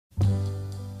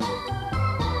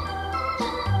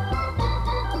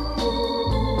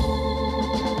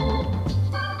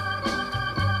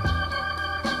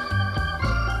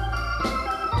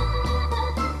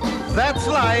That's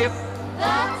life.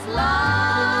 That's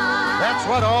life. That's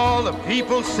what all the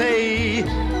people say.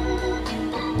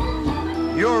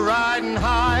 You're riding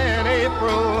high in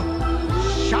April,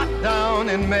 shot down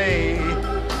in May.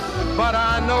 But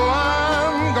I know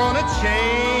I'm gonna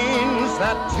change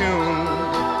that tune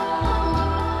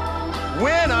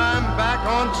when I'm back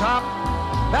on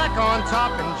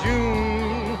top in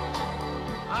June.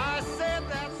 I said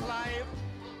that's life.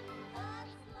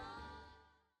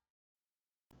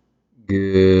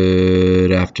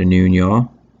 Good afternoon,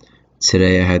 y'all.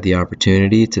 Today I had the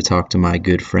opportunity to talk to my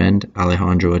good friend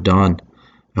Alejandro Adon.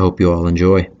 I hope you all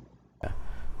enjoy. Let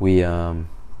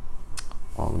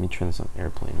me turn this on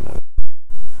airplane mode.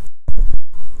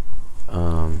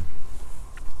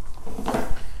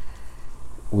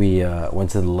 We went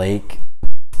to the lake,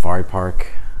 safari park.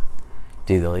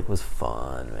 Dude, the lake was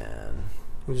fun, man.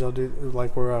 What y'all do?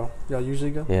 Like where y'all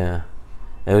usually go? Yeah,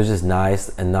 it was just nice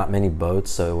and not many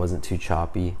boats, so it wasn't too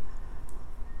choppy.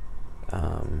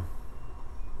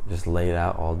 Just laid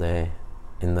out all day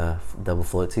in the double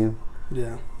float tube.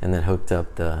 Yeah. And then hooked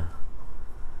up the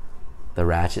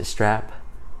ratchet strap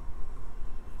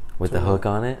with the hook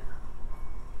on it.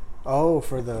 Oh,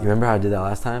 for the... You remember how I did that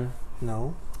last time?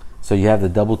 No. So you have the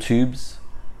double tubes,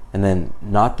 and then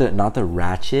not the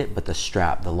ratchet, but the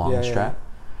strap, the long strap.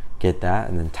 Get that,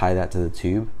 and then tie that to the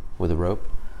tube with a rope.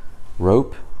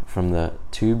 Rope from the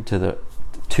tube to the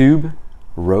tube,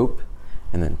 rope,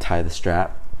 and then tie the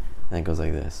strap, and it goes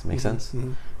like this. Make sense?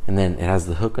 Mm-hmm. And then it has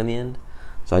the hook on the end.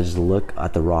 So I just look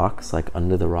at the rocks, like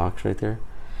under the rocks right there,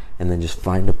 and then just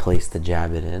find a place to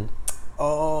jab it in.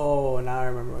 Oh, now I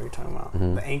remember what you're talking about.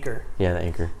 Mm-hmm. The anchor. Yeah, the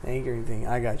anchor. The anchoring thing.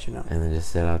 I got you now. And then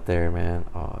just sit out there, man.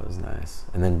 Oh, it was nice.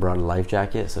 And then brought a life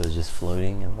jacket, so it was just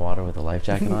floating in the water with a life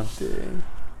jacket on. Dang.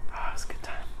 Oh, it was a good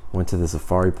time. Went to the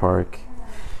safari park.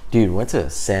 Dude, went to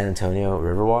San Antonio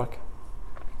Riverwalk.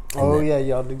 Yeah,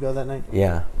 y'all did go that night?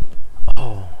 Yeah.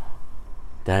 Oh.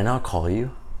 Did I not call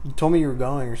you? You told me you were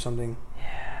going or something.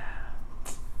 Yeah.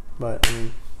 But, I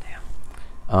mean...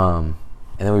 Damn.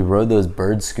 And then we rode those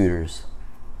bird scooters.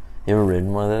 You ever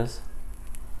ridden one of those?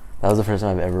 That was the first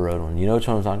time I've ever rode one. You know which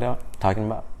one I'm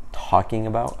talking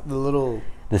about? The little...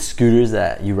 The scooters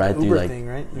that you ride Uber through, like... thing,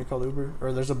 right? They're called Uber?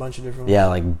 Or there's a bunch of different ones? Yeah,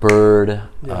 like Bird.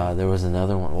 Yeah. There was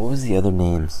another one. What was the other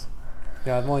names?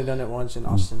 Yeah, I've only done it once in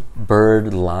Austin.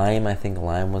 Bird, Lime. I think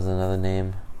Lime was another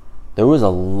name. There was a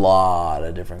lot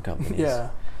of different companies. Yeah.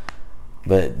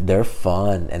 But they're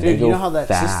fun and Dude, they go you know how that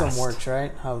fast. system works,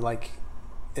 right? How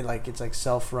it's like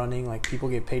self-running, like people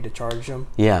get paid to charge them.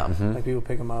 Yeah. Mm-hmm. Like people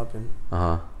pick them up, and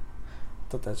Uh-huh. I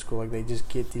thought that's cool. Like they just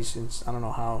get these. I don't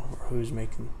know how or who's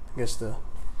making. I guess the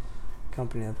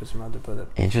company that puts them out to put it.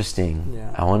 Interesting.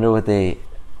 Yeah. I wonder what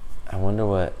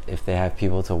if they have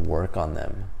people to work on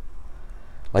them.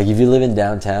 Like if you live in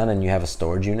downtown and you have a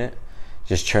storage unit,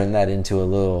 just turn that into a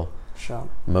little Shop.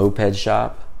 moped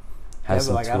shop. Have Yeah,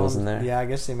 some but, like, tools in there. Yeah, I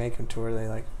guess they make them to where they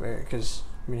like wear. Because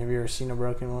I mean, have you ever seen a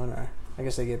broken one? Or I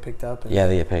guess they get picked up. And Yeah,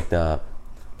 they get picked up,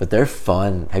 but they're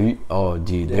fun. Have you? Oh,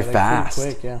 dude, yeah, they're fast.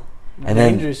 Quick, yeah. And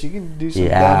dangerous. You can do some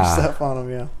dumb stuff on them,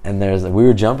 yeah. And we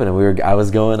were jumping, and I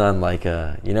was going on like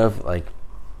like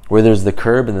where there's the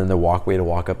curb and then the walkway to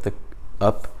walk up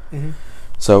Mm-hmm.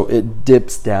 So it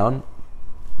dips down,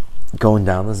 going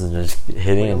down this and just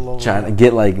hitting Like a and low trying to ramp.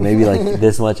 get like maybe like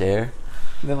this much air.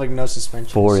 They have like no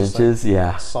suspension. 4 It's just, inches, like,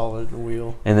 yeah. solid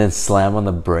wheel. And then slam on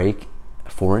the brake.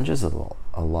 4 inches is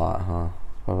a lot, huh?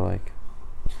 Probably like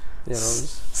Yeah,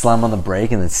 those. slam on the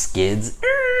brake and then skids.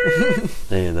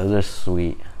 Dude, those are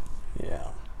sweet. Yeah.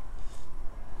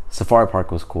 Safari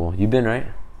Park was cool. You've been, right?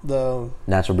 The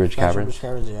Natural Bridge Caverns.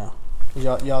 yeah.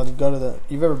 Y'all go to the.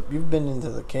 You've been into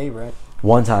the cave, right?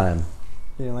 One time.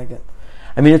 You didn't like it?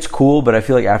 I mean, it's cool, but I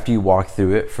feel like after you walk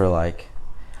through it for like,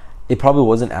 it probably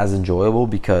wasn't as enjoyable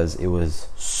because it was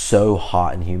so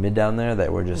hot and humid down there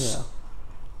that we're just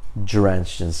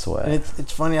drenched in sweat. And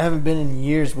it's funny. I haven't been in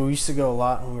years, but we used to go a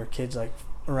lot when we were kids. Like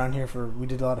around here, we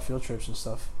did a lot of field trips and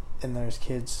stuff. And there's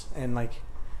kids, and like,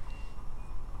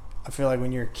 I feel like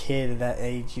when you're a kid at that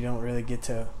age, you don't really get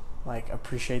to like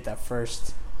appreciate that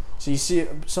first. So you see it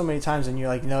so many times, and you're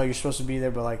like, no, you're supposed to be there,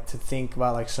 but like to think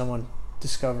about like someone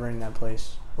discovering that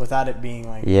place without it being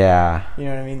like, Yeah. you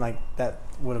know what I mean? Like that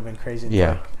would have been crazy.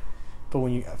 Yeah. But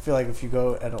I feel like if you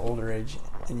go at an older age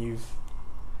and you've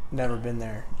never been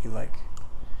there, you like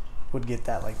would get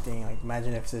that like thing. Like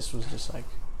imagine if this was just like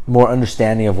More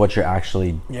understanding of what you're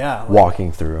actually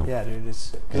walking through. Yeah, dude.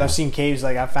 Because I've seen caves.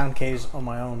 Like I found caves on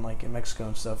my own, like in Mexico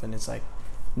and stuff, and it's like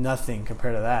nothing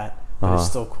compared to that. But it's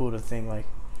still cool to think like,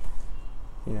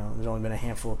 you know, there's only been a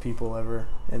handful of people ever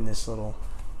in this little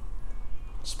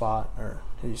spot, or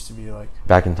it used to be like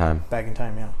Back in time. back in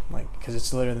time, yeah. Like, because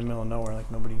it's literally in the middle of nowhere.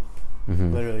 Like, nobody,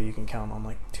 Mm-hmm. literally, you can count on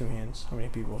like two hands how many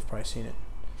people have probably seen it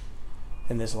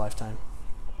in this lifetime,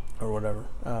 or whatever.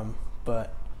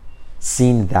 But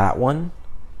Seen that one?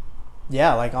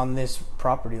 yeah, like on this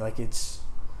property, like it's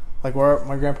like where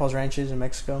my grandpa's ranch is in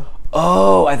Mexico.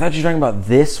 Oh, I thought you were talking about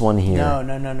this one here.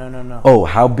 No. Oh,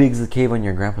 how big's the cave on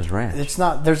your grandpa's ranch? It's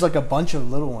not. There's like a bunch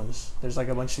of little ones. There's like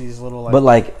a bunch of these little like. But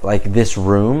like this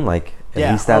room, like at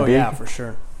yeah, least that big? yeah, for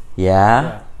sure. Yeah?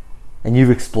 Yeah. And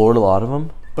you've explored a lot of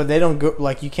them? But they don't go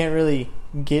like you can't really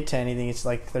get to anything. It's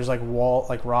like there's like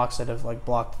rocks that have like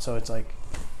blocked, so it's like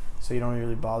so you don't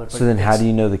really bother. But So then how do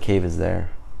you know the cave is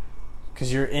there?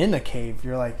 Because you're in the cave,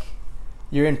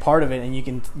 you're in part of it, and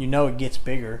it gets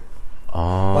bigger.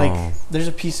 Oh. Like there's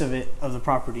a piece of it of the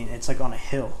property, and it's like on a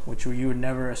hill, which you would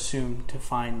never assume to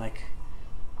find. Like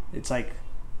it's like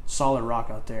solid rock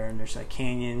out there, and there's like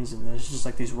canyons, and there's just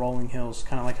like these rolling hills,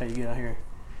 kind of like how you get out here.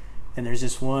 And there's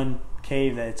this one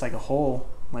cave that it's like a hole,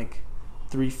 like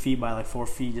 3 feet by like 4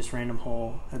 feet, just random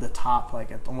hole at the top, like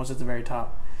almost at the very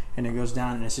top, and it goes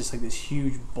down, and it's just like this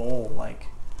huge bowl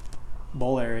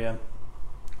area.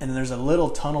 And then there's a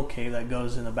little tunnel cave that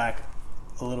goes in the back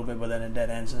a little bit, but then it dead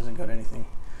ends, doesn't go to anything.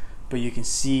 But you can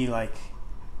see like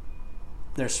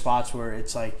there's spots where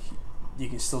it's like you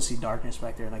can still see darkness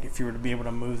back there. Like if you were to be able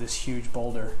to move this huge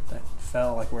boulder that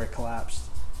fell, like where it collapsed,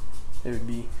 it would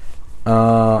be.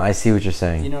 I see what you're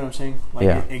saying. You know what I'm saying? Like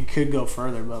Yeah. it could go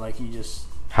further, but like you just.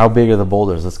 How big are the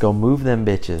boulders? Let's go move them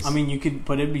bitches. I mean, you could,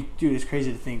 but it'd be, dude. It's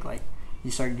crazy to think like you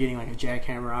start getting like a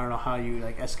jackhammer. I don't know how you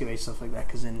like excavate stuff like that,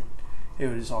 because then it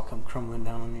would just all come crumbling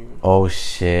down on you. Oh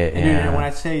shit! And dude, Yeah. and when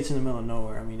I say it's in the middle of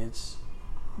nowhere, I mean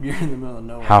you're in the middle of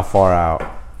nowhere. How far out?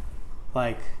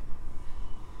 Like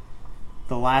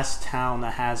the last town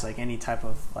that has like any type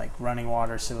of like running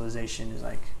water civilization is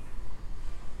like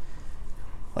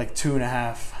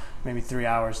 2.5, maybe 3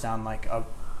 hours down like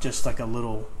just like a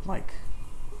little like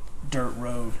dirt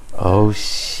road. Oh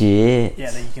shit! Yeah,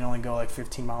 that you can only go like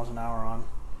 15 miles an hour on.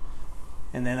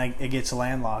 And then like it gets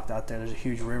landlocked out there. There's a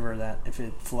huge river that if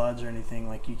it floods or anything,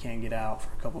 like you can't get out for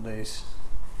a couple days.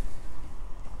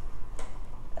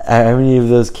 How many of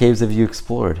those caves have you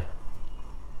explored?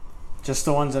 Just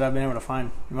the ones that I've been able to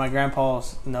find. My grandpa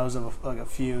knows of a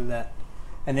few that,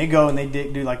 and they go and they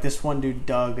do like this one dude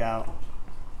dug out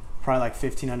probably like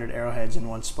 1,500 arrowheads in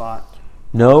one spot.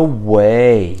 No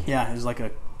way. Yeah, it was like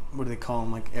what do they call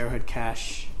them? Like arrowhead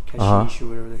cache or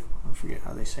whatever. I forget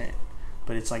how they say it,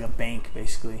 but it's like a bank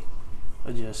basically,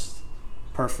 of just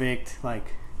perfect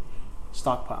like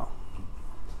stockpile.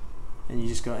 And you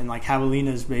just go and like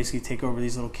javelinas basically take over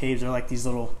these little caves. They're like these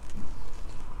little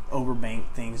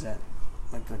overbank things that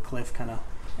like the cliff kind of,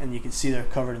 and you can see they're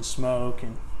covered in smoke,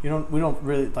 and we don't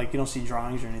really like, you don't see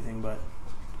drawings or anything, but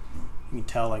you can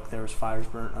tell like there was fires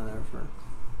burnt on there for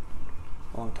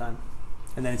a long time.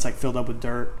 And then it's like filled up with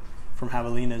dirt from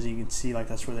javelinas. You can see like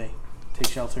that's where they take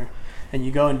shelter. And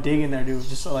you go and dig in there, dude,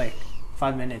 just like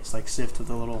 5 minutes, like sift with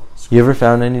a little. You ever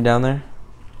found any down there?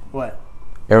 What?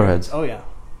 Arrowheads. Oh yeah,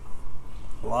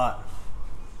 a lot.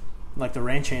 Like the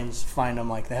ranch hands find them,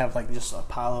 like they have like just a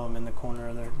pile of them in the corner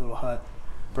of their little hut,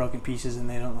 broken pieces, and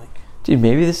they don't like. Dude,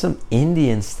 maybe there's some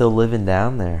Indians still living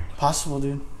down there. Possible,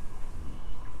 dude.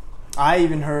 I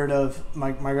even heard of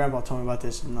my grandpa told me about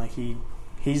this, and like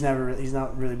he's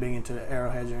not really big into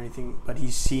arrowheads or anything, but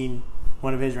he's seen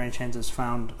one of his ranch hands has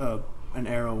found an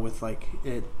arrow with like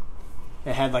it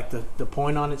had like the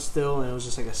point on it still, and it was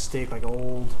just like a stick, like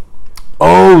old.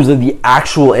 Oh, so the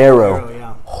actual arrow.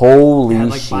 Yeah. Holy It had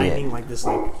like shit. binding like this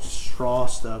like straw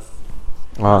stuff.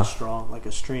 Not straw, like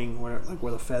a string where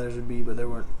the feathers would be, but there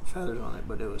weren't feathers on it,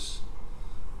 but it's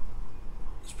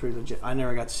pretty legit. I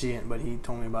never got to see it, but he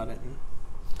told me about it.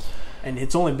 And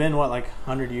it's only been what, like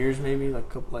 100 years maybe, like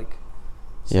couple like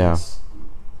Yeah.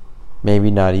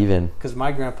 Maybe not even. Because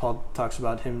my grandpa talks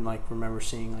about him like remember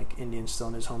seeing like Indians still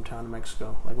in his hometown in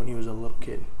Mexico, like when he was a little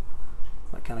kid.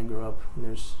 Like kind of grew up and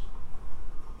there's.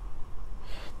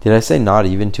 Did I say not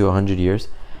even to 100 years?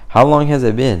 How long has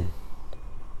it been?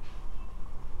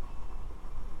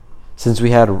 Since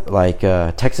we had like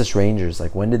Texas Rangers,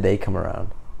 like when did they come around?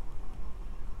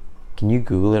 Can you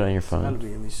Google it on your phone? It's gotta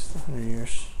be at least 100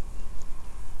 years.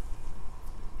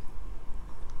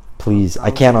 Please. I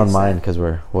don't can't think on it's mine that. because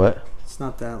we're... What? It's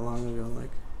not that long ago.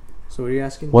 Like, so what are you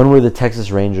asking? When were the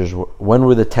Texas Rangers... When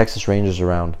were the Texas Rangers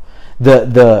around?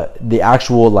 The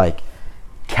actual like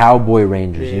cowboy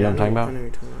Rangers. Yeah, you know what I'm talking I about? know what you're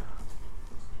talking about.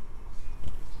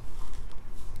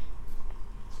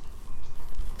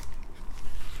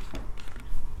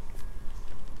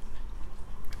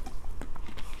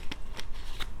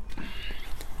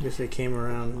 I guess they came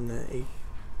around in the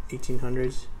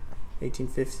 1800s,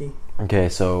 1850. Okay,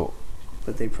 so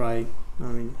But they probably, I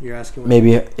mean, you're asking what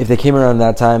maybe if they came around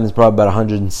that time, it's probably about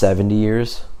 170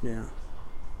 years. Yeah.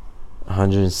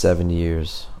 170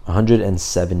 years.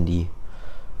 170.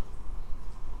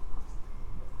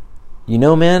 You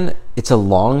know, man, it's a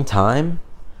long time.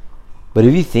 But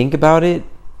if you think about it,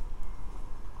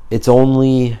 it's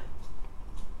only...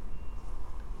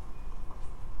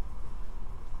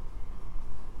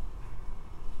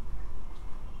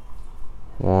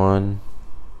 One...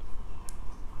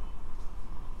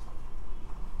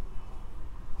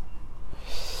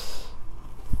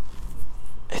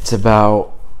 It's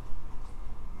about...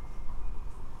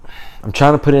 I'm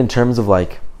trying to put it in terms of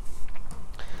like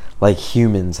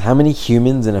humans. How many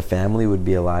humans in a family would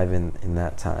be alive in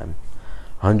that time?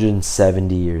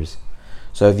 170 years.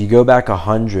 So if you go back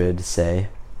 100, say,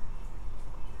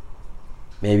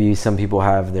 maybe some people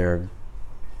have their...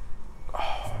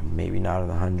 maybe not in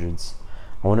the hundreds.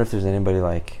 I wonder if there's anybody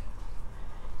like...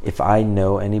 If I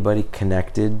know anybody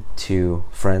connected to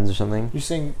friends or something. You're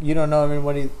saying you don't know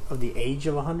anybody of the age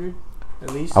of 100,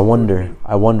 at least? I wonder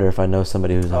if I know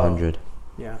somebody who's 100.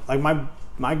 Yeah. Like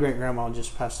my great-grandma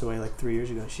just passed away like 3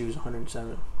 years ago. She was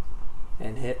 107.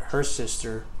 And her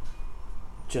sister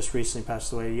just recently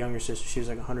passed away. A younger sister, she was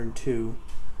like 102.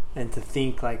 And to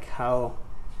think like how,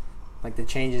 like the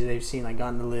changes they've seen, like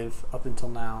gotten to live up until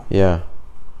now. Yeah.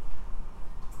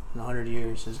 In 100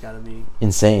 years has got to be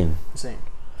insane.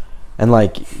 And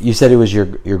like you said, it was your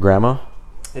grandma.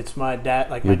 It's my dad,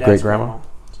 like your my dad's great grandma.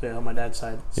 So on my dad's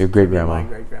side. Your great grandma. My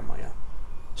great grandma, yeah.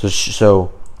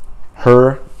 So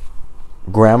her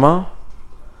grandma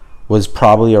was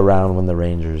probably around when the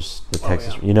Rangers, the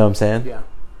Texas. Yeah. You know what I'm saying? Yeah.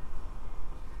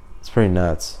 It's pretty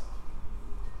nuts.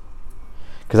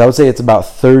 Because I would say it's about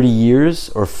 30 years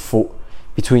or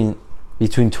between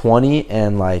 20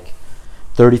 and like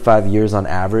 35 years on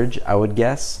average, I would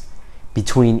guess,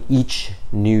 between each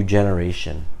new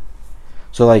generation.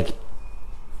 So like,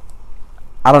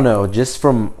 I don't know, just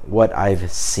from what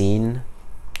I've seen,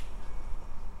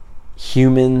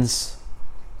 humans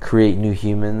create new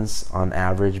humans on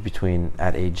average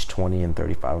at age 20 and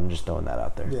 35. I'm just throwing that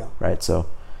out there. Yeah. Right? So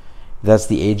that's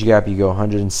the age gap. You go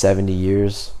 170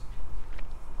 years.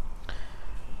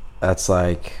 That's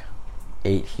like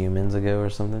 8 humans ago or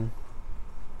something.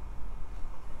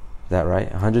 Is that right?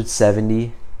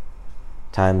 170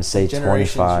 times, say,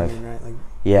 25. You mean, right?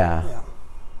 Yeah.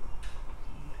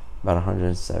 About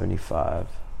 175.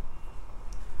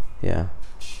 Yeah.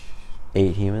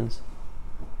 8 humans.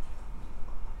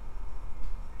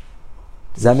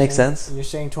 Does that make sense? You're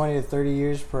saying 20 to 30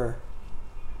 years per...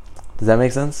 Does that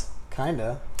make sense?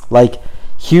 Kinda. Like,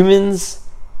 humans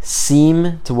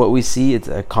seem, to what we see, it's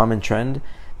a common trend,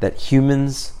 that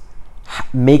humans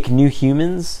make new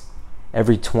humans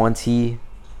every 20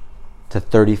 to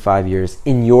 35 years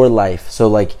in your life. So,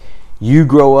 like, you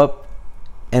grow up,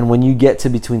 and when you get to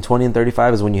between 20 and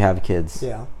 35 is when you have kids.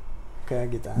 Yeah. Okay, I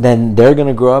get that. Then they're going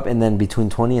to grow up, and then between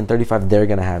 20 and 35, they're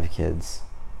going to have kids.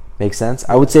 Make sense?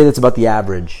 I would say that's about the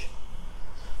average.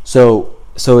 So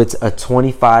it's a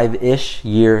 25-ish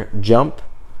year jump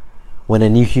when a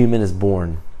new human is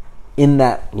born in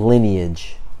that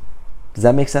lineage. Does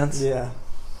that make sense? Yeah,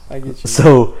 I get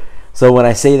you. So when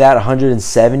I say that,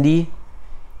 170,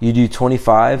 you do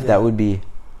 25, that would be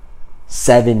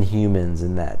 7 humans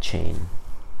in that chain.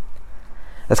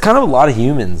 That's kind of a lot of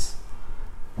humans.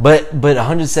 But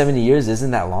 170 years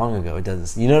isn't that long ago. It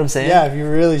doesn't. You know what I'm saying? Yeah, if you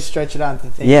really stretch it out to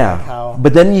think like how...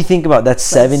 But then you think about that's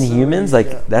 7 so humans. many,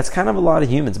 Like, that's kind of a lot of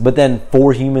humans. But then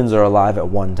 4 humans are alive at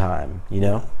one time, you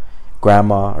know?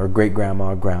 Grandma or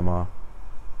great-grandma, grandma,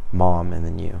 mom, and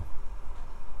then you.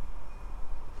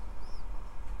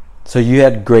 So you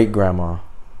had great-grandma.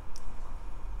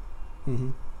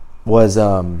 Mm-hmm. Was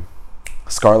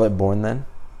Scarlett born then?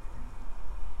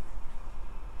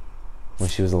 When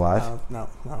she was alive? No.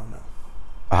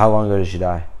 How long ago did she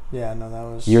die? Yeah, no, that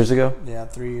was... Years ago? Yeah,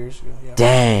 3 years ago. Yeah.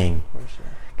 Dang.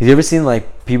 Have you ever seen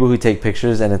like people who take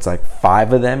pictures and it's like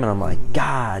 5 of them and I'm like,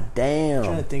 God damn. I'm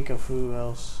trying to think of who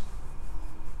else.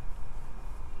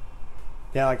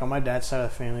 Yeah, like on my dad's side of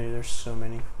the family, there's so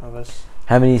many of us.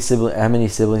 How many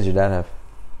siblings your dad have?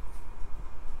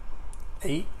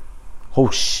 8. Oh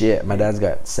shit, my dad's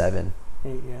got 7.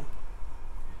 8, yeah.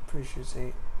 Pretty sure it's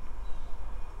 8.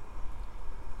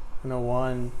 I know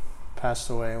one passed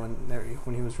away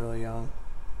when he was really young.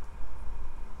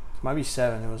 It might be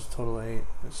 7. It was a total of 8.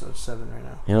 So it's 7 right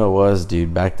now. You know what it was,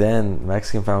 dude? Back then,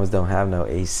 Mexican families don't have no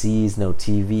ACs, no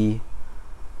TV.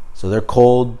 So they're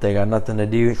cold. They got nothing to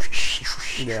do.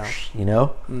 Yeah. You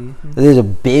know? Mm-hmm. There's a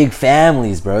big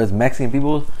families, bro. It's Mexican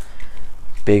people.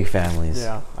 Big families.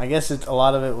 Yeah, I guess a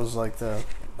lot of it was like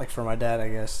for my dad, I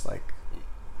guess like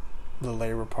the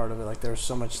labor part of it. Like there was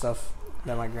so much stuff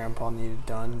that my grandpa needed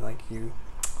done. Like you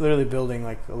literally building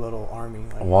like a little army.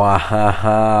 Like,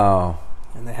 wow.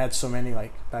 and they had so many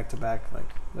like back to back. Like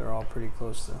they're all pretty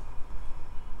close to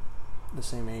the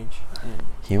same age. And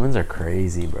Humans are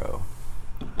crazy, bro.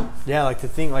 yeah, like the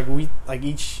thing, like we, like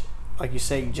each, like you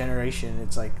say, generation,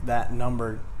 it's like that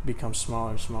number becomes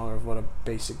smaller and smaller of what a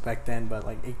basic back then, but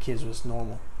like 8 kids was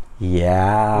normal.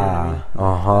 Yeah.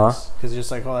 Uh-huh. Because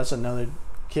just like, oh, that's another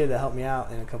kid that helped me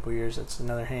out in a couple of years. That's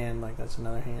another hand. Like that's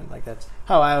another hand. Like that's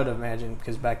how I would imagine.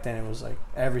 Because back then it was like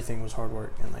everything was hard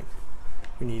work and like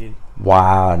we needed.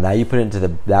 Wow. Now you put it into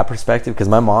that perspective. Because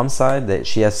my mom's side, that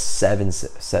she has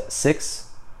six.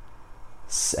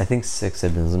 I think 6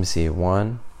 siblings. Let me see.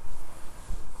 1,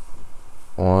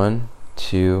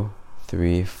 2,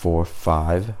 3, 4,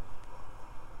 5.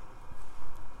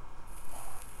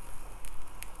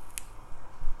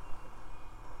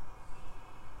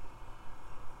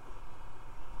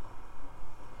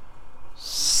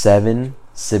 Seven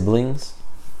siblings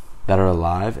that are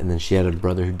alive, and then she had a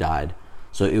brother who died.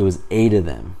 So it was 8 of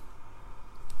them.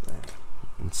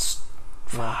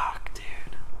 Fuck, dude.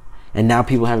 And now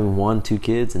people having 1, 2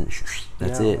 kids, and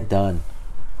that's it, like, done.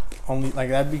 Only like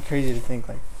that'd be crazy to think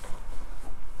like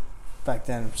back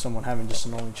then someone having just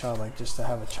an only child, like just to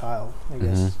have a child.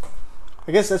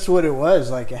 I guess that's what it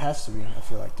was. Like it has to be. I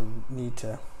feel like the need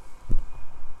to,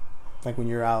 like when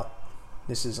you're out.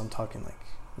 I'm talking like,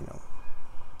 you know,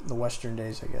 the Western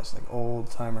days, I guess, like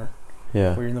old timer.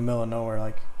 Yeah. Where you're in the middle of nowhere,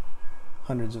 like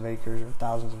hundreds of acres or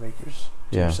thousands of acres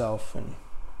to yourself, and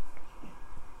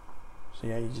so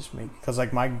yeah, you just make, because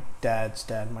like my dad's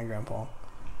dad, my grandpa,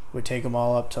 would take them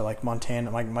all up to like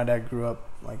Montana. Like my dad grew up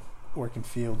like working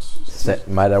fields.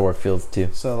 My dad worked fields too.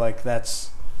 So like that's,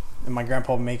 and my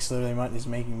grandpa makes literally money. He's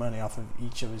making money off of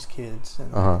each of his kids,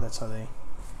 and that's how they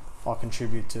all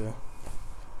contribute to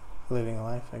living a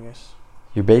life, I guess.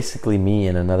 You're basically me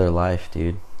in another life,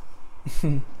 dude.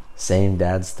 Same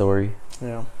dad story.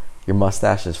 Yeah. Your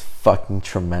mustache is fucking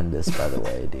tremendous, by the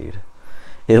way, dude.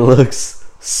 It looks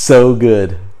so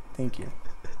good. Thank you.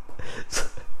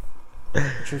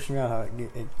 It trips me out how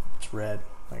it's red.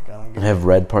 Like I don't get I have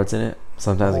red parts in it.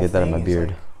 Sometimes I get that in my beard.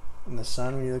 Like, in the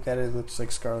sun, when you look at it, it looks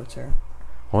like scarlet's hair.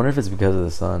 I wonder if it's because of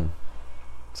the sun.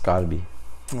 It's gotta be.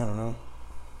 I don't know.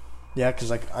 Yeah, because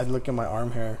like I look at my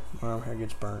arm hair. My arm hair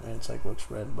gets burnt and it's like looks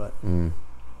red. But my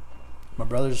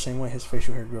brother's the same way. His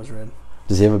facial hair grows red.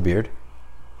 Does he have a beard?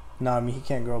 No, I mean he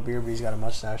can't grow a beard, but he's got a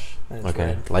mustache. And it's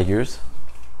red. Like yours?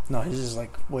 No, his is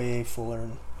like way fuller.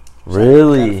 And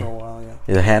really? for a while, yeah.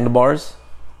 The handlebars?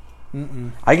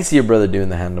 Mm-mm. I can see your brother doing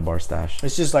the handlebar stash.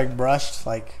 It's just like brushed,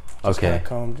 like just kind of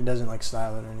combed. He doesn't like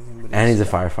style it or anything. But and he's a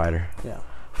firefighter. Yeah.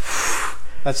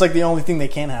 That's like the only thing they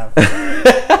can have.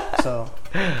 So,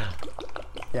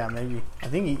 yeah, maybe.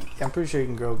 I'm pretty sure he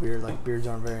can grow a beard. Like beards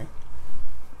aren't very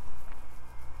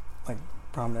like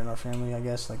prominent in our family, I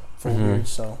guess. Like full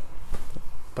beards. So,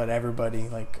 but everybody,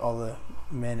 like all the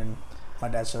men in my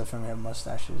dad's side of the family, have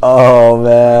mustaches. Oh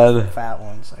man, fat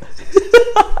ones. Like,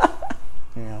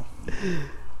 you know.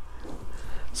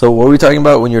 So what were we talking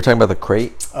about when you were talking about the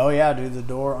crate? Oh yeah, dude, the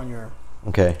door on your.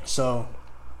 Okay. So,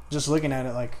 just looking at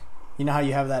it, like, you know how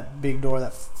you have that big door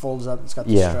that folds up? It's got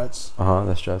the struts.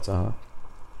 The struts.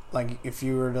 Like if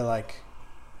you were to like,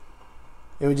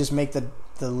 it would just make the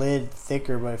lid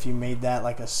thicker. But if you made that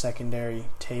like a secondary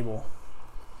table,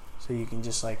 so you can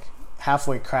just like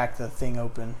halfway crack the thing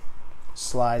open,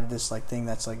 slide this like thing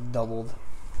that's like doubled,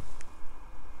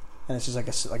 and it's just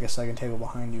like a second table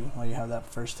behind you while you have that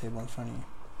first table in front of you.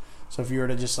 So if you were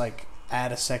to just like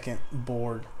add a second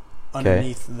board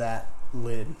underneath that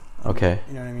lid. Okay.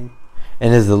 You know what I mean?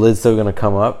 And is the lid still going to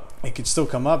come up? It could still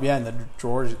come up, yeah, and the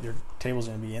drawers, your table's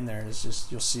going to be in there. It's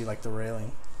just, you'll see like the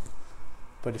railing.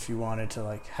 But if you wanted to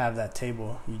like have that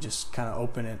table, you just kind of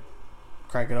open it,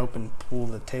 crack it open, pull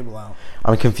the table out.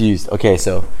 I'm confused. Okay,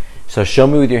 so show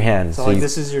me with your hands. So like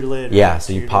this is your lid. Yeah, right?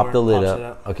 so you pop the lid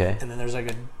up. Okay. And then there's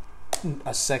like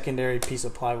a secondary piece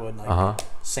of plywood like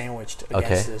sandwiched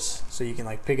against this. So you can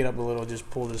like pick it up a little, just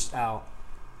pull this out,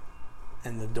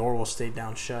 and the door will stay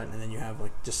down shut, and then you have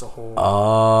like just a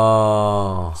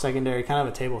whole secondary kind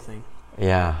of a table thing.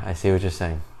 Yeah, I see what you're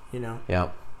saying. You know?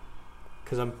 Yep.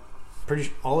 Because I'm pretty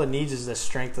sure all it needs is the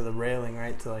strength of the railing,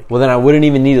 right? To like. Well, then I wouldn't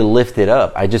even need to lift it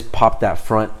up. I just pop that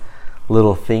front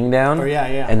little thing down. Oh yeah,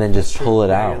 and then just pull it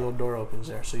out. Your little door opens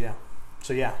there. So yeah,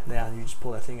 you just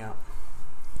pull that thing out.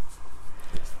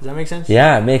 Does that make sense?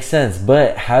 Yeah, it makes sense.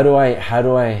 But how do I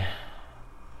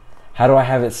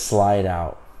have it slide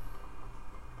out?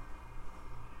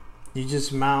 You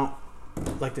just mount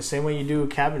like the same way you do a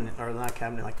cabinet, or not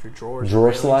cabinet, like your drawers. Drawer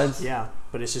railings. slides? Yeah,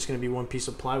 but it's just going to be one piece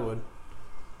of plywood.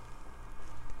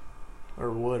 Or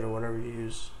wood, or whatever you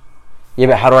use. Yeah,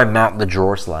 but how do I mount the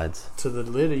drawer slides? To the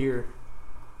lid of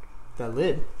that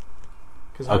lid.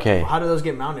 Because Okay. How do those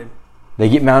get mounted? They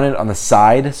get mounted on the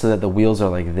side so that the wheels are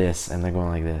like this and they're going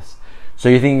like this. So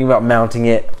you're thinking about mounting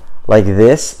it like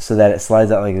this so that it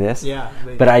slides out like this? Yeah.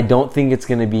 But I don't think it's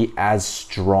going to be as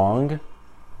strong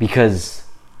because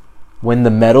when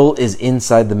the metal is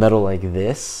inside the metal like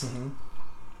this,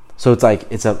 so it's like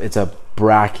it's a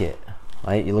bracket,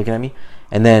 right? You looking at me?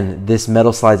 And then this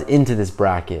metal slides into this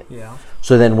bracket. Yeah.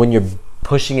 So then when you're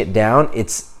pushing it down,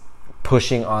 it's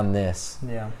pushing on this.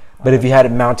 Yeah. But if you had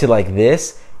it mounted like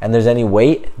this and there's any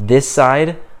weight, this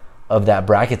side of that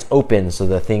bracket's open so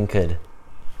the thing could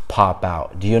pop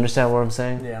out. Do you understand what I'm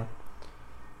saying? Yeah.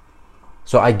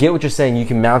 So I get what you're saying. You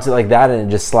can mount it like that and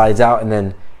it just slides out, and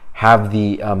then have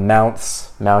the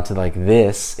mounts mounted like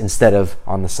this instead of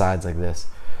on the sides like this.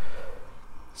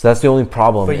 So that's the only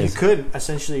problem. But you could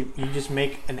essentially, you just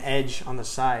make an edge on the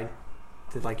side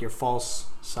to like your false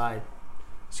side.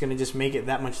 It's going to just make it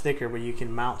that much thicker, but you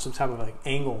can mount some type of like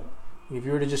angle. If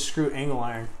you were to just screw angle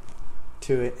iron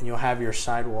to it, and you'll have your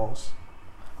side walls.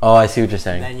 Oh, I see what you're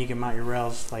saying. And then you can mount your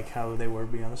rails like how they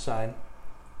would be on the side.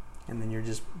 And then you're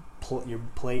just your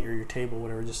plate or your table,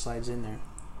 whatever, just slides in there.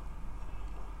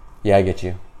 Yeah, I get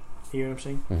you. You know what I'm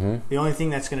saying? Mm-hmm. The only thing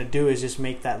that's going to do is just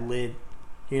make that lid.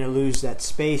 You're going to lose that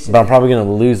space. But I'm probably going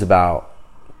to lose about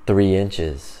 3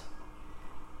 inches.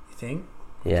 You think?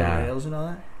 Yeah. The rails and all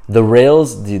that? The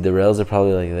rails, dude, the rails are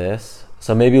probably like this.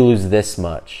 So maybe lose this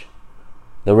much.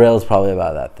 The rail is probably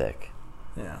about that thick.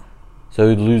 Yeah. So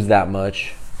you'd lose that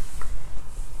much.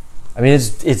 I mean,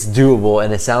 it's doable,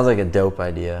 and it sounds like a dope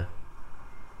idea.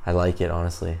 I like it,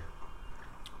 honestly.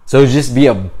 So it'd just be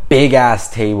a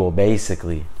big-ass table,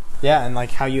 basically. Yeah, and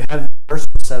like how you have the first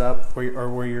one set up,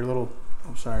 where your little...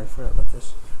 I'm sorry, I forgot about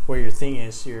this. Where your thing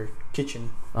is, your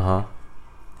kitchen. Uh-huh.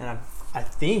 And I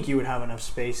think you would have enough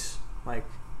space, like,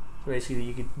 basically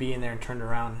you could be in there and turn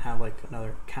around and have like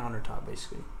another countertop,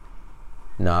 basically.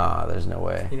 Nah, there's no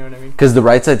way. You know what I mean? Because the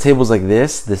right side table's like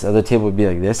this other table would be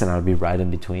like this, and I would be right in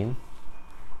between.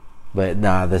 But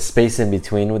nah, the space in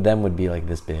between with them would be like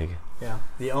this big. Yeah.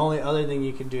 The only other thing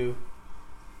you could do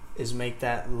is make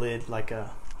that lid like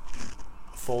a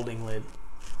folding lid,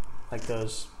 like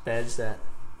those beds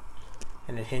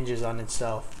and it hinges on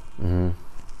itself. Mm-hmm. You know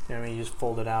what I mean? You just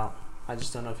fold it out. I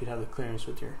just don't know if you'd have the clearance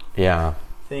with your Yeah.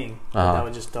 thing. But that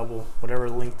would just double whatever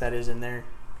length that is in there.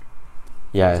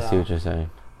 Yeah, I see what you're saying.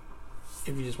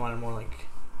 If you just wanted more like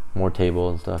More table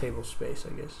and stuff. table space,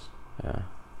 I guess. Yeah.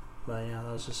 But yeah,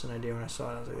 that was just an idea when I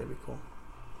saw it. I was like, that'd be cool.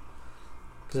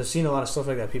 Because I've seen a lot of stuff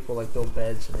like that. People like build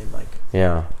beds and they like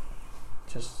Yeah.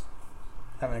 just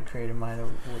having a creative mind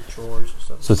with drawers and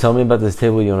stuff. So tell me about this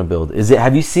table you want to build.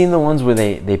 Have you seen the ones where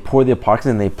they pour the epoxy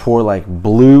and they pour like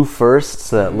blue first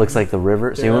so that it looks like the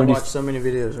river? So Dude, you I've want to watched so many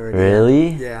videos already. Really?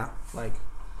 Yeah. Like,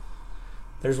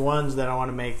 there's ones that I want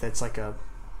to make that's like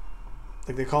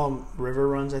they call them river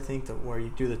runs, I think, where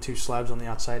you do the 2 slabs on the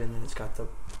outside and then it's got the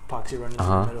epoxy running in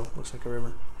the middle. Looks like a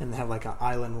river. And they have like an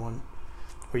island one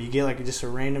where you get like just a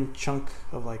random chunk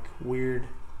of like weird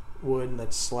wood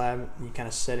that's slab and you kind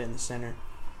of set it in the center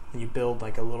and you build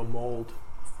like a little mold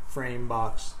frame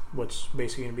box, what's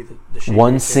basically going to be the shape.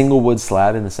 One single wood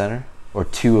slab in the center? Or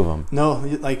 2 of them? No,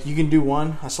 like you can do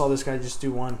one. I saw this guy just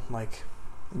do one, like,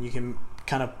 and you can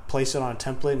kind of place it on a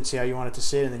template and see how you want it to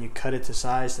sit, and then you cut it to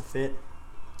size to fit.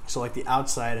 So like the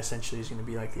outside essentially is going to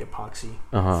be like the epoxy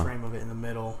frame of it in the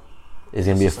middle. It's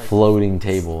going to be a floating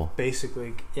table.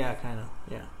 Basically, yeah, kind of,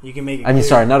 yeah. You can make it. I mean,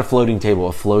 sorry, not a floating table,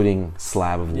 a floating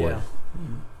slab of wood. Yeah.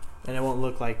 Mm-hmm. And it won't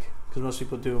look like, because most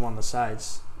people do them on the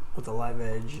sides with a live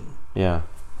edge. Yeah.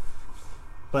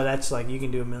 But that's like, you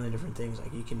can do a million different things.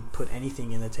 Like you can put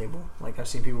anything in the table. Like I've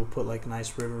seen people put like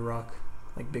nice river rock,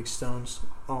 like big stones,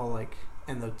 all like,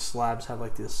 and the slabs have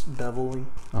like this beveling.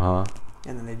 Uh-huh.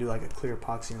 And then they do like a clear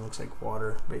epoxy and it looks like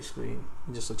water, basically.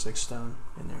 It just looks like stone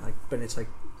in there. Like, but it's like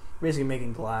basically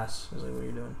making glass is like what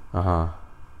you're doing. Uh-huh.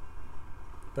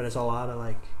 But it's all out of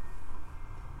like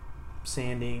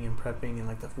sanding and prepping, and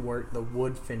like the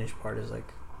wood finish part is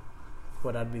like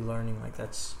what I'd be learning. Like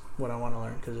that's what I want to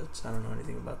learn, because I don't know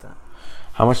anything about that.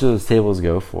 How much do those tables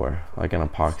go for? Like an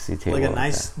epoxy table? Like a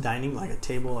nice dining, like a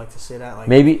table like to sit at. Like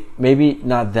maybe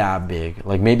not that big.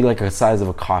 Like maybe like a size of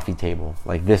a coffee table.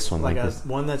 Like this one. Like this.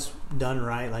 one that's done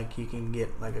right, like you can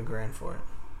get like $1,000 for it.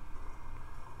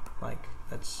 Like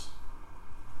that's...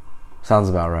 Sounds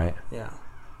about right. Yeah.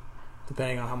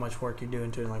 Depending on how much work you do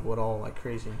into it and like what all like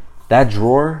crazy. That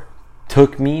drawer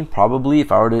took me probably,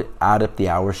 if I were to add up the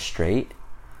hours straight,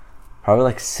 probably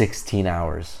like 16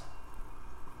 hours.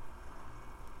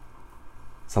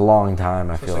 It's a long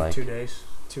time, I So feel it's like. 2 days.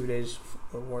 2 days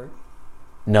of work.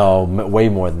 No, way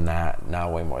more than that.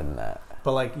 Not way more than that.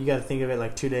 But like you got to think of it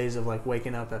like 2 days of like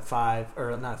waking up at 5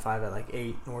 or not 5 at like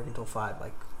 8 and working till 5,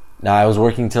 like No, I was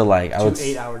working till like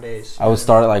 8-hour days. I would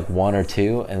start at like 1 or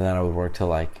 2, and then I would work till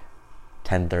like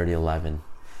 10:30, 11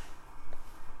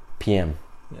 p.m.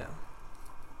 Yeah.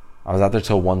 I was out there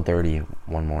till 1:30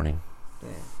 one morning. Yeah.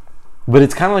 But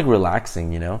it's kind of like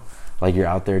relaxing, you know? Like you're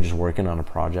out there just working on a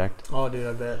project. Oh, dude,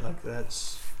 I bet like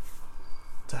that's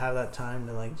to have that time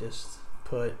to like just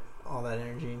put all that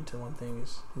energy into one thing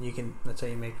is, and you can. That's how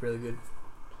you make really good.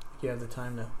 You have the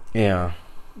time to Yeah.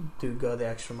 go the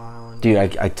extra mile. And Dude,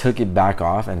 I took it back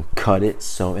off and cut it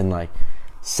and like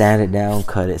sand it down,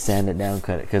 cut it, sand it down,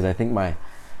 cut it. Because I think my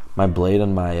blade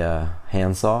on my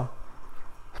hand saw,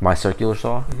 my circular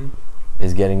saw,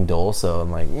 is getting dull. So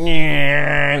I'm like,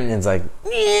 and it's like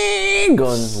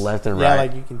going left and right. Yeah,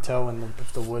 like you can tell when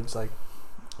if the wood's like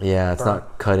Yeah, it's burnt.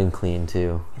 not cutting clean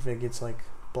too. If it gets like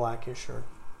blackish or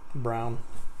brown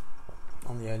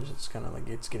on the edge, it's kind of like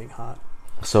it's getting hot.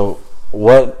 So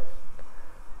what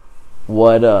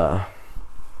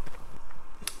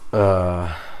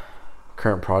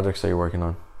current projects are you working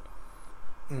on?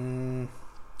 I'm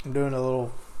doing a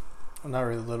little, not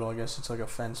really little, I guess it's like a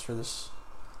fence for this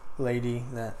lady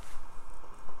that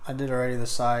I did already the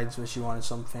sides, but she wanted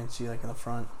something fancy like in the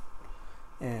front,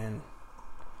 and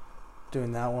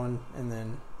doing that one. And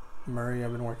then Murray,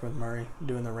 I've been working with Murray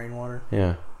doing the rainwater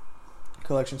Yeah.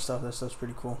 collection stuff. That stuff's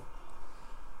pretty cool,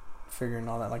 figuring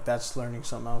all that, like that's learning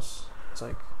something else. It's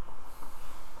like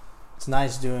it's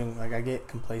nice doing, like I get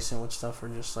complacent with stuff or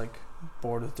just like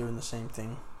bored with doing the same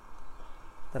thing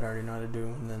that I already know how to do,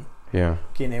 and then Yeah.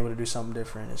 getting able to do something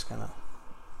different is kind of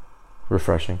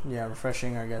Refreshing.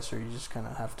 refreshing, I guess, or you just kind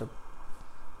of have to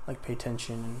like pay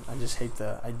attention. And I just hate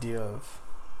the idea of,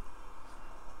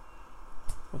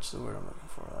 what's the word I'm looking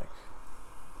for, like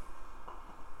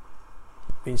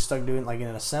being stuck doing like in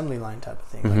an assembly line type of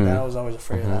thing. Like that, I was always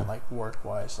afraid of that, like work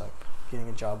wise, like getting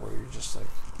a job where you're just like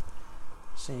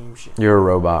same shit. You're a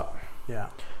robot. Yeah.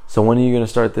 So when are you gonna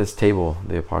start this table,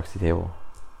 the epoxy table?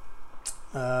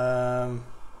 I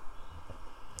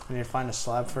need to find a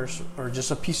slab first, or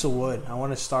just a piece of wood. I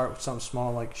want to start with something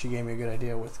small. Like she gave me a good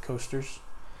idea with coasters,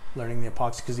 learning the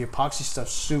epoxy, because the epoxy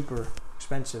stuff's super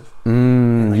expensive. like,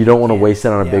 You don't want to can't- waste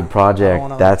it on a yeah, big I don't project.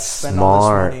 wanna, That's spend all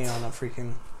smart. this money on a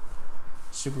freaking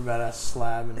super badass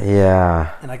slab, and,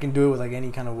 Yeah. and I can do it with like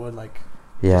any kind of wood. Like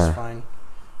Yeah. it's fine.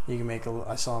 You can make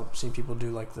seen people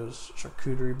do like those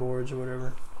charcuterie boards or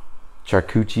whatever.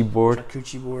 Charcuterie board.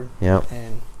 Charcuterie board. Yep.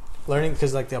 And learning,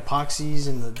 because like the epoxies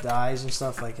and the dyes and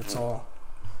stuff, like it's all,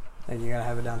 and you gotta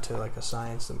have it down to like a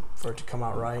science for it to come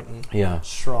out right and Yeah.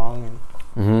 strong, and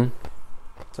Mm-hmm.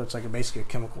 so it's like basically a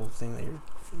chemical thing that you're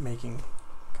making,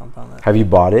 compound that. Have you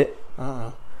bought it?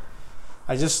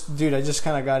 I just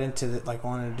kind of got into it, like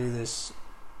wanted to do this.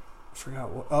 I forgot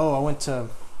what. Oh, I went to.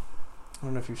 I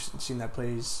don't know if you've seen that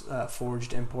place,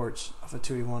 Forged Imports off of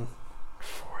 281.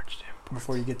 Forged import.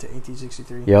 Before you get to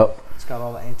 1863. Yep. It's got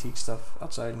all the antique stuff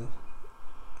outside,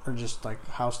 or just like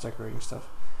house decorating stuff.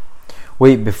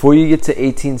 Wait, before you get to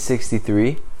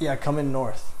 1863 Yeah, coming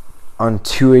north. on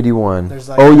 281. There's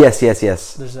like Oh yes.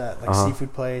 There's that like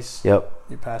seafood place. Yep.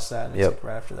 You're past that, and it's Yep. like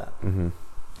right after that. Mm-hmm.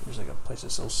 There's like a place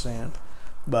that sells sand.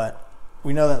 But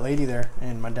we know that lady there,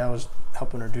 and my dad was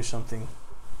helping her do something,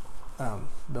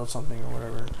 build something or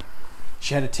whatever.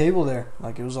 She had a table there,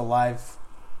 like it was alive.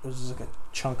 It was just like a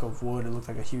chunk of wood. It looked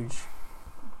like a huge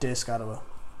disc out of a.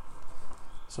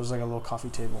 So it was like a little coffee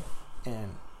table,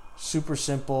 and super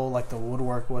simple. Like the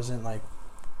woodwork wasn't like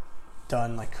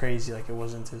done like crazy. Like it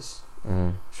wasn't this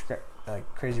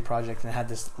like crazy project. And it had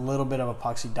this little bit of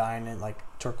epoxy dye in it, like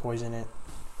turquoise in it,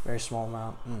 very small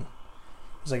amount. And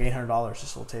it was like $800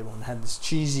 this little table, and it had this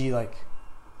cheesy like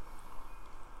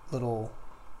little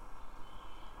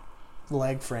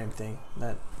leg frame thing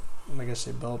that I guess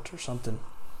they built or something.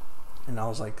 And I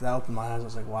was like, that opened my eyes. I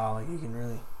was like, wow, like you can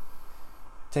really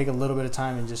take a little bit of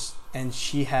time and just, and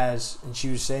she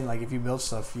was saying like, if you build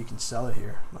stuff, you can sell it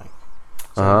here. Like,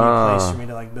 so it'd be a place for me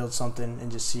to like build something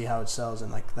and just see how it sells,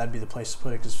 and like that'd be the place to put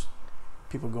it, because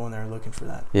people go in there looking for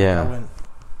that. Yeah. I wouldn't,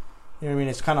 you know what I mean?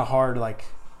 It's kind of hard, like.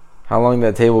 How long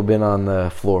that table been on the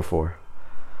floor for?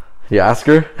 You ask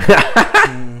her?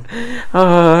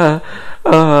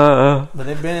 But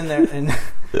they've been in there, and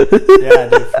yeah,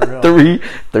 dude, for real.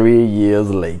 3 years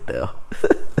later.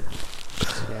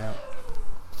 Yeah.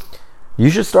 You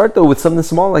should start though with something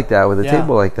small like that, with a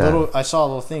table like that. I saw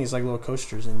little things like little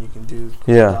coasters, and you can do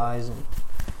eyes. And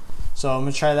so I'm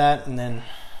gonna try that, and then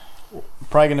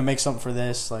probably gonna make something for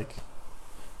this, like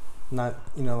not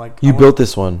like you built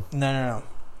this one. No,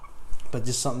 but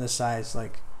just something this size,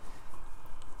 like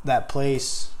that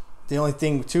place. The only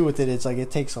thing too with it, it's like it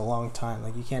takes a long time.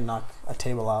 Like you can't knock a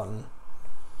table out and.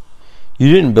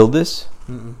 You didn't build this?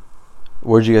 Mm-mm.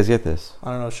 Where'd you guys get this?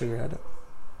 I don't know. Sugar had it.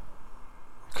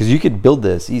 Because you could build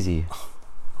this easy.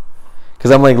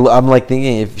 Because I'm like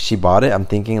thinking if she bought it, I'm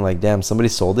thinking like, damn, somebody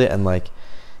sold it, and like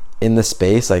in the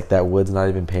space, like that wood's not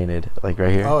even painted, like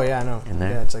right here. Oh yeah, I know. In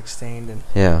there. Yeah, it's like stained, and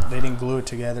they didn't glue it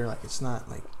together. Like it's not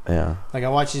like Like I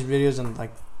watch these videos and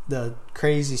like the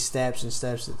crazy steps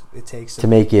that it takes to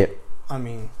make it. I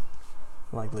mean,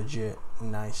 like legit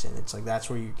nice, and it's like that's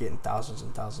where you're getting thousands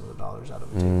and thousands of dollars out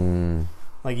of it.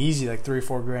 Like easy, like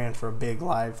 $3-4 grand for a big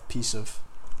live piece of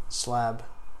slab.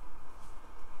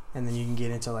 And then you can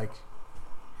get into like,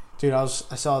 dude, I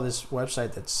saw this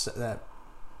website that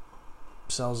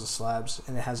sells the slabs,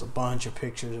 and it has a bunch of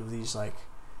pictures of these like,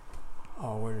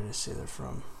 oh, where did it say they're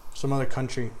from? Some other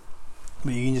country,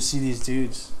 but you can just see these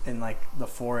dudes in like the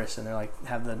forest, and they're like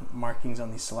have the markings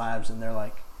on these slabs, and they're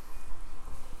like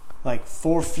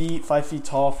 4 feet, 5 feet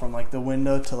tall from like the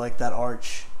window to like that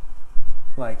arch,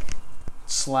 like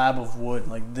slab of wood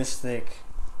like this thick,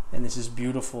 and this is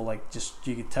beautiful. Like just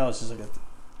you could tell it's just like a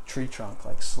tree trunk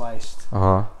like sliced,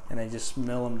 and they just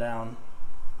mill them down,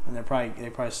 and they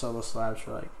probably sell those slabs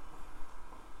for like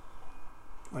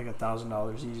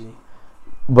 $1,000 easy.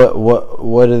 But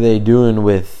what are they doing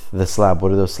with the slab?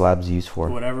 What are those slabs used for?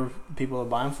 Whatever people that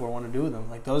buy them for want to do with them.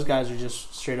 Like those guys are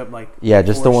just straight up like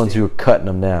just the ones who are cutting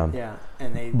them down. Yeah,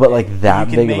 and they like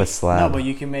that big of a slab. No, but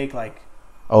you can make like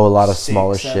a lot of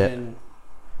smaller shit.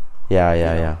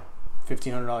 Yeah.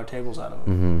 $1,500 tables out of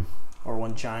them, or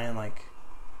one giant like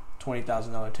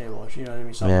 $20,000 table. You know what I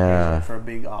mean? Something crazy, like for a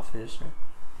big office.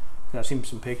 I've seen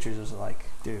some pictures. It's like,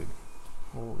 dude,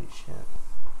 holy shit.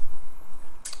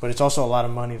 But it's also a lot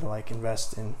of money to like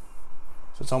invest in.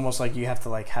 So it's almost like you have to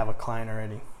like have a client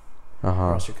already,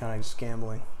 or else you're kind of just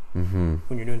gambling when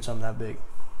you're doing something that big.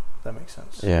 If that makes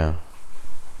sense. Yeah.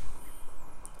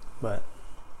 But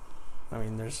I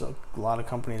mean, there's a lot of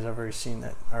companies I've already seen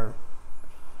that are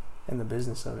in the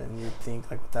business of it, and you'd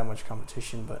think like with that much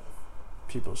competition, but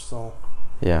people still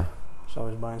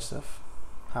always buying stuff,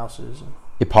 houses and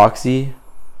epoxy.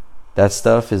 That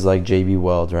stuff is like JB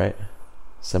Weld, right?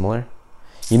 Similar.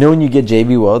 You know when you get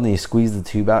JB Weld and you squeeze the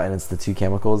tube out and it's the two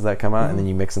chemicals that come out and then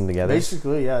you mix them together?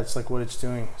 Basically, yeah, it's like what it's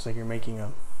doing. It's like you're making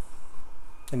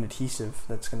an adhesive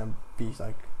that's going to be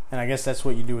like, and I guess that's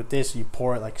what you do with this. You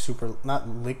pour it like super, not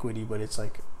liquidy, but it's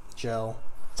like gel.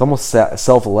 It's almost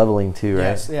self-leveling too, right?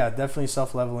 Yes, yeah, definitely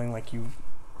self-leveling. Like you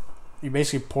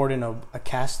basically pour it in a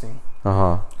casting.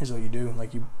 Is what you do.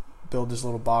 Like you build this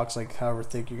little box, like however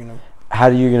thick you're going to. How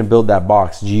are you going to build that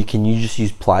box? Can you just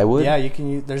use plywood? Yeah, you can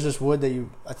use. There's this wood that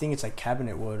I think it's like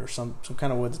cabinet wood or some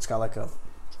kind of wood that's got like a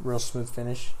real smooth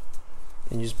finish.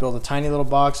 And you just build a tiny little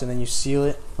box and then you seal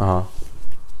it.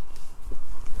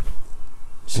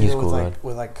 Seal it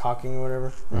with like caulking or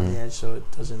whatever around the edge so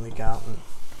it doesn't leak out. And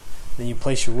then you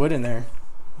place your wood in there.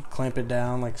 You clamp it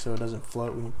down like so it doesn't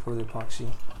float when you pour the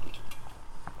epoxy.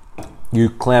 You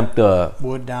clamp the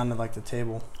wood down to like the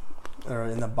table or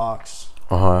in the box.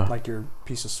 Like your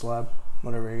piece of slab,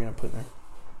 whatever you're gonna put in there.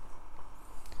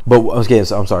 But okay,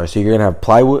 so I'm sorry. So you're gonna have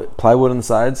plywood on the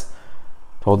sides,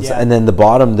 and then the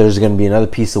bottom there's gonna be another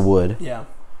piece of wood. Yeah,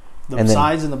 the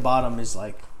sides and the bottom is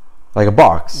like a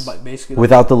box, but basically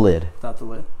without the lid. Without the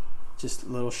lid, just a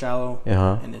little shallow.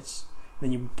 And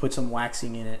then you put some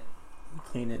waxing in it,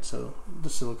 clean it so the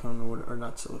silicone or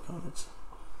not silicone, it's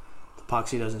the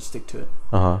epoxy doesn't stick to it.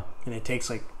 And it takes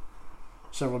like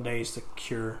several days to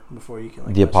cure before you can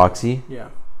like the epoxy. Yeah,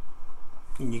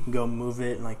 and you can go move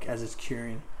it and like as it's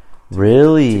curing.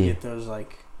 Really? To get those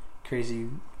like crazy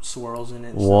swirls in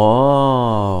it.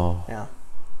 Whoa. Yeah,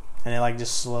 and it like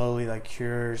just slowly like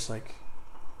cures like,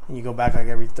 and you go back like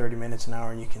every 30 minutes an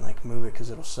hour and you can like move it because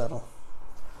it'll settle.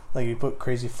 Like you put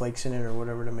crazy flakes in it or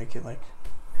whatever to make it like.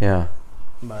 Yeah.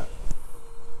 But.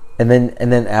 And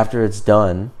then after it's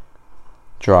done,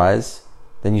 dries.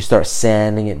 Then you start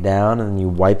sanding it down, and then you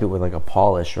wipe it with like a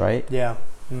polish, right? Yeah.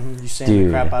 You sand the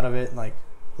crap out of it, like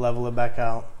level it back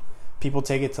out. People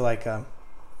take it to like.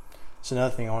 It's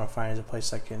another thing I want to find is a place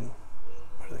that can.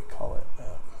 What do they call it?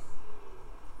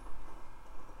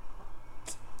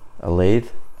 A lathe?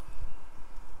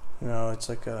 No, it's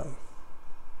like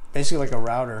basically like a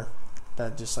router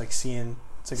that just like it's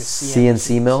like a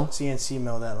CNC mill. CNC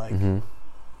mill that like.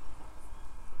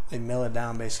 They mill it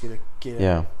down basically to get it.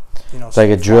 Yeah. it's like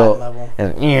a drill. level.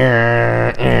 And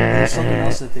There's something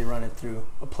else that they run it through,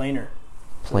 a planer.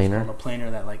 So it's planer. called a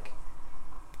planer that like,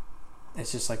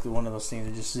 it's just like one of those things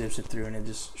that just zips it through and it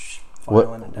just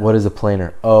filing it down. What is a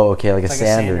planer? Oh, okay, like It's a like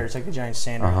sander. It's like a giant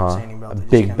sander, sanding belt. A that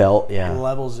just big kinda belt, yeah.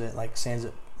 levels it, like sands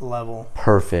it level.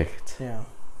 Perfect. Yeah.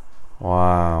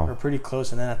 Wow. Or pretty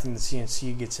close, and then I think the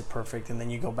CNC gets it perfect, and then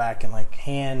you go back and like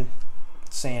hand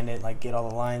sand it, like get all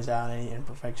the lines out, any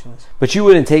imperfections. But you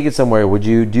wouldn't take it somewhere. Would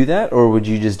you do that, or would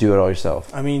you just do it all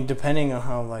yourself? I mean, depending on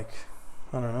how, like,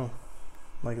 I don't know.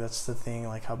 Like, that's the thing,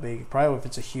 like how big. Probably if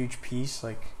it's a huge piece,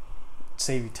 like,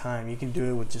 save you time. You can do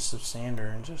it with just a sander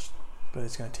and just, but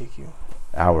it's gonna take you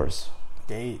Hours.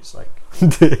 days. Like,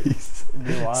 Days. it'd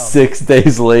be wild. 6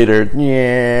 days later,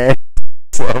 yeah,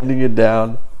 sanding it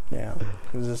down. Yeah,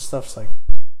 because this stuff's like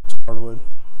it's hardwood.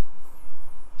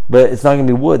 But it's not gonna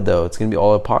be wood though. It's gonna be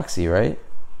all epoxy, right?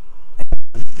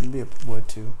 It'd be a wood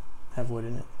too. Have wood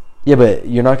in it. Yeah, but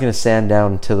you're not gonna sand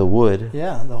down to the wood.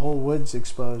 Yeah, the whole wood's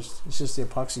exposed. It's just the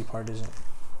epoxy part isn't.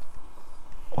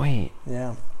 Wait,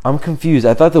 Yeah. I'm confused.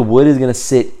 I thought the wood is gonna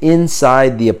sit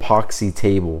inside the epoxy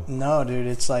table. No, dude.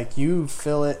 It's like you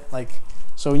fill it like,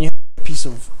 so when you have a piece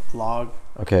of log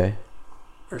Okay.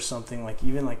 or something, like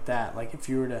even like that, like if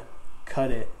you were to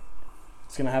cut it,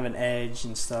 it's gonna have an edge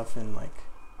and stuff, and like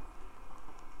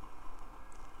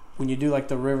when you do like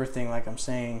the river thing, like I'm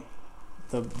saying,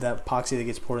 that epoxy that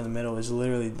gets poured in the middle is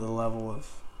literally the level of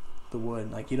the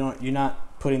wood. Like you're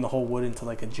not putting the whole wood into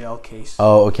like a gel case.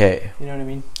 Oh, okay. You know what I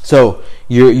mean? So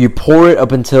you pour it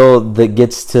up until that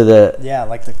gets to the Yeah,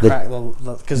 like the crack,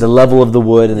 because the level of the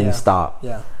wood, and then Yeah. you stop.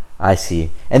 yeah, I see.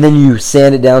 And then you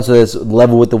sand it down so it's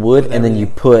level with the wood, With and then you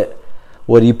everything. put,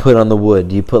 what do you put on the wood?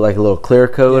 Do you put like a little clear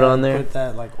coat Yeah, on there? Put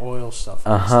that like oil stuff.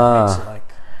 Uh-huh. That makes it like,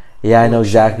 Yeah, I know Look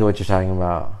exactly shiny. what you're talking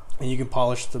about. and you can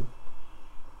polish the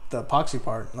epoxy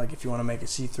part, like if you want to make it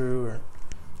see through or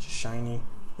just shiny.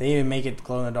 They even make it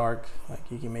glow in the dark. Like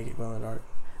you can make it glow in the dark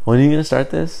When are you gonna start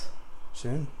this?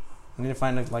 soon. I need to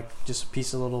find like just a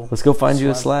piece of little. Let's go find you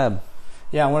a slab.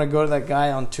 Yeah, I want to go to that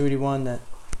guy on 281 that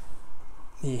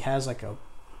he has like a.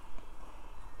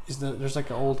 There's like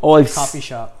an old I've coffee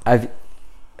shop. I've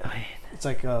It's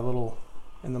like a little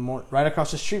in the right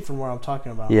across the street from where I'm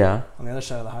talking about. yeah. On the other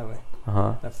side of the highway,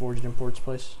 Uh-huh. that Forged Imports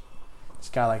place. This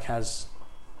guy like has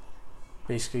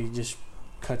basically just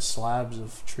cuts slabs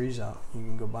of trees out. You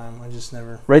can go buy them. I just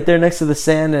never Right there next to the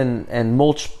sand and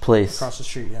mulch place. across the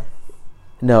street. Yeah.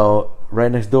 No,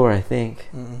 right next door, I think.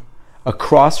 Mm-mm.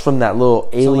 Across from that little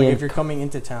So alien. like if you're coming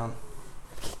into town,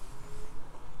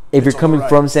 if you're it's on the coming right.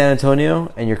 from San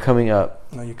Antonio and you're coming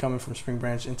up, no, you're coming from Spring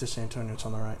Branch into San Antonio. It's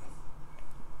on the right.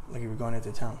 Like if you're going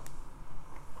into town,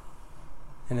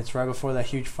 and it's right before that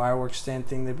huge fireworks stand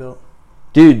thing they built.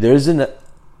 dude, there's another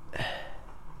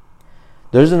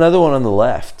one on the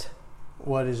left.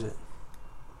 What is it?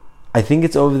 I think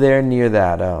it's over there near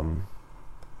that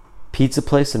pizza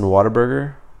place in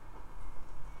Whataburger.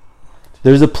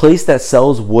 There's a place that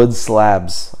sells wood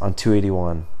slabs on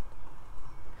 281.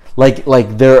 Like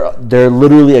they're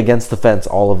literally against the fence.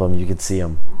 All of them, you could see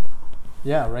them.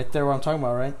 Yeah, right there where I'm talking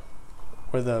about, right?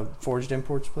 Where the Forged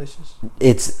Imports place is?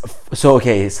 It's so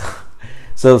okay.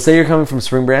 So say you're coming from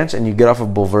Spring Branch and you get off of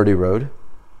Bulverde Road.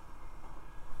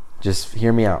 Just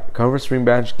hear me out. Come from Spring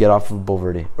Branch, get off of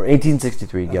Bulverde, or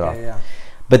 1863, get off. Yeah.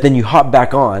 But then you hop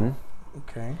back on.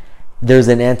 Okay. There's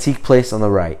an antique place on the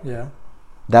right. Yeah.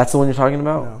 That's the one you're talking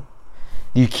about? No.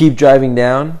 You keep driving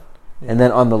down, Yeah. and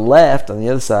then on the left, on the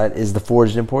other side, is the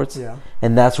Forged Imports. Yeah.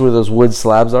 And that's where those wood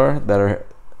slabs are that are...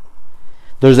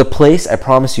 There's a place, I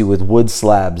promise you, with wood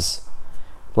slabs.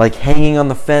 Like hanging on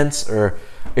the fence, or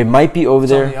it might be over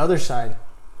It's there. on the other side.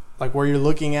 Like where you're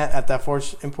looking at that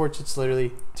Forged Imports, it's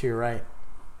literally to your right.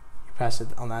 You pass it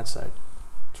on that side.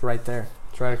 It's right there.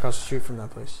 It's right across the street from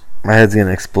that place. My head's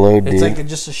gonna explode, It's dude. like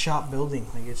just a shop building.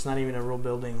 Like it's not even a real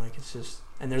building. Like it's just,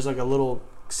 and there's like a little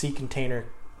sea container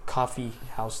coffee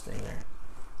house thing there,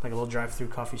 like a little drive-through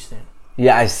coffee stand.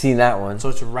 Yeah, I've seen that one. So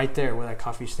it's right there where that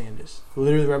coffee stand is.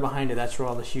 Literally right behind it. That's where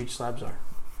all the huge slabs are.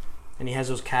 And he has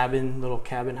those little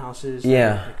cabin houses.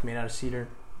 Yeah. Like made out of cedar.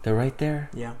 They're right there?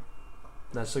 Yeah.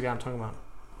 That's the guy I'm talking about.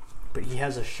 But he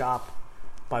has a shop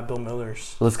by Bill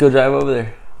Miller's. Let's go drive over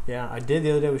there. Yeah, I did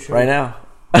the other day. We showed Right you. now.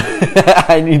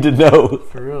 I need to know.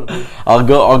 For real, dude. I'll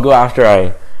go after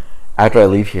I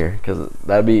leave here, because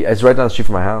it's right down the street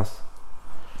from my house.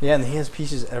 Yeah, and he has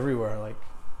pieces everywhere, like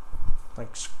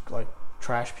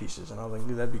trash pieces, and I was like,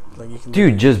 dude, that'd be like you can.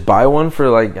 Dude, just buy one for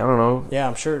like, I don't know, Yeah,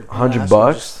 I'm sure.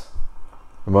 $100.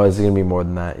 Or is it gonna be more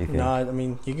than that, you think? No, I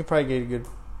mean you can probably get a good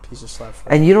piece of slab for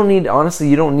And you don't need, honestly,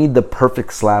 you don't need the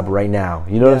perfect slab right now.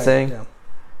 You know what I'm saying? Yeah.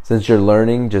 Since you're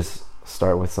learning, just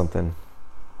start with something.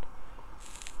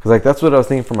 Because, like, that's what I was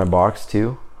thinking for my box,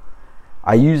 too.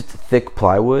 I used thick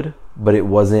plywood, but it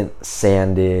wasn't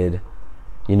sanded,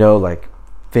 like,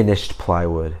 finished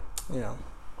plywood. Yeah.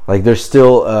 Like, there's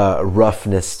still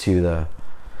roughness to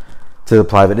the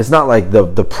plywood. It's not like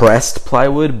the pressed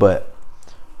plywood, but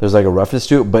there's, like, a roughness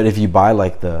to it. But if you buy,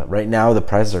 like, right now, the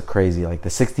prices are crazy. Like, the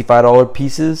 $65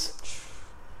 pieces,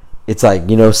 it's, like,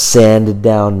 sanded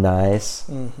down nice.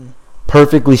 Mm-hmm.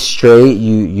 Perfectly straight.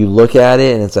 You look at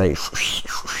it and it's like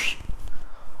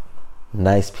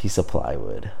nice piece of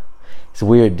plywood. It's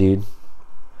weird, dude.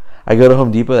 I go to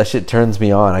Home Depot, that shit turns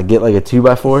me on. I get like a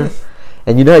 2x4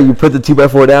 and you put the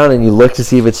 2x4 down and you look to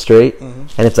see if it's straight, and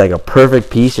it's like a perfect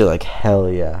piece. You're like, hell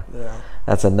yeah.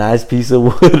 That's a nice piece of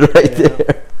wood right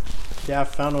there. Yeah, I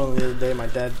found one the other day. My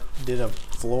dad did a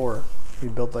floor. He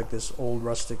built like this old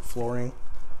rustic flooring,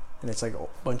 and it's like a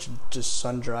bunch of just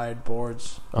sun-dried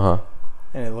boards.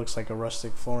 And it looks like a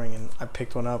rustic flooring, and I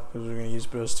picked one up because we were going to use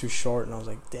it, but it was too short, and I was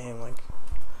like, damn, like,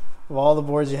 of all the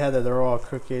boards you had there, they're all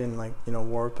crooked and, like,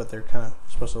 warped, but they're kind of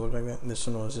supposed to look like that, and this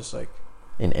one was just, like...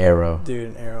 An arrow. Dude,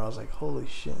 an arrow. I was like, holy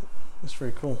shit, that's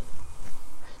very cool.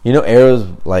 Arrows,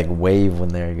 like, wave when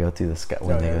they go through the sky.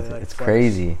 It's flash.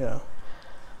 crazy. Yeah.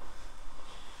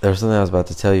 There was something I was about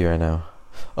to tell you right now.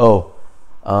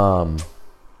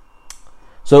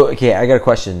 So, okay, I got a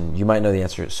question. You might know the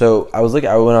answer. So, when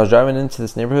I was driving into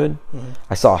this neighborhood,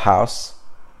 I saw a house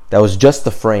that was just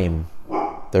the frame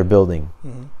they're building.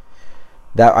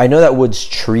 That I know that wood's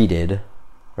treated,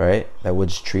 right? That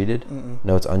wood's treated.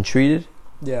 No, it's untreated.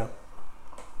 Yeah.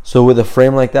 So, with a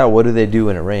frame like that, what do they do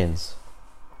when it rains?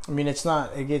 I mean, it's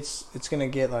gonna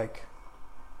get like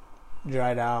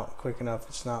dried out quick enough.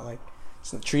 It's not like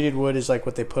treated wood is like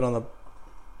what they put on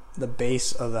the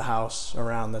base of the house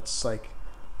around. That's like.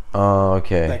 Oh,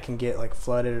 okay. That can get like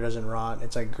flooded or doesn't rot.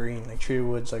 It's like green. Like treated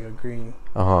wood's like a green.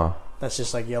 That's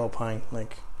just like yellow pine,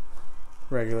 like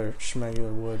regular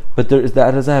schmegular wood. But that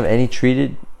doesn't have any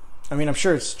treated. I mean, I'm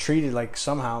sure it's treated like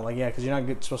somehow, like because you're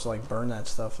not supposed to like burn that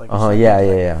stuff. Like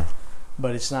yeah.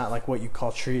 But it's not like what you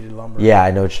call treated lumber. Yeah,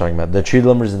 I know what you're talking about. The treated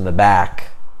lumber's in the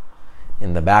back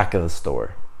of the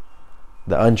store.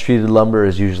 The untreated lumber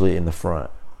is usually in the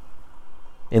front.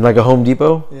 In like a Home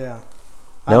Depot. Yeah.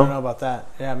 No? I don't know about that.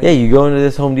 Yeah, maybe. Yeah, you go into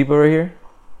this Home Depot right here.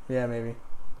 Yeah, maybe.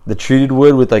 The treated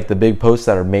wood with like the big posts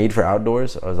that are made for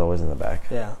outdoors is always in the back.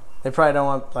 Yeah, they probably don't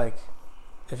want like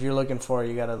if you're looking for it,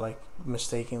 you gotta like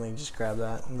mistakenly just grab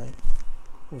that and like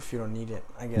if you don't need it,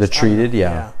 I guess. The treated,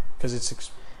 yeah, because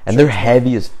it's and they're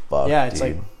heavy as fuck. Yeah, it's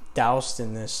dude. like doused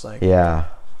in this like and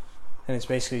it's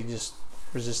basically just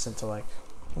resistant to like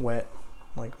wet,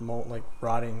 like mold, like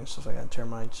rotting and stuff like that,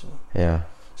 termites. And,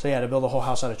 So to build a whole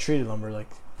house out of treated lumber, like,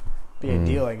 be a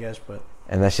deal, I guess, but...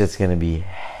 And that shit's gonna be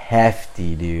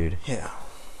hefty, dude. Yeah,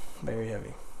 very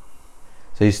heavy.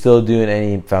 So you still doing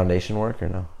any foundation work or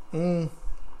no?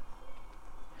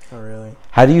 Not really.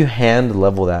 How do you hand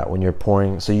level that when you're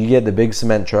pouring? So you get the big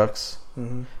cement trucks,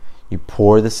 you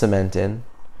pour the cement in.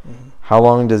 How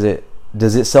long does it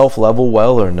self-level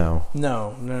well or no?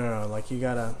 No. Like, you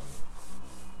gotta...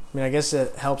 I mean, I guess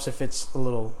it helps if it's a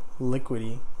little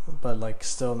liquidy. But like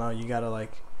still no, you gotta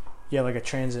like you have like a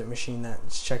transit machine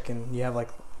that's checking. You have like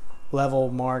level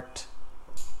marked.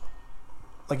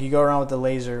 Like you go around with the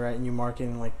laser, right, and you mark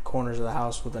in like corners of the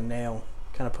house with a nail.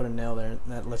 Kind of put a nail there, and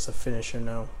that lets the finisher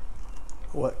know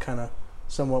what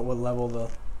level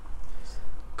the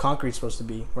concrete's supposed to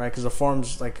be, right? Because the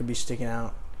forms like could be sticking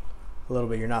out a little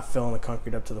bit. You're not filling the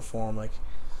concrete up to the form, like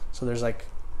so. There's like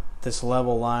this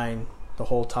level line. The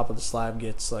whole top of the slab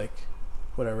gets like.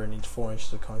 Whatever, it needs 4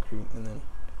 inches of concrete,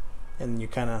 and you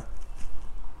kind of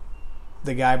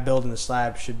the guy building the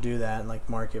slab should do that and like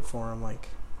mark it for him. Like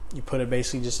you put it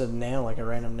basically just a nail, like a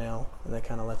random nail, and that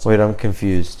kind of lets. Wait, I'm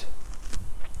confused.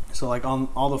 So like on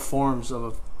all the forms of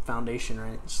a foundation,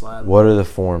 right, slab. What are the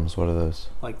forms? What are those?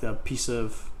 Like the piece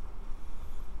of.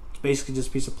 It's basically just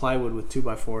a piece of plywood with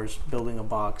 2x4s building a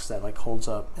box that like holds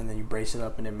up, and then you brace it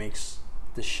up, and it makes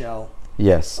the shell.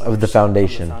 Yes, of the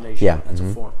foundation. Yeah, that's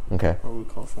a form. Okay. Or we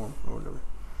call form or whatever.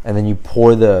 And then you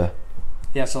pour the.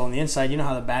 Yeah, so on the inside, you know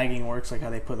how the bagging works, like how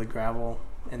they put the gravel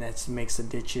and that makes the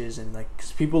ditches and like.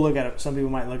 Cause people look at it. Some people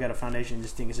might look at a foundation and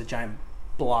just think it's a giant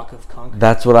block of concrete.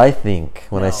 That's what I think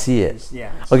when I see it.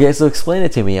 Okay, so explain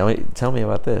it to me. Tell me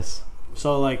about this.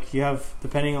 So like you have,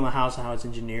 depending on the house and how it's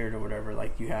engineered or whatever,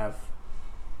 like you have.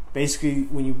 Basically,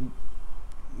 when you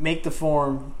make the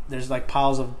form, there's like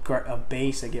piles of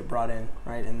base that get brought in,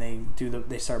 right? And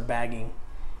they start bagging,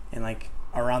 and like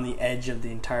around the edge of the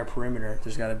entire perimeter,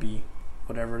 there's got to be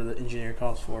whatever the engineer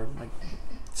calls for, like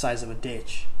size of a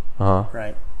ditch,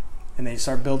 right? And they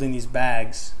start building these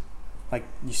bags like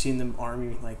you see in the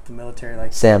army, like the military,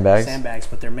 like Sandbags.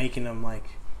 but they're making them like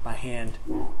by hand.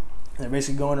 And they're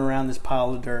basically going around this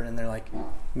pile of dirt and they're like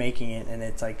making it, and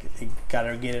it's like they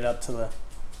gotta get it up to the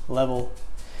level.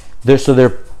 So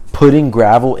they're putting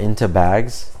gravel into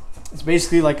bags. It's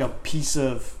basically like a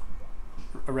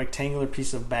rectangular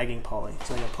piece of bagging poly.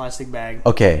 It's like a plastic bag.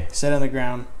 Okay. Set on the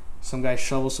ground. Some guy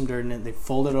shovels some dirt in it. They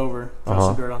fold it over, throw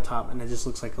some dirt on top, and it just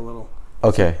looks like a little.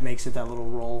 Okay. So makes it that little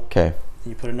roll. Okay.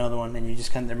 And you put another one, and you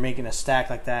just they're making a stack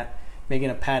like that,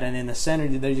 making a pad, and in the center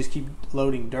they just keep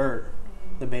loading dirt,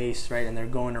 the base, right, and they're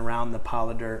going around the pile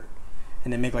of dirt,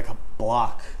 and they make like a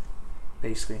block,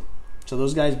 basically. So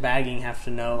those guys bagging have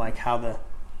to know like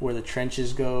where the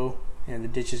trenches go and the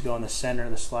ditches go in the center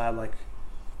of the slab. Like,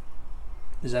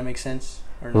 does that make sense?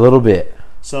 Or A little bit.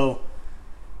 So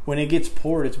when it gets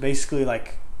poured, it's basically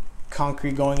like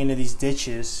concrete going into these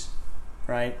ditches,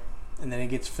 right? And then it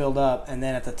gets filled up, and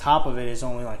then at the top of it is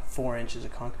only like 4 inches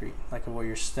of concrete, like of what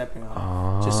you're stepping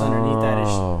on. Just underneath that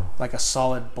is like a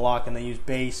solid block, and they use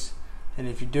base. And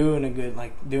if you're doing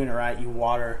doing it right, you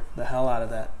water the hell out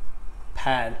of that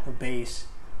pad or base.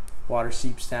 Water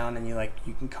seeps down, and you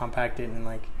can compact it, and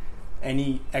like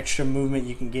any extra movement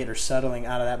you can get or settling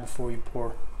out of that before you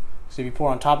pour. So if you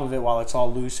pour on top of it while it's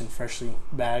all loose and freshly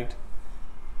bagged,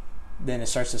 then it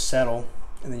starts to settle,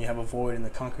 and then you have a void in the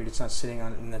concrete. It's not sitting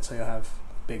on it, and that's how you'll have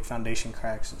big foundation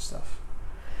cracks and stuff.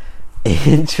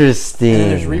 Interesting. And then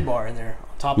there's rebar in there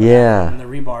on top of that. And the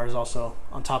rebar is also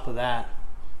on top of that.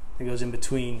 It goes in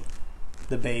between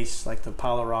the base, like the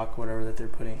pile of rock, whatever that they're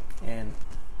putting, and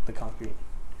the concrete.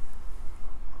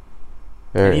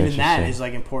 Very and even that is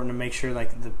like important to make sure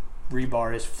like the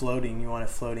rebar is floating. You want it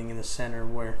floating in the center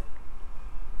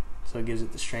so it gives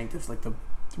it the strength. If like the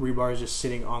rebar is just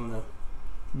sitting on the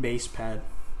base pad,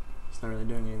 it's not really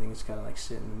doing anything. It's got to like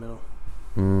sit in the middle.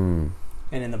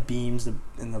 And in the beams,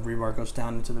 and the rebar goes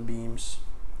down into the beams.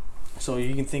 So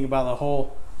you can think about the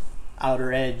whole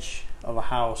outer edge of a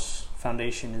house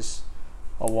foundation is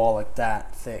a wall like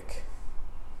that thick,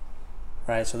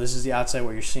 right? So this is the outside,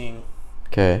 what you're seeing.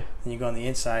 Okay. And you go on the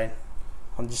inside.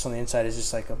 On the inside is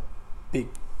just like a big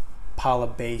pile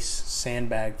of base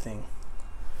sandbag thing.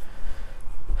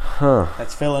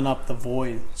 That's filling up the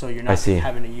void, so you're not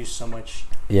having to use so much.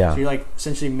 Yeah. So you're like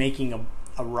essentially making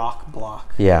a rock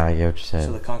block. Yeah, I get what you're saying.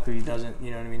 So the concrete doesn't,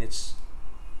 you know what I mean?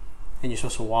 And you're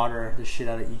supposed to water the shit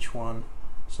out of each one,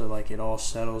 so like it all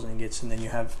settles and gets. And then you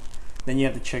have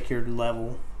to check your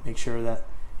level, make sure that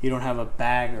you don't have a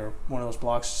bag or one of those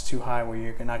blocks too high where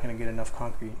you're not going to get enough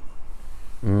concrete.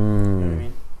 You know what I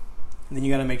mean? And then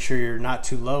you got to make sure you're not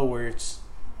too low where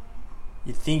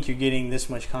you think you're getting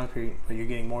this much concrete, but you're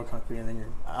getting more concrete, and then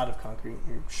you're out of concrete.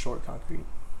 You're short concrete.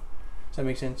 Does that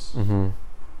make sense? Mm-hmm.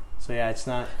 So yeah, it's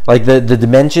not like the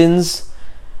dimensions,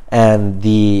 and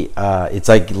the it's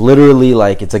like literally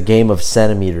like it's a game of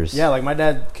centimeters. Yeah, like my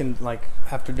dad can like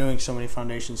after doing so many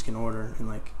foundations can order and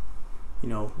like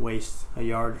waste a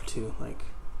yard or two,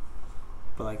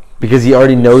 but like because he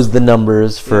already knows the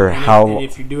numbers for how.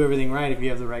 If you do everything right, if you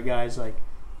have the right guys like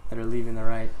that are leaving the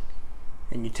right.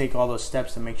 And you take all those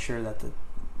steps to make sure that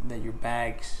that your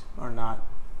bags are not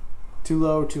too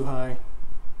low or too high.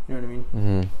 You know what I mean?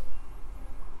 Mm-hmm.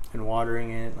 And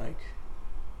watering it, like.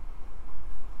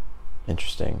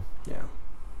 Interesting. Yeah.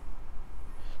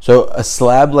 So a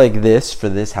slab like this for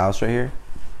this house right here,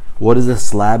 what does a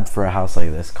slab for a house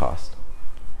like this cost?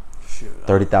 Shoot.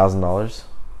 $30,000.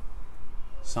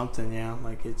 Something, yeah.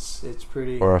 Like it's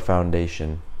pretty. Or a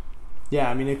foundation. Yeah,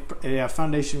 I mean, a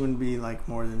foundation wouldn't be like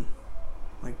more than.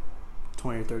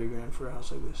 20 or 30 grand for a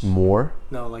house like this. More?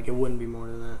 No, like it wouldn't be more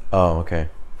than that. Oh, okay.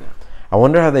 Yeah. I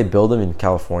wonder how they build them in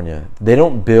California. They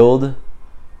don't build.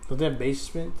 Don't they have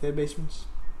basement? They have basements.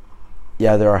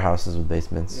 Yeah, there are houses with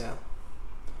basements. Yeah.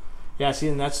 Yeah. See,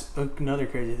 and that's another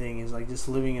crazy thing is like just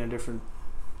living in a different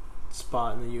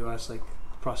spot in the U.S. Like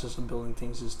the process of building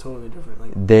things is totally different.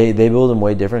 Like they build them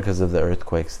way different because of the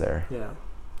earthquakes there. Yeah,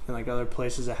 and like other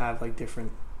places that have like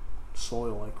different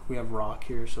soil. Like we have rock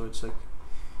here, so it's like.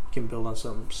 Can build on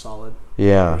something solid.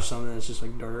 Yeah. Or something that's just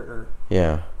like dirt or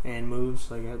and moves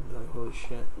like holy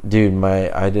shit. Dude,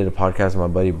 I did a podcast with my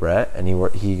buddy Brett, and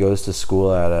he goes to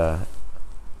school at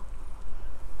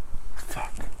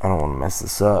fuck, I don't want to mess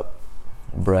this up.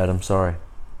 Brett, I'm sorry.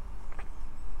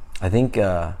 I think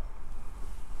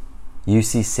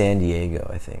UC San Diego,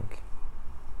 I think.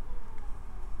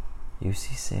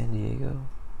 UC San Diego?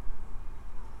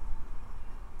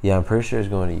 Yeah, I'm pretty sure he's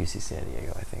going to UC San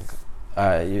Diego, I think.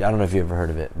 I don't know if you ever heard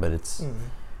of it, but it's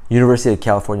University of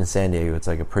California, San Diego. It's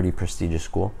like a pretty prestigious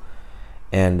school,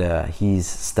 and he's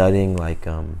studying like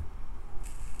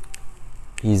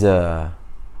he's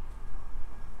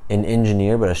an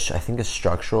engineer, but I think a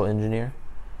structural engineer,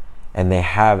 and they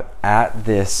have at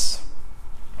their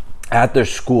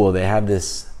school they have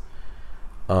this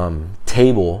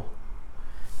table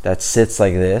that sits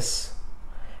like this,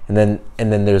 and then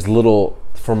there's little.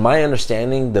 From my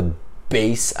understanding, the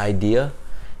base idea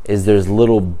is there's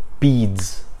little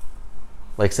beads,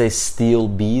 like say steel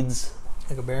beads,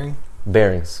 Like a bearing?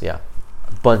 bearings, yeah,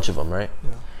 a bunch of them, right? Yeah.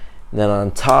 And then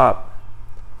on top,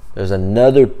 there's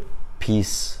another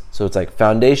piece. So it's like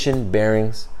foundation,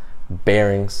 bearings,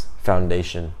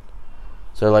 foundation.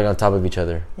 So they're like on top of each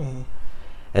other. Mm-hmm.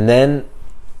 And then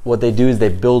what they do is they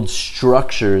build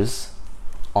structures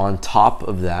on top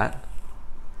of that.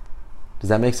 Does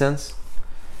that make sense?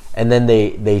 And then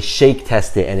they shake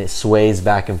test it and it sways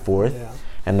back and forth, Yeah.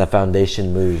 and the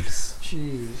foundation moves.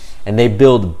 Jeez. And they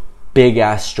build big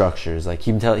ass structures. Like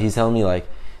he's telling me like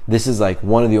this is like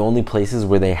one of the only places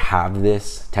where they have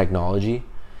this technology,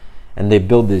 and they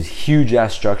build these huge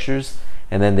ass structures,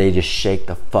 and then they just shake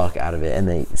the fuck out of it, and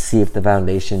they see if the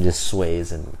foundation just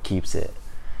sways and keeps it.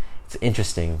 It's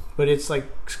interesting. But it's like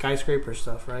skyscraper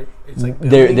stuff, right? It's like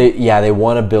They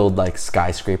want to build like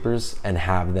skyscrapers and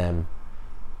have them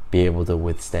be able to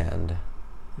withstand.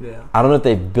 Yeah. I don't know if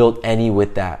they've built any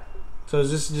with that. So is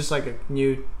this just like a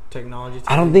new technology?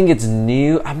 I don't think it's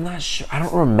new. I'm not sure. I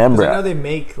don't remember. I know they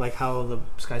make like how the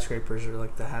skyscrapers are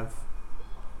like that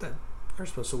are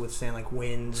supposed to withstand like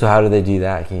winds. So how do they do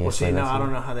that? Can you Well, see, explain no, that to I me?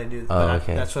 don't know how they do that. Oh, But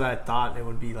okay. that's what I thought it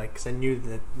would be like, because I knew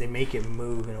that they make it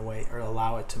move in a way, or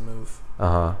allow it to move.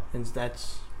 Uh-huh. And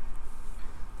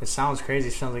it sounds crazy.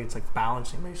 It sounds like it's like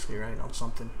balancing basically, right, on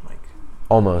something like.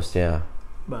 Almost, yeah.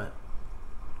 But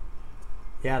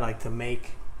yeah, like to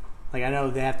make, like I know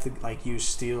they have to like use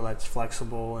steel that's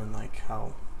flexible and like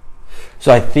how.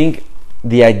 So I think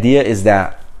the idea is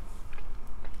that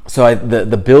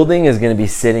the building is going to be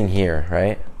sitting here,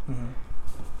 right? Mm-hmm.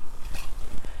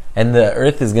 And the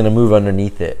earth is going to move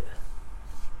underneath it.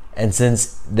 And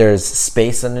since there's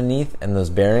space underneath and those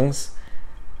bearings,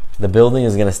 the building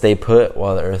is going to stay put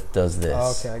while the earth does this.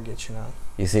 Oh, okay, I get you now.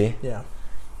 You see? Yeah.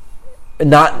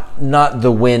 Not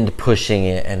the wind pushing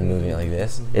it and moving it like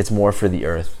this. Mm-hmm. It's more for the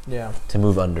earth Yeah. to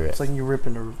move under it. It's like you're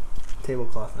ripping a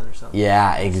tablecloth in or something.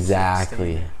 Yeah, It's just, like,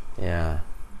 exactly. standing. Yeah.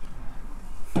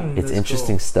 That's It's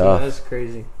interesting cool. stuff. Yeah, that's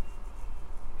crazy.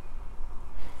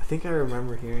 I think I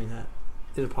remember hearing that.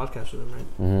 Did a podcast with him,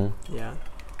 right? Mm-hmm. Yeah.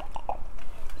 I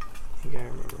think I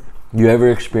remember. You ever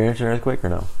experienced an earthquake or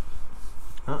no?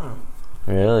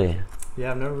 Really?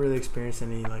 Yeah, I've never really experienced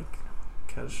any like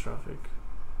catastrophic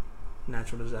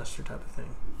natural disaster type of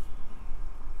thing.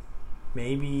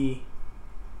 Maybe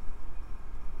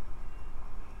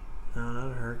no,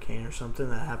 not a hurricane or something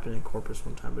that happened in Corpus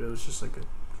one time, but it was just like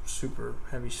a super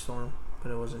heavy storm,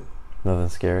 but it wasn't. Nothing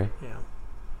scary? Yeah.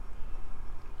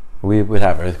 We would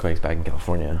have earthquakes back in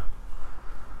California.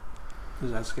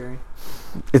 Is that scary?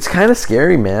 It's kind of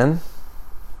scary, man.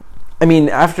 I mean,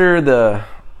 after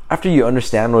you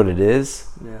understand what it is,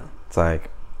 Yeah. it's like,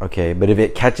 okay, but if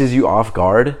it catches you off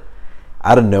guard,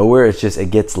 out of nowhere,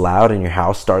 it gets loud and your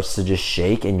house starts to just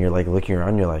shake and you're like looking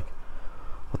around, you're like,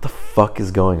 what the fuck is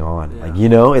going on? Yeah. Like, you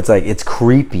know, it's like, it's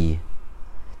creepy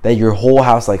that your whole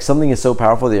house, like something is so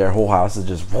powerful that your whole house is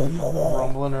just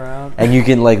Rumbling around. and you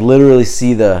can like literally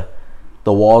see the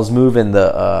walls move and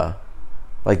the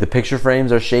like the picture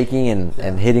frames are shaking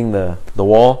and hitting the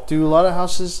wall. Do a lot of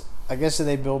houses, I guess, do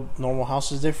they build normal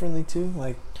houses differently too?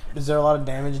 Like, is there a lot of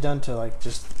damage done to like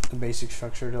just the basic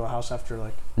structure to a house after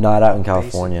like? Not out in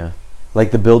California. Like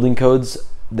the building codes,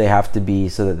 they have to be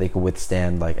so that they can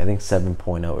withstand like I think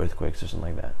 7.0 earthquakes or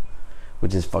something like that,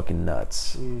 which is fucking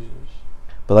nuts. Jesus.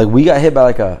 But like we got hit by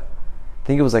like I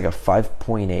think it was like a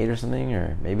 5.8 or something,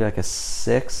 or maybe like a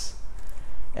 6,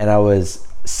 and I was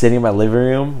sitting in my living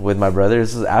room with my brother.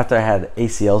 This was after I had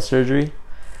ACL surgery,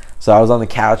 so I was on the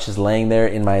couch just laying there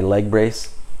in my leg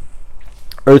brace.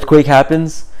 Earthquake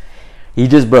happens. He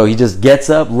just gets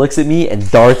up, looks at me, and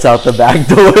darts out the back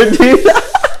door, dude.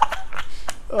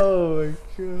 Oh my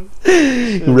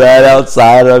god. Right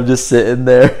outside, I'm just sitting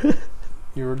there.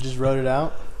 You were just wrote it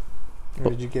out,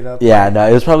 or did you get up? Yeah, no,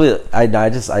 it was probably I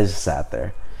just sat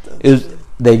there.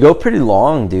 They go pretty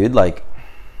long, dude. Like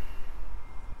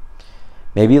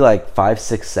maybe like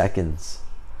 5-6 seconds.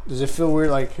 Does it feel weird?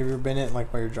 Like, have you ever been in it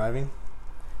like while you're driving?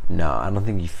 No, I don't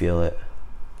think you feel it.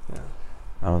 Yeah.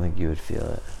 I don't think you would feel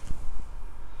it.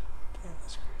 Damn,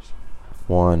 that's crazy.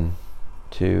 1,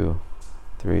 2,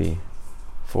 3,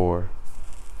 4,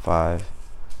 5.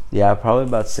 Yeah, probably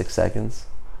about 6 seconds.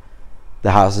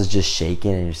 The house is just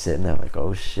shaking and you're sitting there like,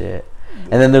 oh shit.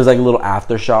 And then there's like little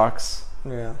aftershocks.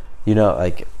 Yeah. You know,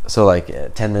 like, so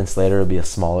like 10 minutes later it'll be a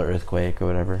smaller earthquake or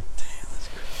whatever.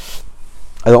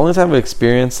 The only time I've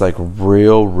experienced like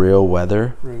real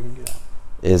weather Ruben, get out.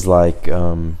 is like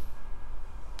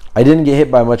I didn't get hit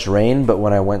by much rain, but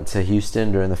when I went to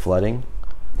Houston during the flooding,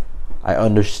 I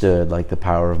understood like the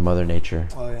power of Mother Nature.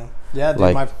 Oh yeah, yeah. Dude,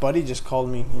 Like- my buddy just called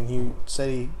me and he said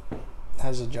he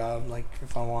has a job. Like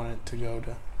if I wanted to go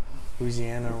to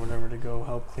Louisiana or whatever to go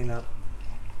help clean up,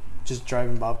 just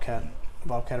driving Bobcat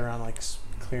around, like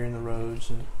clearing the roads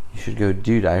and. You should go,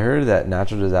 dude. I heard that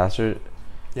natural disaster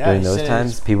Yeah, during he those said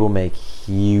times, people make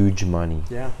huge money.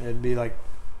 Yeah, it'd be like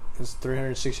it's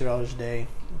 $360 a day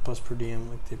plus per diem.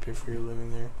 Like they pay for your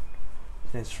living there,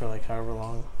 and it's for like however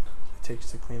long it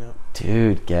takes to clean up.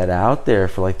 Dude, get out there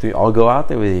for like 3. I'll go out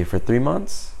there with you for 3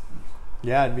 months.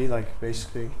 Yeah, it'd be like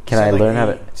basically. Can it said I like learn how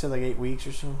to- It said like 8 weeks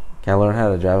or so. Can I learn how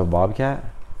to drive a Bobcat?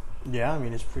 Yeah, I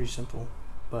mean it's pretty simple,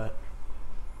 but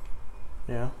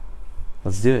yeah,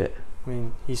 Let's do it. I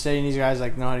mean he's saying these guys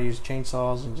like know how to use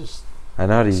chainsaws and just I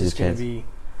know how to it's use a just gonna chance. be.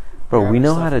 Bro, we grabbing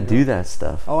know stuff how to and do going. that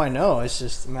stuff. Oh, I know. It's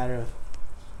just a matter of.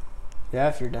 Yeah,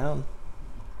 if you're down.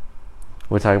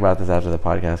 We'll talk about this after the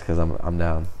podcast because I'm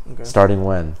down. Okay. Starting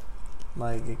when?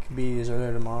 Like it could be as early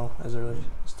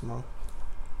as tomorrow.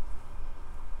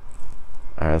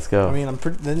 All right, let's go. I mean,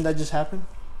 didn't that just happen?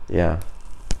 Yeah.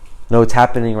 No, it's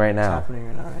happening right It's now. happening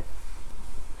right now, right?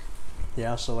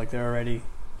 Yeah, so like they're already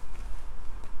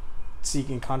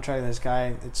seeking contract. This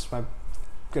guy, it's my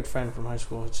good friend from high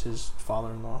school. It's his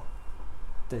father-in-law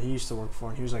that he used to work for,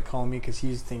 and he was like calling me because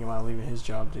he's thinking about leaving his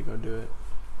job to go do it.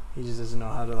 He just doesn't know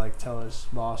how to like tell his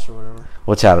boss or whatever.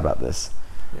 We'll chat about this.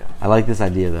 Yeah. I like this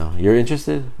idea though. You're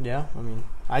interested? Yeah, I mean,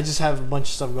 I just have a bunch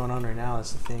of stuff going on right now.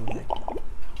 That's the thing. Like,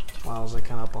 while I was like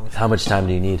kind of up on. How much time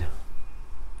do you need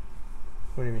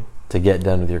What do you mean? to get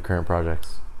done with your current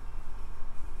projects?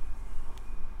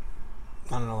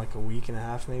 I don't know, like a week and a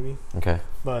half maybe. Okay.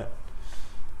 But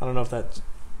I don't know if that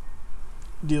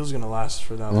deal's gonna last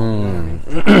for that long. You know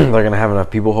what I mean? They're gonna have enough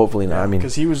people. Hopefully not. I mean,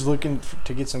 because he was looking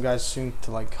to get some guys soon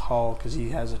to like haul because he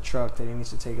has a truck that he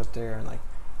needs to take up there, and like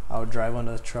I would drive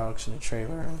under the trucks and the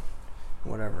trailer and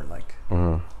whatever. Like,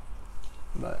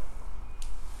 but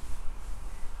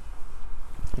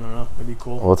I don't know. It'd be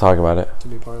cool we'll talk about it. to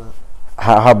be a part of that.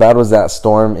 How bad was that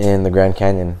storm in the Grand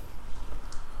Canyon?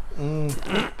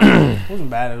 It wasn't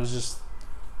bad. It was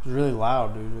really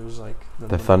loud, dude. It was like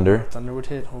The thunder? Thunder would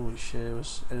hit. Holy shit!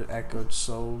 It echoed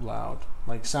so loud.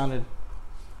 Like sounded,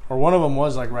 or one of them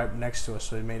was like right next to us,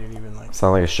 so it made it even like.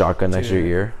 Sound like a shotgun next to your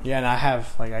Dude. ear. Yeah, and I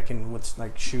have like I can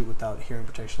shoot without hearing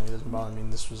protection. It doesn't bother me.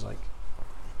 And this was like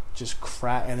just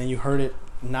crack, and then you heard it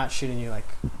not shitting you like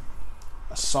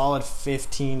a solid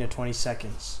 15 to 20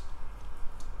 seconds.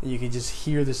 You could just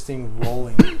hear this thing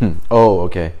rolling. Oh,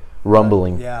 okay.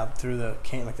 Rumbling. Yeah, through the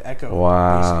like the echo.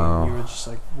 Wow. Basically. You were just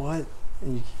like, what?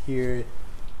 And you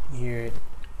hear it,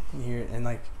 and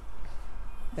like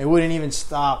it wouldn't even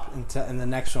stop until and the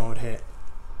next one would hit.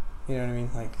 You know what I mean?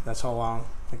 Like that's how long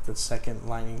like the second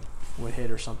lightning would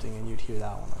hit or something, and you'd hear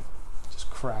that one like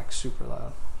just crack super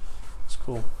loud. It's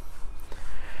cool.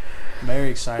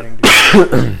 Very exciting,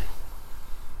 dude.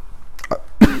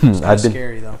 It's I've been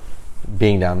scary though.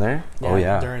 being down there. Oh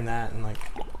yeah. During that and like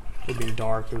it being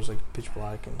dark, it was like pitch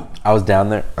black and. I was down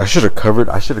there. I should have covered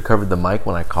the mic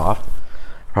when I coughed.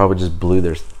 Probably just blew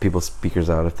their people's speakers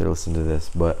out if they're listening to this.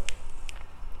 But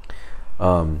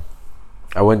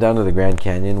I went down to the Grand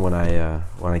Canyon when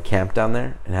I camped down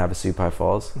there in Havasupai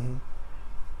Falls. Mm-hmm. You know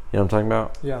what I'm talking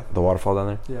about? Yeah. The waterfall down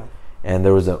there. Yeah. And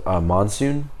there was a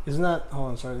monsoon. Isn't that?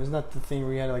 Hold on, sorry. Isn't that the thing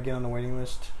where you had to like get on the waiting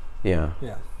list? Yeah.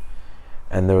 Yeah.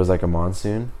 And there was like a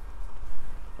monsoon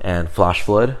and flash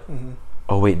flood. Mm-hmm.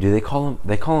 Oh wait, do they call them?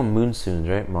 They call them monsoons,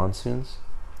 right? Monsoons.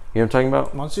 You know what I'm talking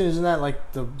about? Monsoon, isn't that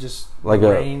like the just Like the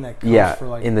a rain that comes yeah for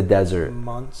like in the desert.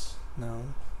 months? No,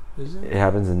 is it? It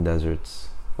happens in deserts.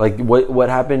 Like what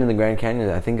happened in the Grand Canyon?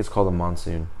 I think it's called a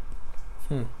monsoon.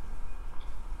 I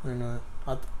don't know.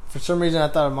 For some reason, I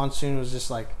thought a monsoon was just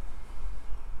like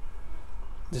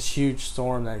this huge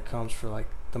storm that comes for like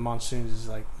the monsoon is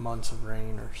like months of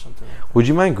rain or something. Like that. Would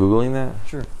you mind Googling that?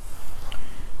 Sure.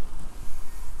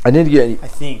 I need to get. I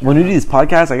think When we do these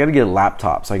podcasts, I got to get a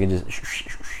laptop so I can just.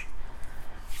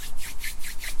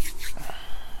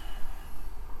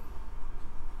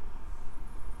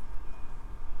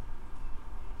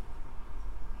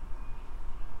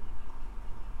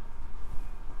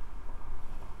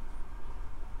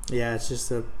 Yeah, it's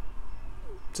just a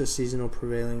seasonal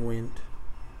prevailing wind.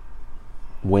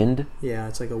 Wind? Yeah,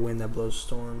 it's like a wind that blows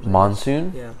storms.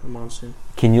 Monsoon? Yeah, a monsoon.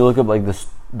 Can you look up like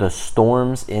the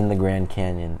storms in the Grand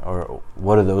Canyon, or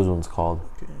what are those ones called?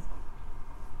 Okay.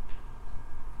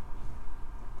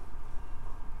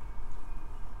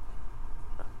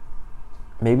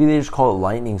 Maybe they just call it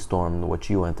lightning storm, what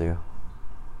you went through.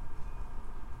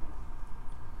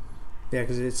 Yeah,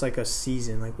 because it's like a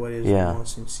season. Like, what is Yeah.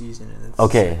 monsoon season? And it's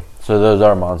Okay, so those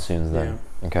are monsoons then.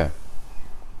 Okay.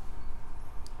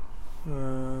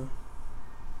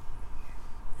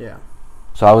 Yeah.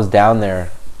 So I was down there,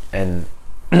 and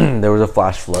there was a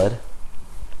flash flood.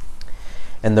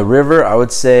 And the river, I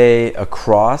would say,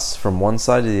 across from one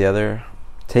side to the other,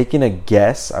 taking a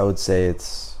guess, I would say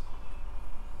it's...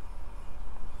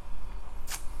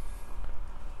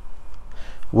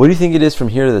 What do you think it is from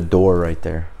here to the door right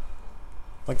there?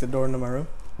 Like the door into my room?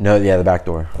 No, yeah, the back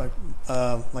door.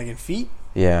 Like in feet?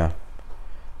 Yeah.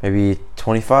 Maybe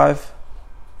 25?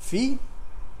 Feet?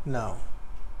 No.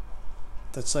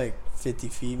 That's like 50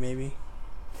 feet maybe.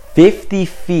 50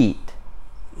 feet?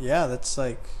 Yeah, that's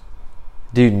like...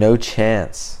 Dude, no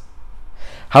chance.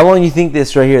 How long do you think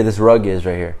this right here, this rug is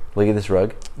right here? Look at this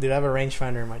rug. Dude, I have a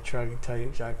rangefinder in my truck and tell you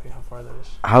exactly how far that is.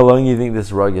 How long do you think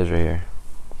this rug is right here?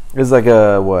 It's like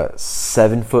a,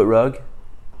 7-foot rug?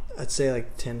 I'd say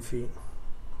like 10 feet.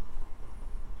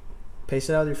 Pace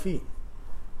it out with your feet.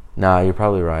 Nah, you're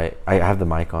probably right. I have the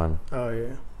mic on. Oh,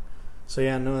 yeah. So,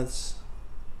 yeah, no, it's...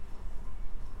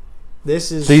 This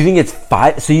is... So you think it's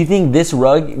 5? So you think this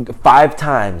rug 5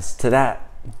 times to that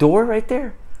door right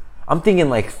there? I'm thinking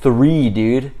like 3,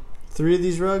 dude. 3 of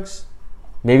these rugs?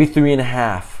 Maybe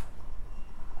 3.5.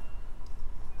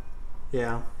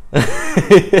 Yeah.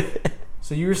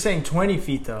 So you were saying 20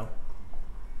 feet, though.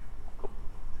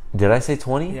 Did I say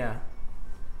 20? Yeah.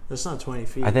 That's not 20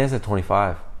 feet. I think I said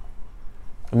 25.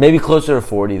 Maybe closer to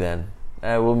 40 then.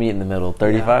 We'll meet in the middle.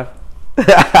 35?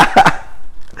 Yeah.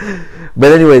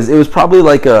 But anyways, it was probably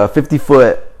like a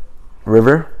 50-foot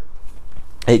river.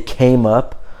 It came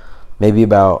up maybe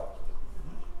about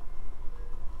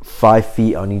 5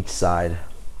 feet on each side.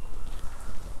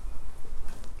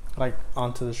 Like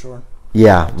onto the shore?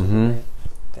 Yeah. Mm-hmm.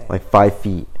 Like 5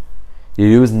 feet.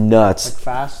 Dude, it was nuts. Like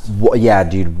fast? Yeah,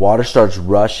 dude. Water starts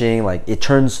rushing. Like, it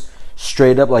turns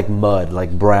straight up like mud,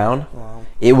 like brown. Wow.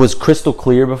 It was crystal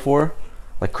clear before.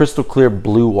 Like crystal clear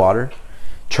blue water.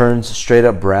 Turns straight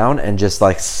up brown and just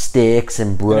like sticks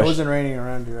and brush. And it wasn't raining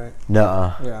around you, right?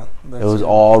 Nuh-uh. Yeah. It was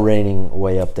all raining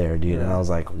way up there, dude. Yeah. And I was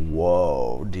like,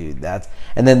 whoa, dude. That's...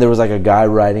 And then there was like a guy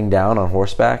riding down on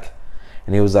horseback.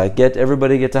 And he was like,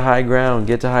 everybody get to high ground.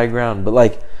 Get to high ground. But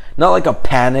like, not like a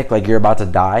panic, like you're about to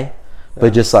die. Yeah.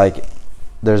 But just like,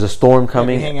 there's a storm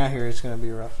coming. If you hang out here, it's going to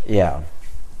be rough. Yeah.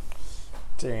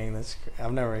 Dang, that's...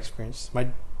 I've never experienced... My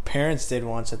parents did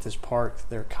once at this park.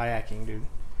 They were kayaking, dude.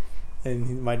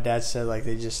 And my dad said like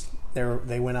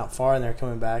they went out far and they're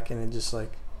coming back and it just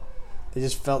like they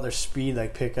just felt their speed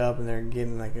like pick up and they're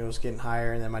getting like it was getting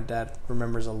higher and then my dad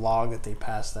remembers a log that they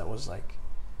passed that was like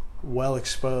well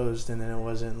exposed and then it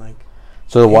wasn't like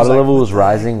so the water level was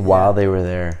rising while they were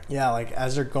there. Yeah, like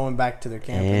as they're going back to their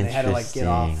camp and they had to like get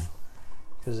off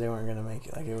because they weren't gonna make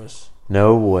it. Like it was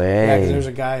no way. Yeah, because there's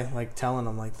a guy like telling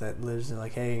them like that lives in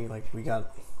like hey like we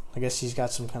got I guess he's got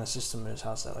some kind of system in his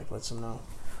house that like lets him know.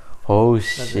 Oh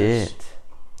shit!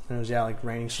 And it was like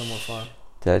raining somewhere far.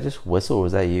 Did I just whistle? Or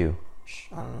was that you?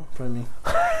 I don't know. Probably me.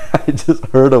 I just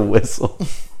heard a whistle.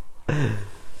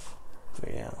 But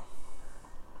yeah.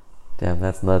 Damn,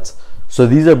 that's nuts. So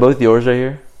these are both yours right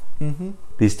here. Mm-hmm.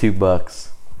 These $2.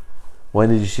 When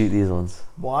did you shoot these ones?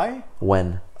 Why?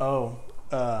 When? Oh,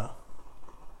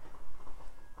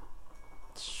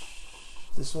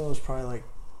 this one was probably like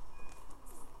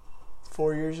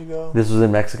 4 years ago. This was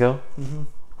in Mexico? Mm-hmm.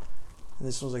 And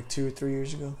this was like 2 or 3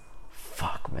 years ago.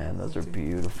 Fuck, man. Those are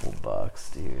beautiful bucks,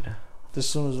 dude.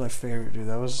 This one was my favorite, dude.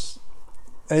 That was...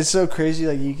 It's so crazy,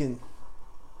 like, you can...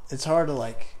 It's hard to,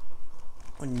 like...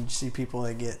 When you see people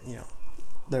that get, you know...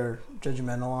 They're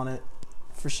judgmental on it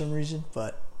for some reason,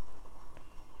 but...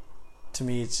 To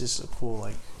me, it's just a cool,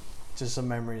 like... Just a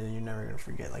memory that you're never going to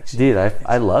forget. Like, dude,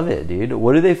 I love it, dude.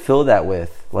 What do they fill that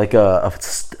with? Like a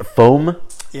foam?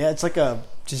 Yeah, it's like a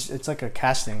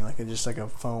casting, like just like a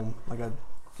foam, like a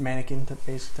mannequin type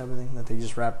of thing that they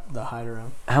just wrap the hide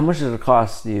around. How much did it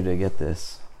cost you to get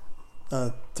this?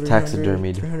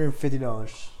 Taxidermied.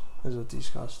 $350 is what these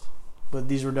cost. But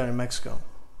these were done in Mexico,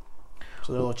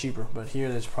 so they're a little cheaper. But here,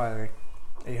 there's probably like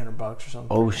 $800 or something.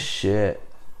 Oh shit!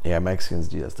 Yeah, Mexicans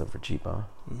do that stuff for cheap, huh?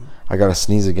 Mm-hmm. I gotta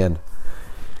sneeze again.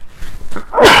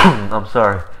 I'm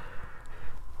sorry.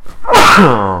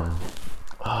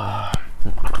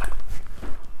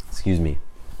 Excuse me.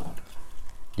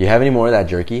 Do you have any more of that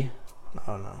jerky?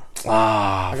 Oh no.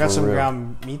 Ah, I got some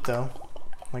ground meat though.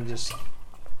 Like just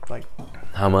like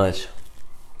how much?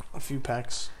 A few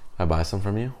packs. I buy some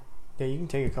from you? Yeah, you can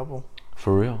take a couple.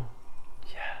 For real?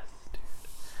 Yes,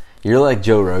 dude. You're like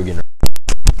Joe Rogan.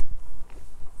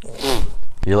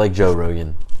 You're like Joe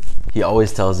Rogan. He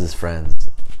always tells his friends,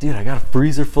 dude, I got a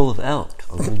freezer full of elk.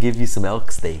 I'm going to give you some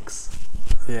elk steaks.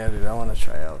 Yeah, dude, I want to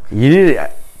try elk. You need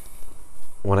to,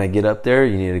 when I get up there,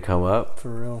 you need to come up. For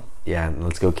real. Yeah, and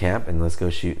let's go camp and let's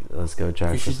go shoot. Let's go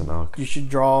try for some elk. You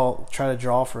should try to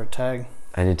draw for a tag.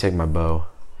 I need to take my bow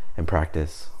and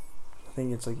practice. I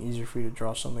think it's like easier for you to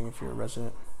draw something if you're a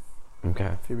resident.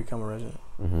 Okay. If you become a resident.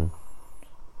 Mm-hmm.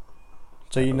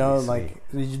 So you know, like,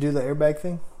 did you do the airbag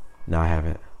thing? No, I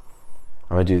haven't.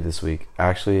 I'm going to do it this week.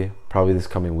 Actually, probably this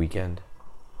coming weekend.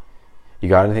 You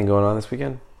got anything going on this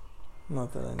weekend?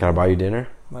 Not that I know. Can I buy you dinner?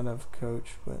 Might have a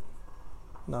coach, but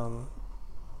no.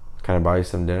 Can I buy you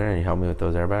some dinner and you help me with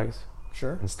those airbags?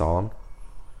 Sure. Install them?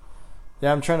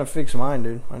 Yeah, I'm trying to fix mine,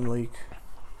 dude. Mine leak.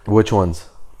 Which ones?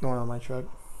 The one on my truck.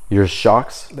 Your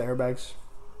shocks? The airbags.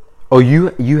 Oh,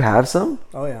 you have some?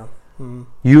 Oh, yeah. Mm-hmm.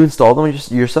 You installed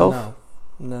them yourself?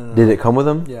 No. Did it come with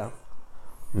them? Yeah.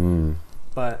 Mm.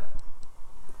 But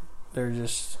they're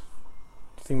just...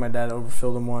 I think my dad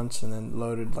overfilled them once and then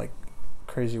loaded, like,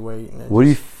 crazy weight. And What do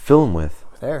you fill them with?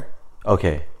 With air.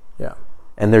 Okay. Yeah.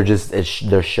 And they're just,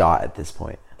 they're shot at this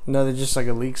point. No, they're just like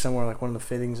a leak somewhere, like one of the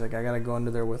fittings. Like, I got to go under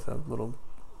there with a little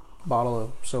bottle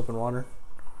of soap and water,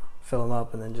 fill them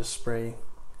up, and then just spray.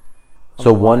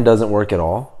 So one doesn't work at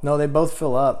all? No, they both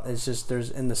fill up. It's just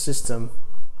there's in the system,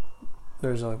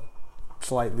 there's a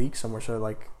slight leak somewhere. So,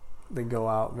 like, they go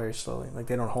out very slowly. Like,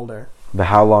 they don't hold air. But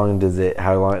how often do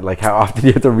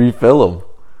you have to refill them?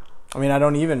 I mean, I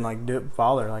don't even, like,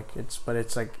 bother. Like, but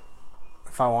it's like,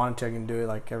 if I wanted to, I can do it,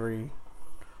 like,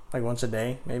 once a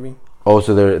day, maybe. Oh,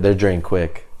 so they're drained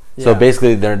quick. Yeah. So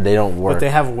basically they don't work. But they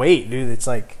have weight, dude. It's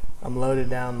like I'm loaded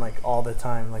down like all the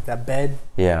time. Like that bed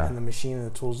and the machine and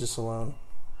the tools just alone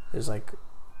is like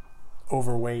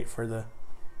overweight for the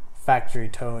factory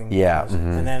towing. Yeah. Mm-hmm.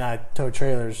 And then I tow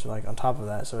trailers like on top of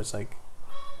that, so it's like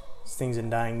things in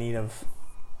dying need of.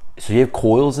 So you have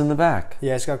coils in the back?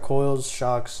 Yeah, it's got coils,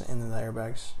 shocks, and then the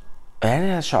airbags. And it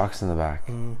has shocks in the back.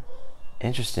 Mm-hmm.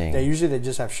 Interesting. Yeah, usually they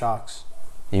just have shocks.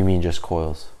 You mean just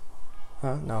coils?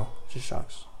 Huh? No, just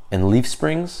shocks. And leaf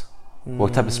springs?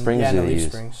 What type of springs do they leaf use?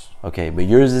 Springs. Okay, but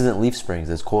yours isn't leaf springs,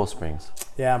 it's coil springs.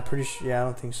 Yeah, I'm pretty sure. Yeah, I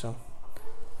don't think so.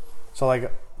 So,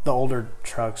 like, the older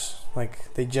trucks,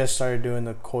 like, they just started doing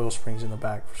the coil springs in the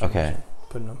back for some reason.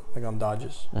 Putting them, like, on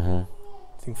Dodges. Mm-hmm.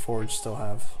 I think Fords still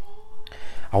have.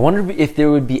 I wonder if there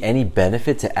would be any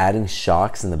benefit to adding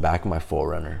shocks in the back of my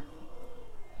 4Runner.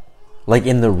 Like,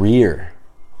 in the rear.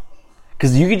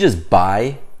 Because you could just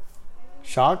buy...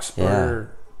 Shocks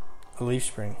or a leaf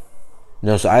spring?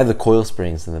 No, so I have the coil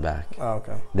springs in the back. Oh,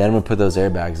 okay. Then I'm going to put those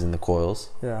airbags in the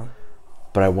coils. Yeah.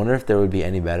 But I wonder if there would be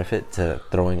any benefit to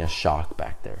throwing a shock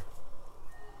back there.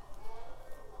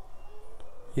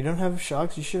 You don't have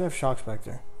shocks? You should have shocks back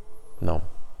there. No.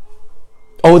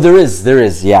 Oh, there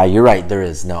is. Yeah, you're right, there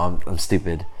is. No, I'm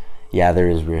stupid. Yeah, there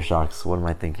is rear shocks. What am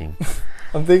I thinking?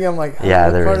 I'm like, yeah,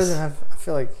 there car is. doesn't have, I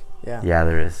feel like, yeah. Yeah,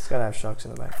 there is. It's got to have shocks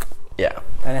in the back. Yeah.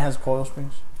 And it has coil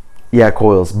springs? Yeah,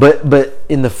 coils. But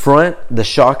in the front, the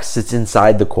shock sits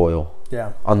inside the coil.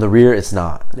 Yeah. On the rear, it's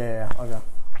not. Yeah. Okay.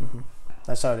 Mm-hmm.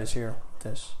 That's how it is here.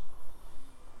 This.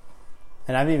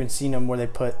 And I've even seen them where they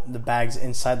put the bags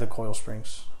inside the coil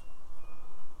springs.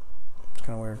 It's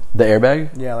kind of weird. The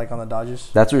airbag? Yeah, like on the Dodges.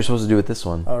 That's what you're supposed to do with this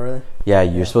one. Oh, really? Yeah,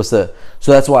 you're supposed to.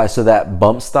 So that's why. So that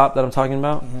bump stop that I'm talking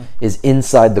about is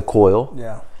inside the coil.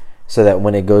 Yeah. So that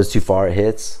when it goes too far, it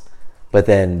hits. But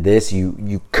then this,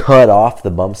 you cut off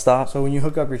the bump stop. So when you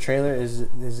hook up your trailer, is it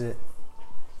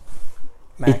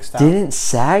maxed out? It didn't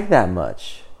sag that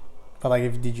much. But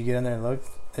like, did you get in there and look?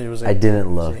 It was. Like, I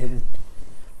didn't look.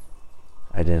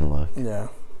 I didn't look. Yeah.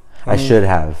 I mean, should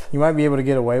have. You might be able to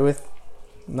get away with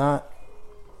not,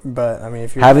 but I mean,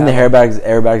 if you're having the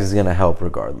airbags is gonna help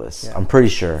regardless. Yeah. I'm pretty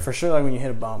sure. For sure, like when you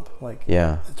hit a bump, like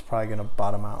it's probably gonna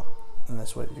bottom out, and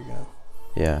that's what you're gonna.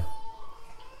 Yeah.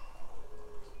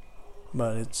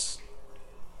 But it's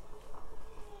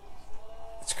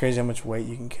crazy how much weight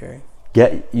you can carry.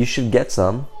 You should get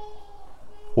some.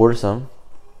 Order some.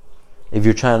 If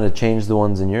you're trying to change the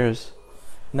ones in yours.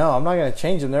 No, I'm not going to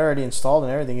change them. They're already installed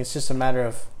and everything. It's just a matter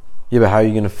of... Yeah, but how are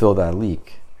you going to fill that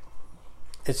leak?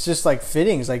 It's just like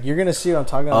fittings. Like, you're going to see what I'm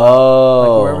talking about. Oh.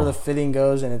 Like, wherever the fitting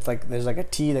goes, and it's like there's like a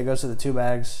T that goes to the two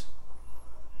bags.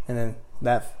 And then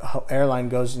that airline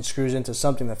goes and screws into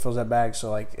something that fills that bag.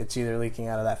 So, like, it's either leaking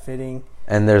out of that fitting.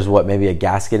 And there's maybe a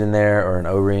gasket in there or an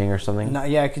O-ring or something? No,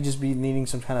 yeah, it could just be needing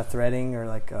some kind of threading or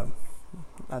like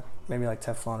maybe like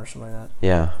Teflon or something like that.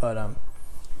 Yeah.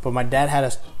 But my dad had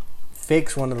us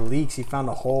fix one of the leaks. He found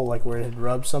a hole like where it had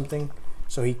rubbed something.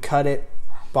 So he cut it,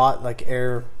 bought like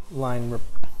airline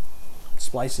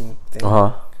splicing thing.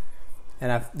 Uh-huh.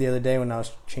 And the other day when I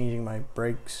was changing my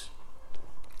brakes,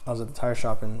 I was at the tire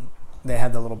shop and they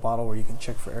had the little bottle where you can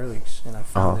check for air leaks, and I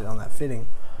found it on that fitting.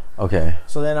 Okay.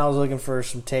 So then I was looking for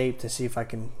some tape to see if I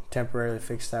can temporarily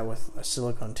fix that with a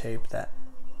silicone tape that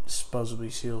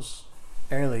supposedly seals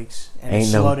air leaks. And Ain't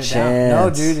it no slowed it down. No,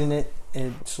 chance. dude, and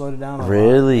it slowed it down a lot.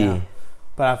 Really? Yeah.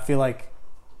 But I feel like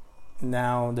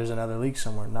now there's another leak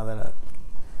somewhere. Now that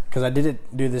because I did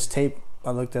do this tape,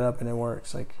 I looked it up and it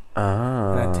works. Like,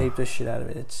 and I taped this shit out of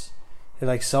it. It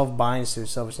like self binds to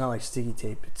itself. It's not like sticky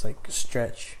tape. It's like a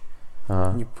stretch.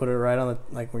 And you put it right on the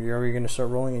like wherever you're gonna start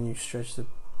rolling, and you stretch the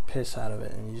piss out of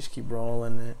it, and you just keep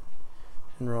rolling it,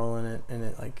 and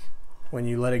it like when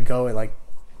you let it go, it like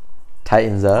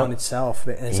tightens up on itself.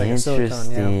 And it's like a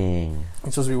silicone. Yeah.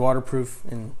 It's supposed to be waterproof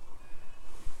and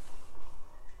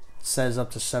says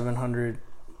up to 700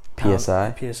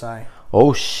 PSI.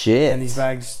 Oh shit! And these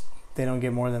bags, they don't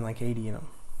get more than like 80 in them.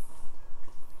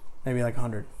 Maybe like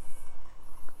 100.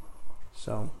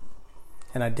 So,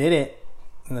 and I did it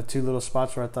in the 2 little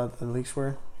spots where I thought the leaks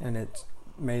were, and it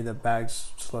made the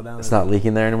bags slow down. It's not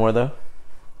leaking there anymore though?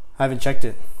 I haven't checked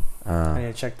it. I need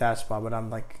to check that spot, but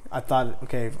I thought,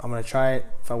 okay, I'm going to try it.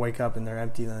 If I wake up and they're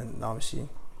empty, then obviously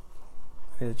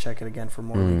I need to check it again for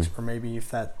more leaks, or maybe if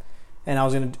that, and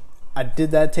I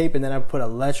did that tape, and then I put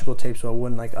electrical tape so it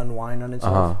wouldn't like unwind on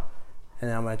itself. And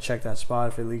then I'm going to check that spot.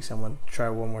 If it leaks, I'm going to try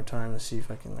one more time to see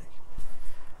if I can like,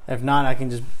 if not, I'm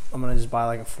going to just buy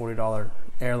like a $40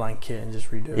 airline kit and just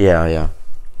redo it. Yeah.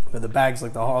 But the bags,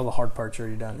 like all the hard parts are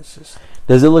already done. It's just.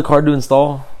 Does it look hard to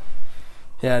install?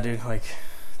 Yeah, dude. Like,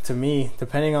 to me,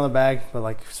 depending on the bag, but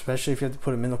like especially if you have to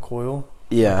put them in the coil.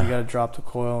 Yeah. You got to drop the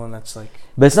coil, and that's like.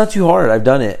 But it's not too hard. I've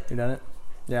done it. You done it?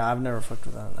 Yeah, I've never fucked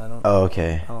with that. Oh,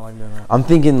 okay. I don't like doing that. I'm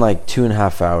thinking like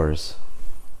 2.5 hours.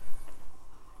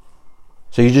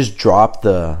 So you just drop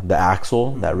the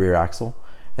axle, that rear axle,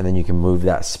 and then you can move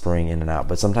that spring in and out.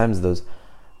 But sometimes those,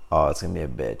 it's gonna be a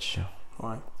bitch.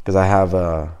 Why? Because I have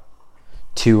a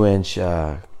 2-inch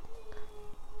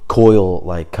coil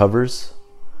like covers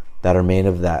that are made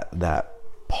of that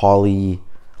poly,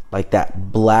 like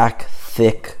that black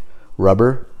thick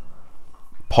rubber.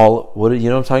 What you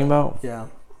know what I'm talking about? Yeah,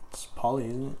 it's poly,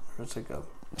 isn't it? Or it's like a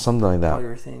something like that.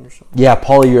 Polyurethane or something. Yeah,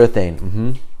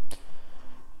 polyurethane.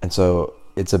 And so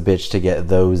it's a bitch to get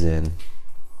those in.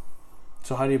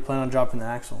 So how do you plan on dropping the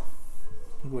axle?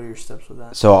 What are your steps with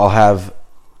that? So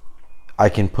I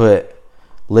can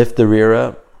lift the rear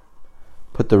up,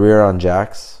 put the rear on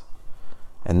jacks,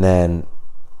 and then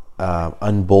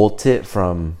unbolt it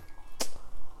from.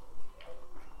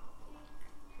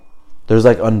 There's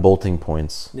like unbolting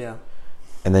points. Yeah.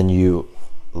 And then you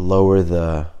lower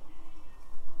the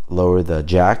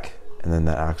jack, and then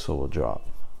the axle will drop.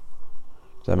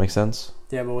 Does that make sense?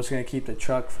 Yeah, but what's going to keep the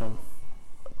truck from...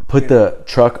 Put the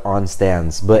truck on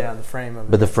stands, but... Yeah, the frame of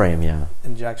it. But the frame, yeah.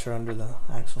 And jacks are under the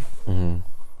axle.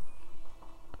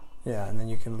 Yeah, and then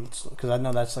you can... Because I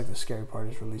know that's like the scary part,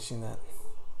 is releasing that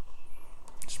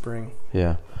spring.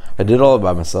 Yeah. I did all it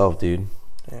by myself, dude.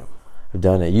 Damn. I've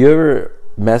done it. You ever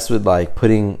mess with like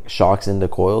putting shocks into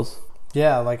coils?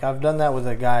 Yeah, like I've done that with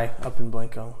a guy up in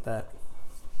Blanco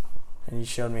and he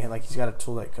showed me like he's got a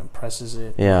tool that compresses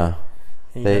it. Yeah.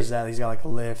 And he does that. He's got like a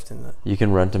lift and you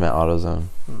can rent them at AutoZone.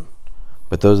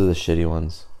 But those are the shitty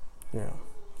ones. Yeah.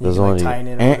 Those can, ones like,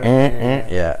 tighten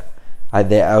it. Yeah.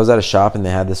 I was at a shop and they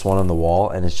had this one on the wall,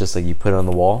 and it's just like you put it on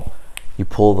the wall, you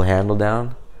pull the handle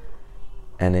down,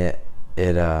 and it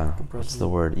what's the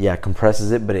word? Yeah,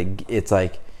 compresses it, but it's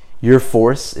like your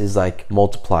force is like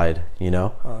multiplied, you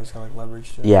know? Oh, it's got like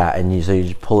leverage to it. Yeah, and so you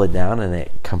just pull it down and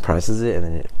it compresses it, and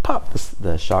then it pops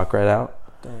the shock right out.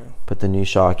 Damn. Put the new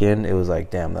shock in. It was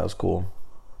like, damn, that was cool.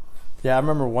 Yeah, I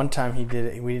remember one time he did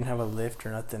it. We didn't have a lift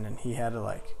or nothing, and he had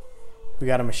to we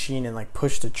got a machine and like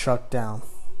push the truck down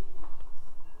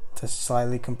to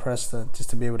slightly compress just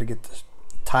to be able to get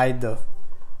tied the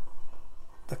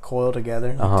coil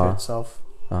together to itself.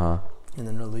 And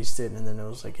then released it, and then it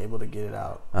was like able to get it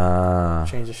out.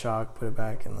 Change the shock, put it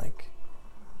back, and like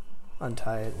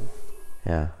untie it.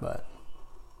 But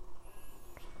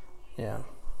yeah.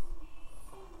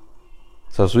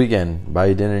 So this weekend, buy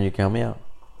you dinner and you can help me out.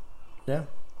 Yeah.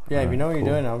 If you know what you're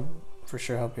doing, I'll for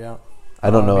sure help you out. I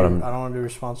don't know what I don't want to be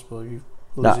responsible if you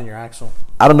losing your axle.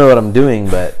 I don't know what I'm doing,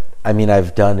 but I mean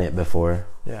I've done it before.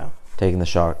 Yeah. Taking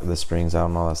the springs out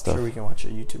and all that stuff. Sure, we can watch a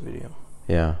YouTube video.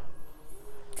 Yeah.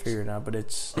 Figure it out, but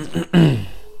it's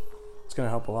gonna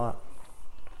help a lot.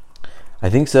 I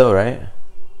think so, right?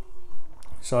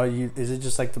 So is it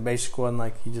just like the basic one,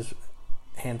 like you just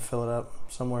hand fill it up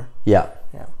somewhere? Yeah.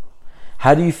 Yeah.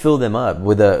 How do you fill them up?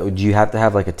 Do you have to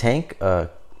have like a tank,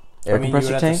 air I mean, you compressor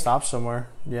would have tank? to stop somewhere.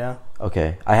 Yeah.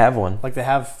 Okay, I have one. Like they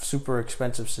have super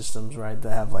expensive systems, right? They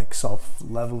have like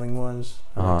self-leveling ones,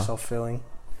 or like self-filling,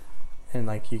 and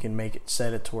like you can make it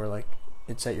set it to where like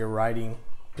it's at your riding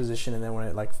position, and then when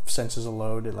it like senses a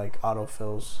load, it like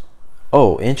auto-fills.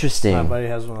 Oh, interesting. My buddy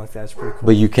has one like that. It's pretty cool.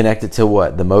 But you connect it to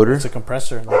what? The motor? It's a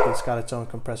compressor. Like it's got its own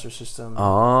compressor system.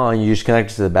 Oh, and you just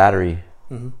connect it to the battery.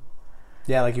 Mm-hmm.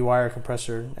 Yeah, like you wire a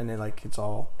compressor, and then like it's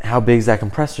all How big is that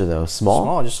compressor though? Small?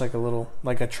 small, just like a little,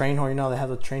 like a train horn. You know, they have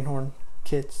the train horn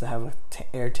kits that have a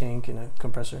air tank and a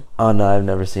compressor. Oh no, I've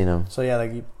never seen them. So yeah,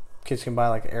 like kids can buy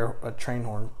like a train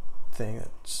horn thing that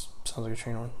sounds like a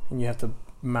train horn, and you have to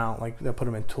mount, like they'll put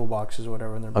them in toolboxes or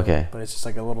whatever in their Okay. but it's just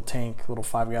like a little tank, little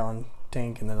 5-gallon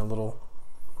tank, and then a little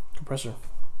compressor.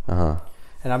 Uh-huh.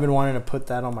 And I've been wanting to put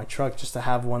that on my truck, just to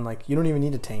have one. Like you don't even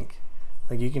need a tank,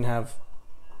 like you can have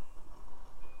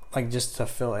like just to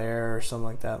fill air or something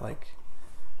like that. Like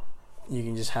you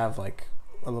can just have like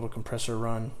a little compressor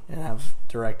run and have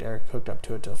direct air hooked up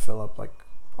to it to fill up, like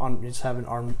just have an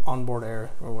onboard air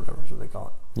or whatever is what they call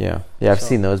it. Yeah. Yeah, I've So-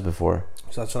 seen those before.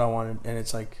 So that's what I wanted, and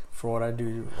it's like for what I do,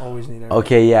 you always need air.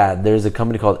 Okay, yeah. There's a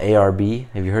company called ARB.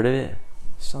 Have you heard of it?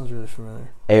 Sounds really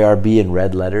familiar. ARB in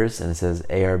red letters, and it says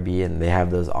ARB, and they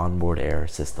have those onboard air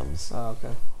systems. Oh,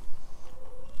 okay.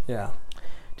 Yeah.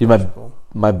 Dude, Cool.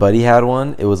 my buddy had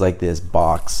one. It was like this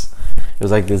box. It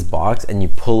was like this box, and you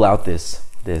pull out this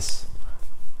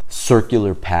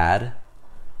circular pad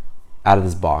out of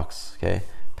this box. Okay,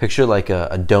 picture like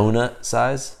a donut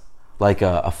size, like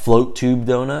a float tube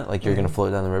donut, like you're gonna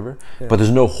float down the river. Yeah. But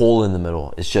there's no hole in the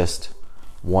middle. It's just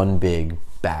one big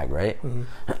bag, right?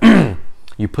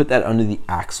 You put that under the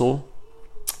axle,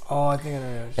 Oh, I think I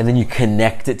know. and then you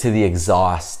connect it to the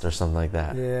exhaust or something like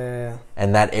that. Yeah.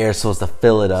 And that air is supposed to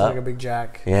fill it It's up. like a big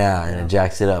jack. Yeah, and it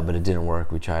jacks it up, but it didn't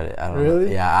work. We tried it. I don't know.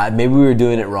 Really? Yeah, maybe we were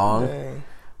doing it wrong, Dang.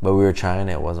 but we were trying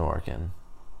it. It wasn't working.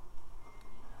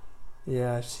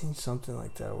 Yeah, I've seen something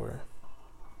like that where.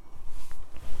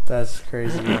 That's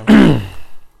crazy. Though. I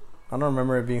don't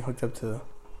remember it being hooked up to.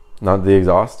 Not the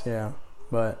exhaust? Yeah,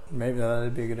 but maybe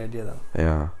that'd be a good idea though.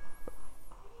 Yeah.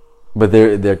 But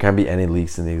there can't be any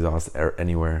leaks in the exhaust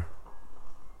anywhere.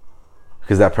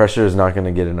 Because that pressure is not going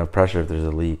to get enough pressure if there's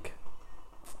a leak.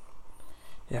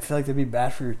 Yeah, I feel like that'd be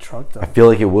bad for your truck though. I feel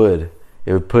like it would.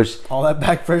 It would push. All that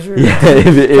back pressure. Yeah,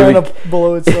 if Trying to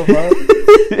blow itself up.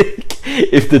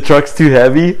 if the truck's too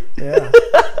heavy. Yeah.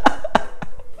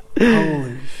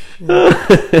 Holy shit.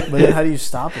 But then how do you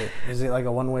stop it? Is it like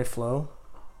a one-way flow?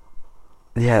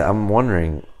 Yeah, I'm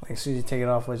wondering. Like as soon as you take it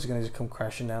off, it's gonna just come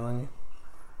crashing down on you?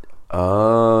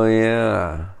 Oh,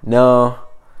 yeah. No.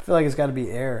 I feel like it's got to be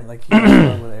air. Like you can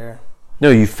fill it with air. No,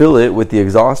 you fill it with the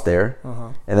exhaust air. Uh-huh.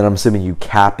 And then I'm assuming you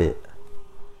cap it.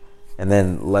 And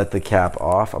then let the cap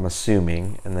off, I'm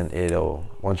assuming. And then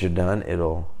once you're done,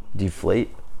 it'll deflate.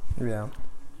 Yeah.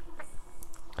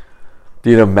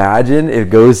 Dude, imagine it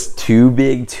goes too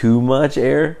big, too much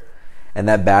air, and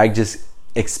that bag just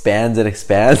expands and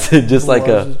expands, and just like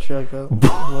Blows a the truck up.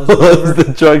 blows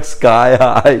the truck sky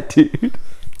high, dude.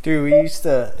 Dude, we used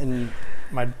to, in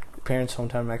my parents'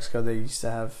 hometown in Mexico, they used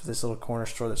to have this little corner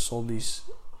store that sold these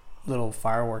little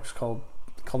fireworks called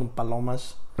them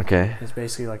palomas. Okay. It's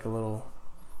basically like a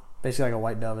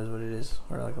white dove is what it is,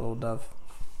 or like a little dove.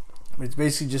 But it's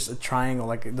basically just a triangle,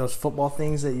 like those football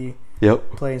things that you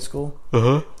Yep. play in school.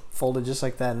 Uh-huh. Folded just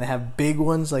like that, and they have big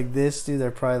ones like this, dude.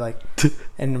 They're probably like,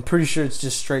 and I'm pretty sure it's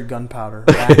just straight gunpowder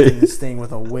wrapped in this thing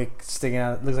with a wick sticking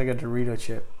out. It looks like a Dorito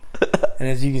chip, and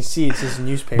as you can see, it's just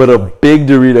newspaper. But a like, big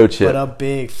Dorito chip. but a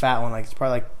big fat one, like it's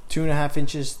probably like 2.5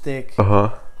 inches thick, Uh-huh.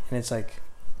 and it's like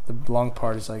the long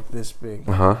part is like this big,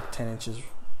 Uh-huh. 10 inches,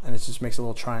 and it just makes a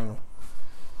little triangle.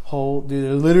 Dude,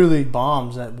 they're literally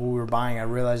bombs that we were buying. I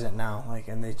realize that now, like,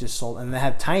 and they just sold, and they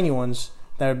had tiny ones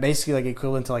that are basically like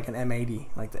equivalent to like an M80,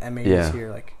 like the M80s Yeah. here,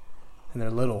 like, and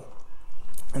they're little,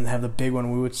 and they have the big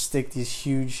one. We would stick these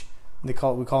huge, we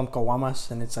call them caguamas,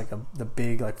 and it's like the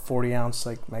big like 40-ounce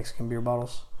like Mexican beer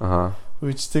bottles. Uh-huh. We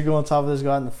would stick them on top of this,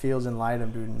 go out in the fields and light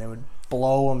them, dude, and they would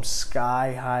blow them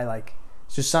sky high, like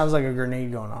it just sounds like a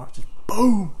grenade going off, just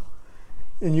boom.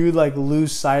 And you would like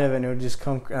lose sight of it, and it would just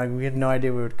come. Like, we had no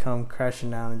idea we would come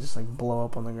crashing down and just like blow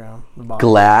up on the ground. The bottom.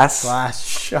 Glass? Glass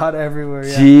shot everywhere.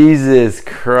 Yeah. Jesus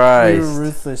We Christ. were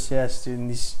ruthless, yes, dude. And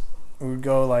we would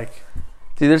go like.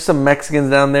 Dude, there's some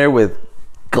Mexicans down there with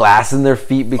glass in their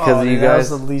feet because of you dude, that guys.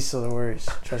 was the least of the worries.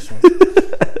 Trust me.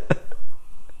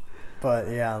 But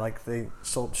yeah, like they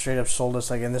straight up sold us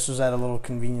like, and this was at a little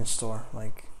convenience store.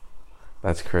 Like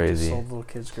That's they crazy. sold little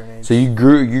kids grenades. So you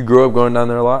grew up going down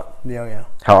there a lot? yeah.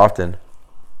 How often?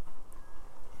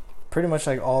 Pretty much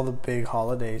like all the big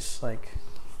holidays, like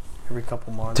every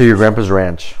couple months. To your grandpa's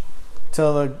ranch.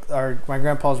 Till my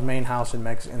grandpa's main house in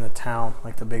the town,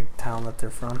 like the big town that they're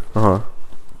from. Uh-huh.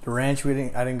 The ranch I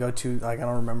didn't go to, like I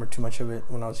don't remember too much of it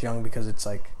when I was young because it's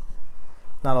like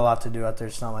not a lot to do out there.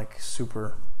 It's not like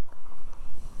super,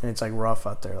 and it's like rough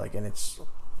out there. Like, and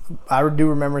I do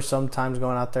remember sometimes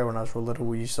going out there when I was real little.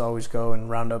 We used to always go and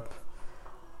round up.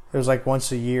 It was like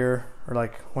once a year or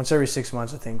like once every 6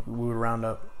 months, I think we would round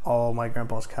up all my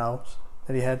grandpa's cows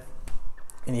that he had.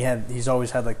 And he's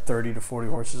always had like 30 to 40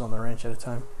 horses on the ranch at a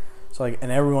time. So like,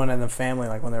 and everyone in the family,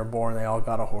 like when they were born, they all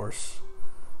got a horse.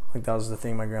 Like that was the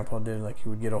thing my grandpa did. Like he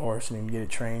would get a horse and he'd get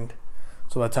it trained.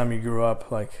 So by the time you grew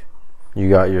up, like you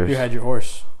got yours. You had your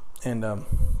horse, and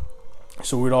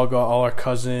so we'd all go. All our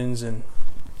cousins and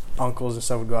uncles and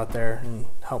stuff would go out there and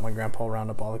help my grandpa round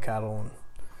up all the cattle. And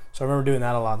so I remember doing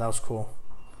that a lot. That was cool.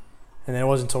 And then it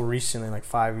wasn't until recently, like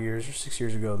 5 years or 6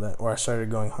 years ago, where I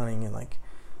started going hunting and like.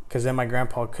 Because then my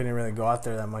grandpa couldn't really go out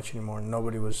there that much anymore.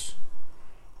 Nobody was,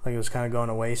 like, it was kind of going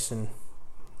to waste. And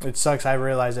it sucks. I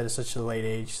realized that at such a late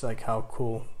age, like, how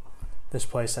cool this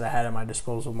place that I had at my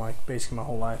disposal, basically my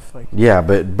whole life. Like, yeah,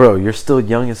 but, bro, you're still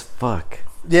young as fuck.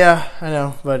 Yeah, I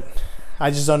know. But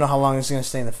I just don't know how long it's going to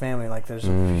stay in the family. Like, there's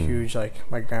a huge,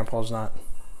 like, my grandpa's not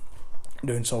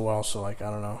doing so well. So, like, I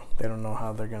don't know. They don't know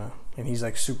how they're going to. And he's,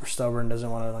 like, super stubborn,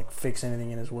 doesn't want to, like, fix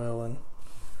anything in his will. And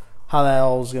how that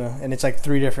all is gonna, and it's like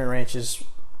 3 different ranches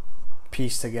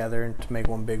pieced together to make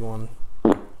one big one.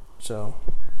 So,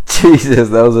 Jesus,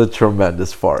 that was a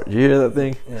tremendous fart. Did you hear that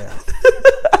thing? Yeah.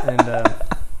 And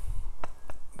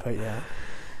but yeah.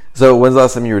 So when's the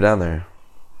last time you were down there?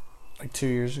 Like 2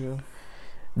 years ago.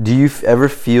 Do you ever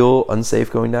feel unsafe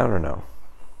going down or no?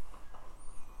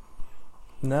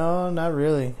 No, not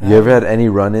really. You ever had any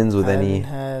run-ins with any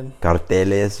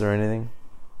carteles or anything?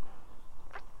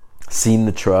 Seen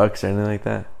the trucks or anything like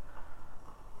that?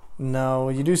 No,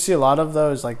 you do see a lot of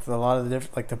those. Like a lot of the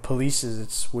different, like the polices.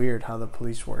 It's weird how the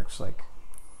police works. Like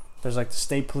there's like the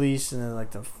state police, and then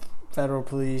like the federal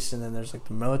police, and then there's like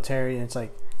the military. And it's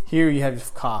like here you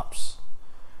have cops,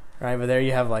 right? But there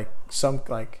you have like some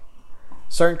like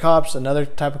certain cops, another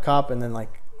type of cop, and then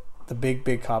like the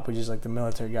big cop, which is like the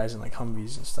military guys in like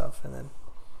Humvees and stuff,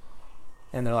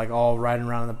 and they're like all riding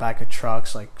around in the back of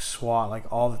trucks, like SWAT, like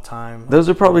all the time. Those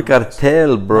are probably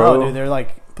cartel, bro. No, dude, they're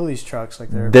like police trucks. Like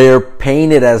they're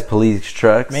painted as police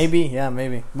trucks. Maybe.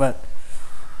 But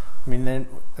I mean, then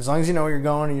as long as you know where you're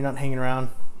going and you're not hanging around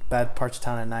bad parts of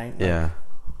town at night. Yeah.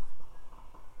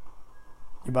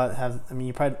 You probably have. I mean,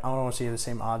 you probably. I don't want to say you have the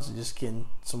same odds of just getting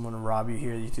someone to rob you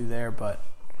here as you do there, but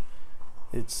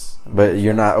it's. I mean, but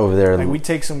you're not over there. Like we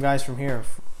take some guys from here,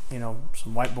 you know,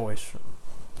 some white boys,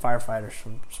 firefighters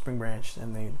from Spring Branch,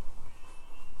 and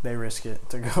they risk it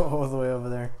to go all the way over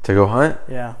there to go hunt.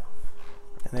 Yeah,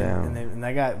 and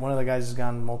that guy, one of the guys has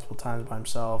gone multiple times by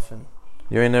himself, and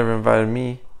you ain't never invited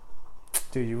me,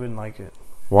 dude. You wouldn't like it.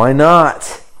 Why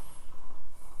not?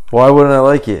 Why wouldn't I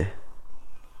like it?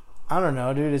 I don't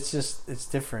know, dude. It's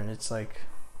different. It's like,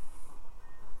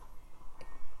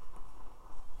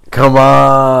 come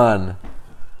on.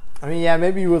 I mean, yeah,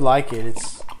 maybe you would like it.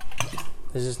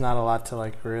 There's just not a lot to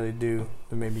like really do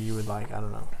that maybe you would like. I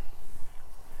don't know.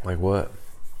 Like what?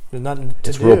 There's nothing to do.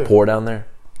 It's real poor down there.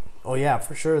 Oh yeah,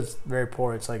 for sure. It's very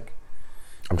poor. It's like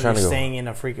I'm trying to go staying in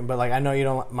a freaking. But like I know you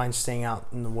don't mind staying out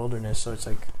in the wilderness, so it's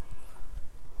like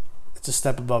it's a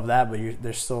step above that. But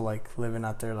they're still like living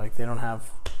out there. Like they don't have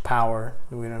power.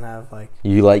 We don't have like.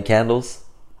 You light candles?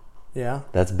 Yeah.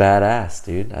 That's badass,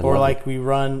 dude. Or like we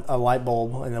run a light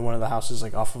bulb and then one of the houses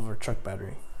like off of our truck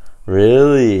battery.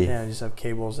 Really? Yeah, you just have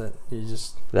cables that you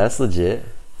just. That's legit.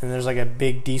 And there's like a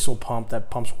big diesel pump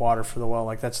that pumps water for the well.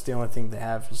 Like that's the only thing they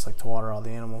have is like to water all the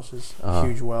animals. Is a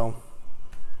huge well.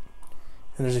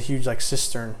 And there's a huge like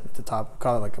cistern at the top. We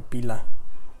call it like a pila,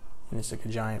 and it's like a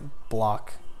giant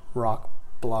rock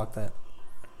block that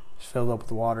is filled up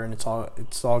with water, and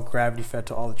it's all gravity fed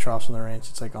to all the troughs on the ranch.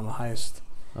 It's like on the highest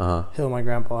hill my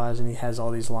grandpa has, and he has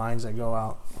all these lines that go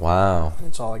out. Wow. And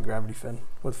it's all like gravity fed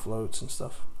with floats and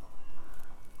stuff.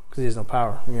 Because he has no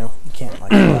power, you know. You can't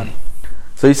like. That.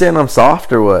 So you saying I'm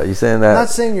soft or what? You saying that? I'm not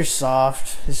saying you're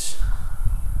soft.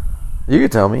 You can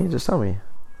tell me. Just tell me.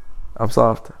 I'm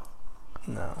soft.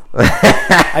 No.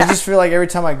 I just feel like every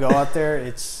time I go out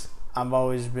there, I've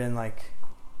always been like,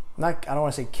 I don't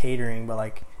want to say catering, but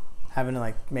like having to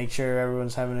like make sure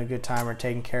everyone's having a good time or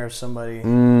taking care of somebody.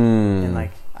 And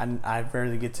like I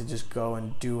rarely get to just go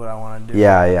and do what I want to do.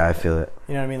 Yeah, I feel it.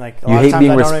 You know what I mean? Like a lot of times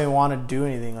I don't even want to do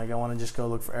anything. Like I want to just go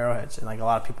look for arrowheads, and like a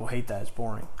lot of people hate that. It's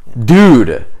boring. Yeah.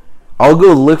 Dude, I'll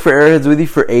go look for arrowheads with you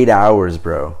for 8 hours,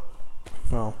 bro.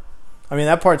 Well, I mean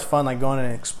that part's fun, like going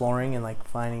and exploring and like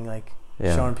finding like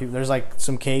Yeah. showing people. There's like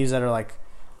some caves that are like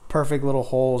perfect little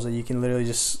holes that you can literally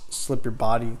just slip your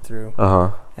body through,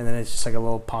 Uh-huh. and then it's just like a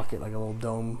little pocket, like a little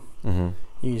dome. Mm-hmm.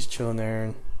 You just chill in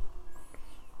there.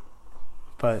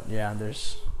 But yeah,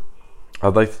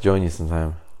 I'd like to join you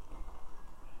sometime.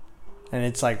 and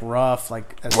it's like rough,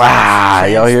 like as Wow,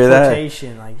 y'all hear that?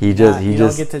 transportation, like He you just-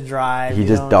 don't get to drive. He you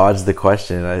just don't- dodged the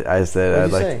question. I said What'd I'd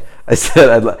you like. say? I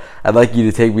said I'd like you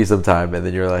to take me sometime, and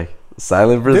then you're like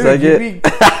silent for a Dude, second.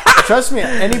 trust me,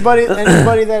 anybody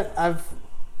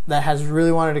that has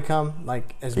really wanted to come,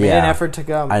 like has made an Yeah. effort to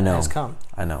come, I know. has come.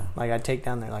 I know. Like I take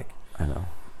down there, like I know.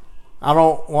 I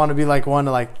don't want to be like one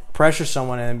to like pressure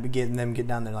someone and get them get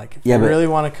down there. Like if Yeah, you but- really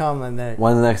want to come, then they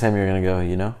When's the next time you're gonna go?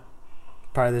 You know?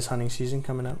 probably this hunting season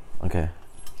coming up. Okay.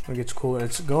 It gets cooler.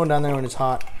 It's going down there when it's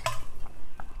hot.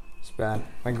 It's bad.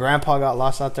 My grandpa got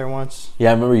lost out there once. Yeah,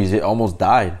 I remember you almost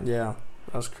died. Yeah,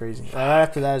 that was crazy. Right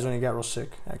after that is when he got real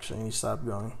sick, actually, and he stopped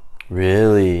going.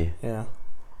 Really? Yeah.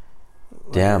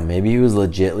 Damn. Maybe he was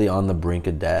legitly on the brink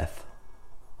of death,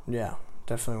 Yeah,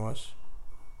 definitely was.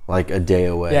 like a day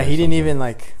away. Yeah, or he didn't something. even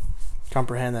like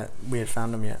comprehend that we had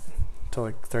found him yet until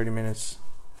like 30 minutes.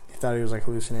 He thought he was like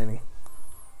hallucinating.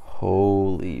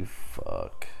 Holy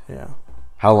fuck! Yeah.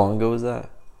 How long ago was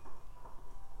that?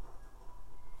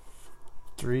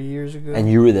 3 years ago.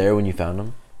 And you were there when you found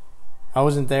him? I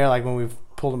wasn't there like when we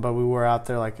pulled him, but we were out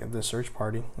there like at the search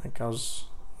party. Like I was.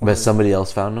 But somebody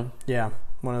else found him? Yeah,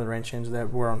 one of the ranch hands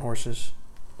that were on horses.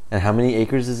 And how many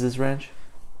acres is this ranch?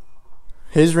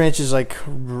 His ranch is like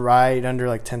right under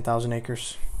like 10,000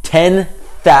 acres.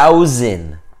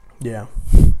 10,000. Yeah.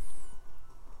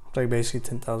 It's like basically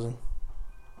 10,000.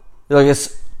 Like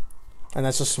it's And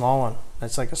that's a small one.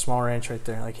 That's like a small ranch right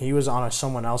there. Like he was on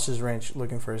someone else's ranch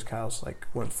looking for his cows. Like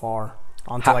went far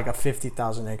onto like a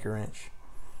 50,000 acre ranch,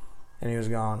 and he was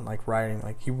gone. Like riding.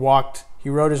 Like he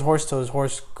rode his horse till his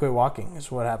horse quit walking.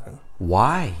 Is what happened.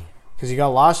 why? Because he got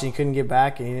lost and he couldn't get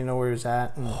back and he didn't know where he was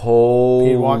at. And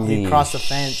Holy he'd crossed the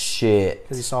fence. shit.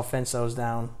 because he saw a fence that was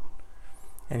down,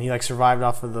 and he like survived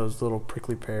off of those little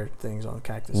prickly pear things on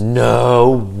cactus. No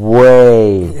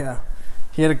way. Yeah.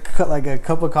 He had a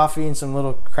cup of coffee and some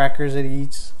little crackers that he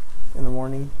eats in the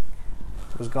morning.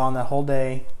 Was gone that whole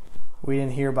day. We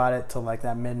didn't hear about it till like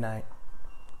that midnight.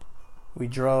 We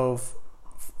drove,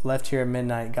 left here at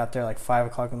midnight, got there like 5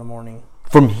 o'clock in the morning.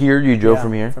 From here? You drove Yeah,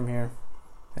 from here? From here.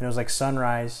 And it was like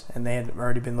sunrise, and they had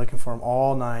already been looking for him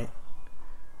all night.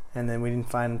 And then we didn't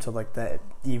find him till like that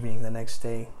evening, the next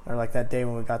day, or like that day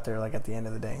when we got there, like at the end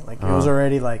of the day. Like it was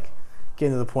already like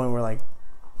getting to the point where like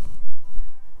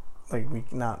we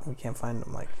can't find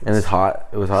him. Like And it's hot.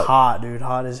 It was hot. hot, dude,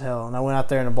 hot as hell. And I went out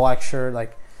there in a black shirt,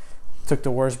 like took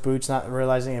the worst boots, not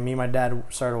realizing. And me and my dad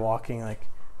started walking like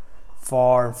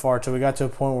far and far till we got to a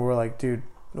point where we're like, dude,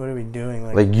 what are we doing?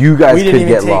 Like you guys we didn't could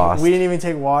even get take, lost. We didn't even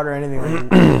take water or anything.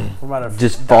 We're about to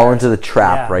Just die. fall into the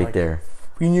trap Yeah, right like, there.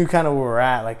 We knew kind of where we're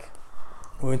at. Like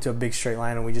we went to a big straight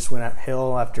line and we just went up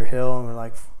hill after hill, and we're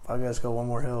like, fuck, let's go one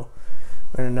more hill.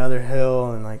 Went another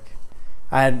hill, and like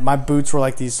my boots were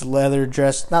like these leather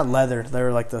not leather, they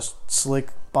were like the slick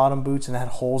bottom boots, and they had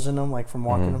holes in them like from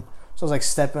walking them. So I was like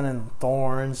stepping in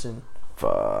thorns and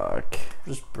Fuck.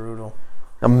 just brutal.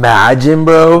 Imagine,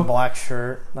 bro. Black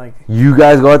shirt, like You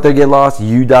guys go out there, get lost.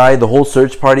 You die. The whole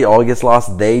search party all gets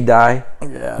lost. They die.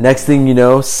 yeah. Next thing you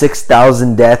know,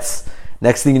 6,000 deaths.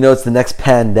 Next thing you know, it's the next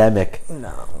pandemic.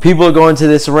 No. People are going to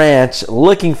this ranch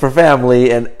looking for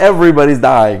family, and everybody's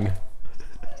dying.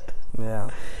 Yeah.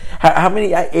 How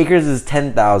many acres is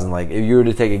 10,000? Like, if you were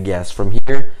to take a guess, from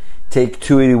here, take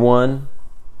 281.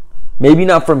 Maybe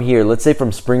not from here. Let's say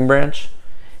from Spring Branch,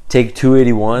 take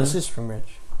 281. This is Spring Branch.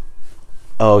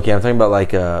 Oh, okay. I'm talking about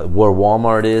like where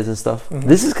Walmart is and stuff. Mm-hmm.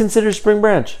 This is considered Spring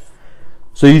Branch.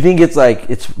 So you think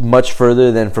it's much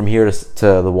further than from here to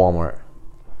the Walmart?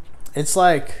 It's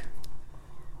like,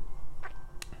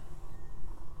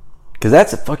 Because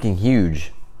that's fucking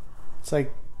huge. it's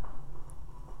like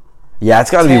Yeah,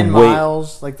 it's got to 10 be way.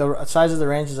 miles. Like the size of the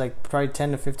ranch is like probably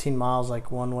 10 to 15 miles,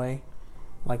 like one way,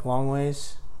 like long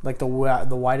ways, like the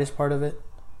widest part of it,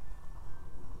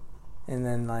 and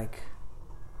then like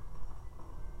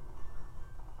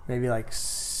maybe like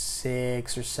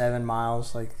 6 or 7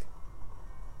 miles, like.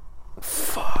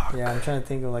 Fuck. Yeah, I'm trying to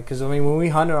think of like, because I mean when we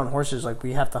hunted on horses, like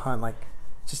we have to hunt like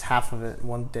just half of it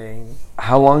one day.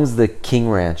 How long is the King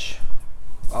Ranch?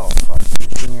 Oh fuck,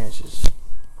 King Ranch is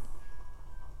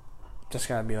just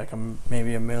gotta be like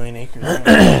maybe 1 million acres.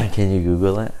 Can you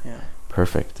Google it? Yeah.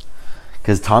 Perfect.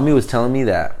 Because Tommy was telling me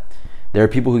that there are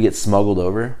people who get smuggled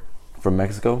over from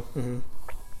Mexico,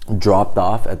 dropped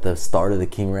off at the start of the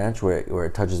King Ranch where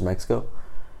it touches Mexico,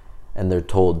 and they're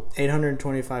told,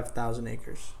 825,000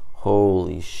 acres.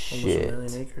 Holy Almost shit. 1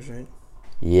 million acres, right?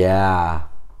 Yeah.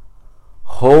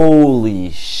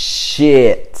 Holy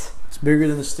shit. It's bigger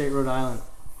than the state of Rhode Island.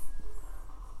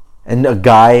 And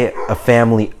a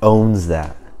family owns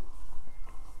that.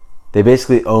 They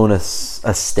basically own a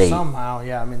state. Somehow,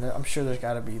 yeah. I mean, I'm sure there's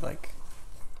got to be like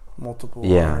multiple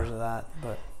Yeah. owners of that,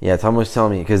 but Yeah, Tom was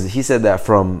telling me, because he said that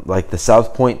from like the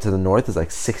South Point to the north is like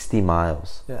 60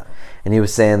 miles. yeah. And he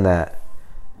was saying that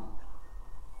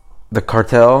the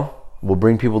cartel will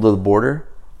bring people to the border,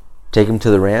 take them to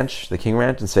the ranch, the King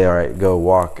Ranch, and say, all right, go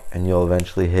walk, and you'll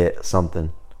eventually hit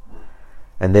something.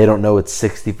 And they don't know it's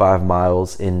 65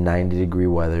 miles in 90-degree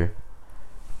weather.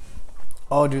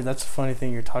 Oh, dude, that's a funny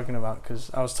thing you're talking about, because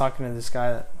I was talking to this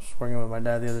guy that was working with my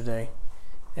dad the other day,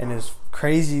 and it's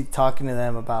crazy talking to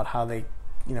them about how they,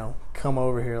 come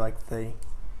over here, like they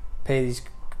pay these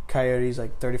coyotes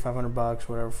like $3,500,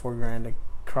 whatever, $4,000 to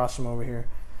cross them over here,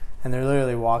 and they're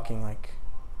literally walking like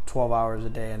 12 hours a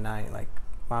day and night, like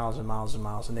miles and miles and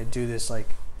miles, and they do this like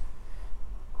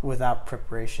without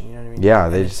preparation. You know what I mean? Yeah,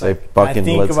 And they it's just say, like, fucking I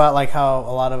think let's... about like how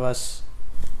a lot of us,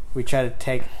 we try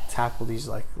to tackle these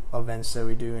like events that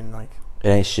we do, and like It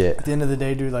ain't shit. at the end of the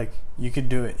day, dude, like you could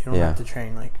do it. You don't Yeah. have to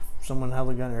train. Like someone held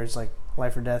a gun, or it's like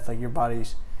life or death. Like your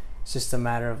body's, it's just a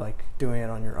matter of like doing it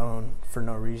on your own for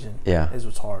no reason. Yeah. Is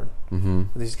what's hard. Mm-hmm.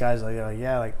 But these guys, like, they're like,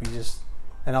 yeah, like we just,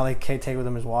 and all they take with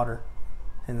them is water,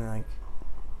 and then like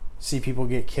see people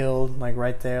get killed like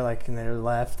right there, like and they're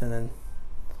left, and then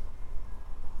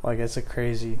like it's a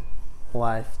crazy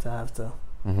life to have to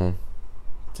Mm-hmm.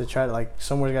 to try to like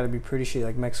somewhere's got to be pretty shitty.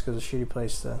 Like Mexico's a shitty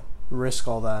place to risk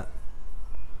all that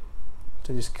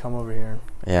to just come over here.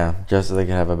 Yeah, just so they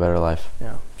can have a better life.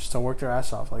 Yeah, just to work their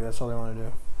ass off. Like that's all they want to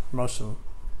do. Most of them.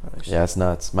 At least. Yeah, it's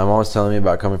nuts. My mom was telling me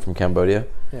about coming from Cambodia,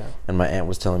 Yeah. and my aunt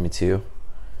was telling me too,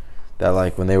 that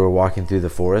like when they were walking through the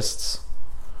forests,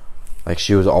 like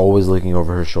she was always looking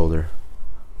over her shoulder.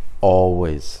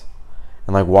 Always.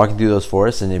 And like walking through those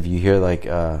forests, and if you hear like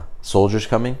soldiers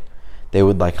coming, they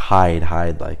would like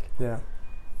hide like, Yeah.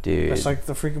 dude. That's like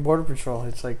the freaking border patrol.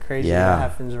 It's like crazy. Yeah. That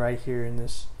happens right here in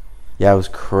this. Yeah, it was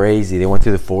crazy. They went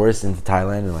through the forest into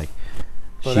Thailand, and like,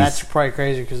 But that's probably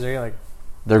crazy because they're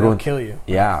they're going going, to kill you.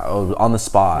 yeah, on the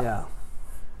spot. Yeah.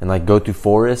 And like go through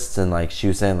forests, and like she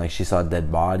was saying like she saw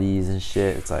dead bodies and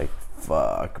shit. It's like,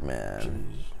 fuck,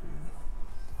 man.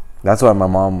 That's why my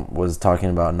mom was talking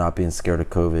about not being scared of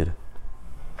COVID.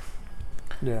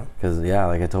 Yeah. Because yeah,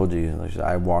 like I told you, like,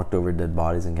 I walked over dead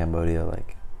bodies in Cambodia.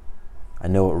 Like, I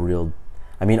know what real.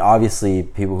 I mean, obviously,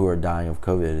 people who are dying of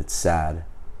COVID, it's sad.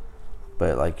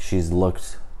 But like, she's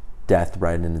looked death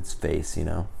right in its face, you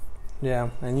know. Yeah,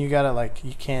 and you gotta like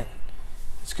you can't.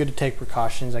 It's good to take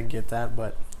precautions. I get that,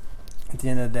 but at the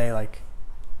end of the day, like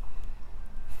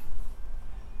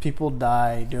people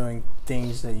die doing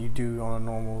things that you do on a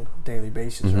normal daily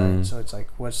basis, Mhm. right? So it's like,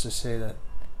 what's to say that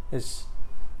it's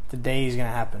the day is gonna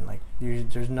happen? Like,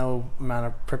 there's no amount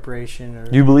of preparation or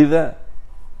You believe that?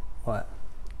 what?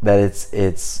 That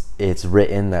it's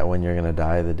written that when you're gonna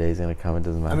die, the day's gonna come. It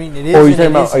doesn't matter. I mean, it is. Or are you and talking it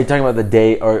about? isn't. Are you talking about the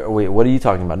day? Or wait, what are you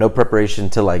talking about? No preparation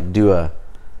to like do a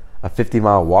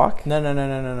 50-mile walk? No.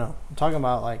 I'm talking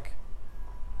about like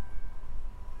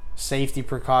safety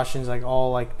precautions, like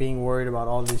all like being worried about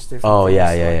all these different. Oh, things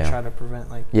yeah, to, yeah, like, yeah. Try to prevent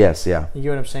like. Yes, yeah. You get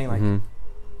what I'm saying? Like, Mhm.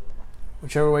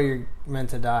 whichever way you're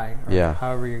meant to die, or Yeah.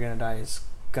 however you're gonna die, is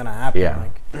gonna happen. Yeah.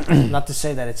 Like, not to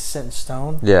say that it's set in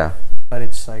stone, Yeah. but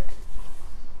it's like,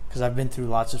 because I've been through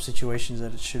lots of situations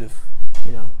that it should have,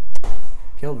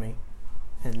 killed me.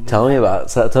 And Tell me about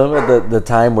the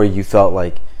time where you felt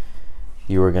like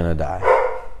you were gonna die.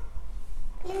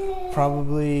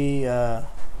 probably in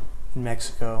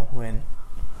Mexico when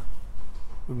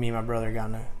me and my brother got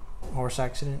in a horse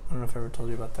accident. I don't know if I ever told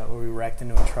you about that, where we wrecked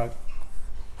into a truck,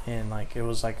 and like it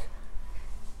was like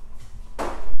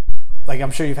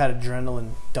I'm sure you've had adrenaline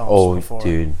dumps Oh, before,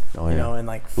 dude. Oh, yeah. and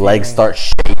like Legs feeling- start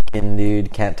shaking,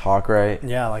 dude. Can't talk right.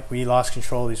 Yeah, like we lost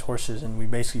control of these horses, and we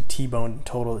basically T-boned and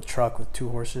totaled the truck with 2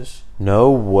 horses.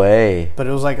 No way. But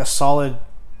it was like a solid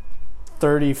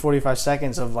 30, 45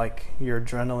 seconds of like your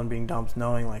adrenaline being dumped,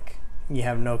 knowing like you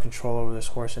have no control over this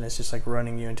horse, and it's just like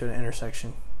running you into an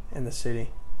intersection in the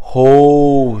city.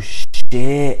 Oh shit.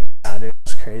 Yeah, dude, it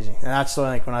was crazy. And that's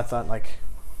like when I thought like,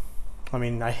 I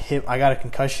mean, I got a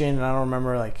concussion, and I don't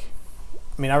remember like,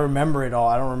 I mean, I remember it all.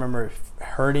 I don't remember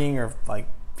hurting or like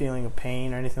feeling a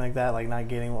pain or anything like that, like not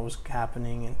getting what was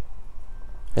happening. And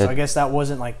so I guess that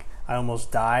wasn't like I almost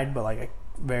died, but like I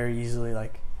very easily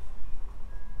like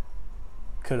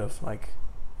could have, like,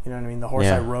 you know what I mean? The horse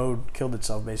Yeah. I rode killed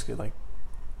itself, basically, like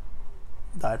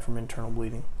died from internal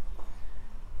bleeding.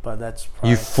 But that's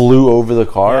probably, You flew over the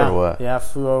car yeah, or what? Yeah, I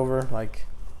flew over, like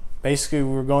basically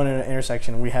we were going in an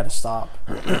intersection and we had to stop.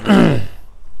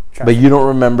 But you don't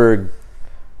remember.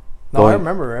 No, I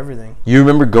remember everything. You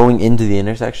remember going into the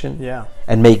intersection? Yeah.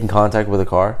 And making contact with a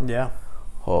car? Yeah.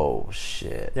 Oh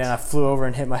shit. Yeah, and I flew over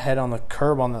and hit my head on the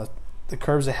curb. On the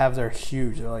curbs they have, they're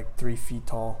huge. They're like 3 feet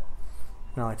tall.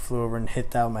 And I like flew over and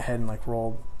hit that with my head and like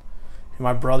rolled. And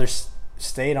my brother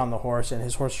stayed on the horse, and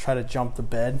his horse tried to jump the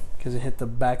bed because it hit the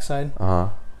backside. Uh-huh.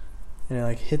 And it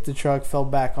like hit the truck, fell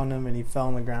back on him, and he fell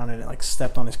on the ground, and it like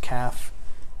stepped on his calf,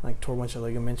 and, like tore a bunch of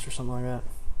ligaments or something like that.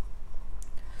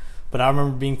 But I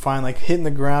remember being fine, like hitting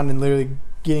the ground and literally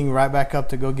getting right back up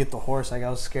to go get the horse. Like I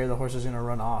was scared the horse was gonna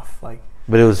run off. Like,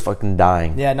 but it was fucking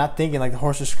dying. yeah, not thinking, like the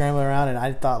horse was scrambling around, and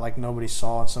I thought like nobody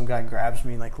saw, and some guy grabs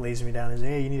me and like lays me down and says,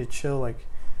 "Hey, you need to chill." Like,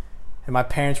 and my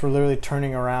parents were literally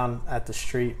turning around at the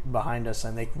street behind us,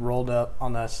 and they rolled up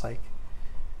on us like.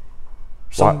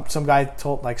 Some guy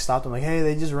stopped them, like, "Hey,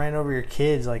 they just ran over your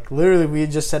kids." Like literally, we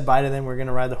had just said bye to them. We're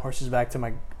gonna ride the horses back to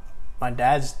my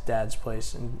dad's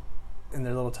place in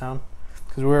their little town,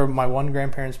 because we were at my one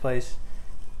grandparents' place,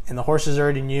 and the horses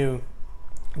already knew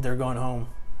they're going home.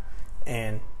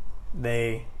 And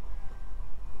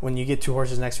when you get two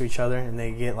horses next to each other and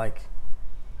they get like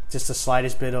just the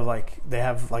slightest bit of like, they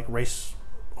have like race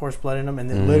horse blood in them, and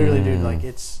then literally, dude, like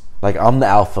it's like, I'm the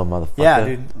alpha, motherfucker. Yeah,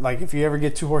 dude, like if you ever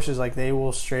get two horses, like they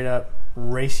will straight up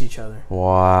race each other.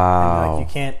 Wow. And, like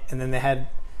you can't. And then they had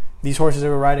these horses they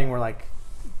were riding were like,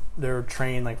 they were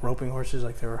trained like roping horses,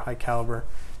 like they were high caliber,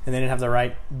 and they didn't have the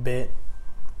right bit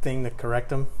thing to correct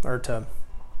them or to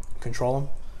control them.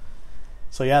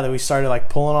 So yeah, then we started like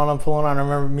pulling on them. I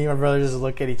remember me and my brother just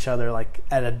look at each other like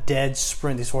at a dead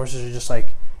sprint. These horses are just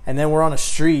like, and then we're on a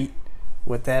street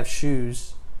with, they have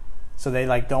shoes, so they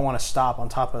like don't want to stop on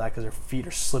top of that because their feet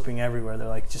are slipping everywhere. They're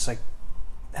like just like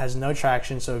has no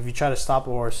traction. So if you try to stop a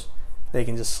horse, they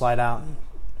can just slide out. And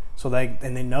so they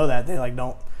know that they like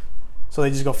don't. So they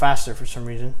just go faster for some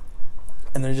reason.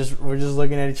 And we're just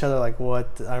looking at each other like,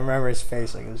 what? I remember his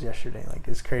face like it was yesterday. Like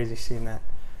it's crazy seeing that.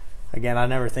 Again, I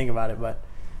never think about it, but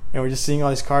we're just seeing all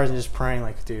these cars and just praying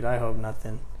like, dude, I hope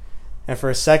nothing. And for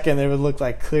a second, it would look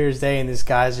like clear as day, and this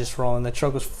guy's just rolling. The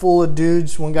truck was full of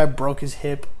dudes. One guy broke his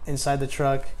hip inside the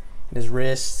truck and his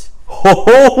wrist.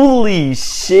 Holy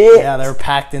shit! Yeah, they were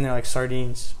packed in there like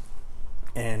sardines.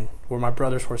 And where my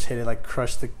brother's horse hit it, like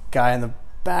crushed the guy in the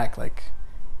back, like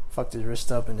fucked his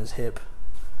wrist up and his hip.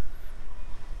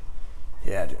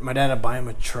 Yeah, dude. My dad had to buy him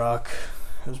a truck.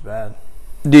 It was bad.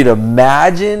 Dude,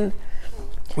 imagine.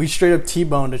 We straight up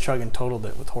T-boned a truck and totaled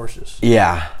it with horses.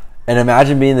 Yeah. And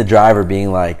imagine being the driver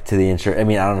being like to the insurance. I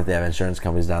mean, I don't know if they have insurance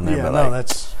companies down there. Yeah, but no, like,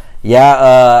 that's...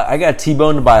 Yeah, I got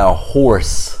T-boned by a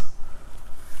horse.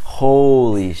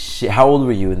 Holy shit. How old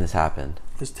were you when this happened?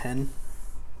 I was 10.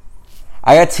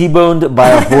 I got T-boned by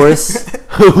a horse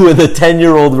with a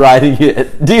 10-year-old riding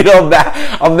it. Dude,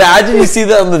 imagine you see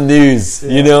that on the news,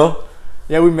 you know?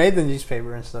 Yeah, we made the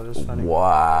newspaper and stuff. It was funny.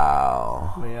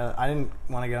 Wow. But yeah, I didn't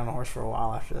want to get on a horse for a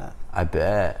while after that. I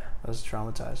bet. I was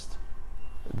traumatized.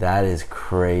 That is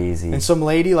crazy. And some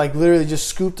lady, like, literally just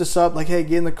scooped us up, like, hey,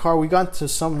 get in the car. We got to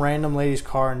some random lady's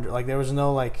car, and, like, there was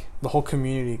no, like, the whole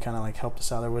community kind of, like, helped us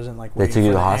out. There wasn't, like, they took you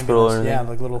to the hospital or anything? Yeah,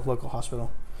 like, little local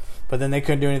hospital. But then they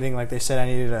couldn't do anything. Like, they said I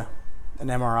needed an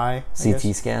MRI.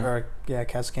 CT scan? Or, a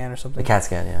CAT scan or something. A CAT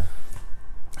scan, yeah.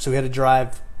 So we had to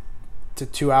drive to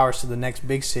 2 hours to the next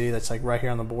big city that's, like, right here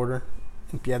on the border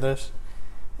in Piedras.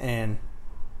 And...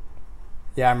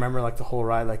 yeah, I remember, like, the whole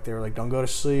ride, like, they were like, don't go to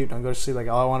sleep. Like,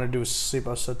 all I wanted to do was sleep.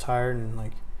 I was so tired, and,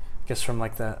 like, I guess from,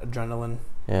 like, the adrenaline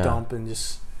dump and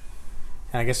just...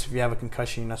 and I guess if you have a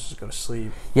concussion, you're not supposed to go to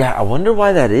sleep. Yeah, I wonder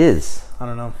why that is. I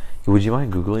don't know. Would you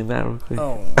mind Googling that real quick?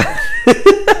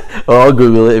 Oh. Or I'll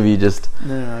Google it if you just...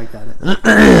 No, I got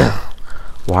it.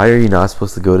 Why are you not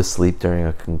supposed to go to sleep during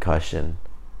a concussion?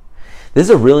 This is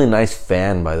a really nice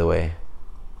fan, by the way.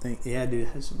 Yeah, dude. It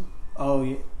has some... oh,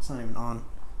 yeah, it's not even on.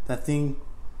 That thing...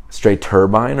 straight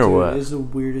turbine or dude, what? It is the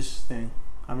weirdest thing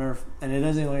I've never... and it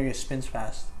doesn't look like it spins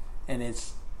fast. And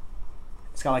it's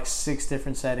got like 6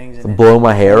 different settings. And blow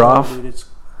my hair off? Dude, it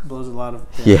blows a lot of...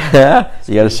 yeah?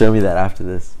 You gotta show me that after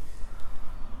this.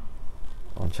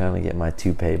 I'm trying to get my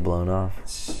toupee blown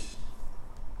off.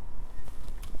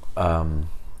 But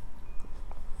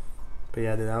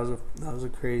yeah, dude, that was a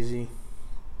crazy...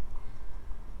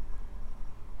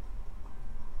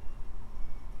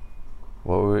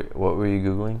 What were you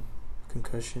Googling?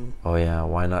 concussion. Oh yeah,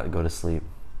 why not go to sleep?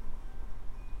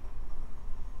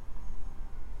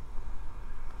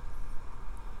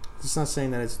 It's not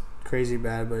saying that it's crazy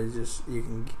bad, but it's just you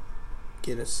can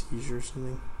get a seizure or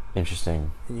something.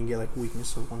 Interesting. And you can get like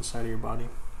weakness of one side of your body.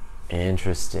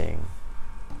 Interesting.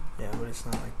 Yeah, but it's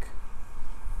not like...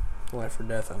 life or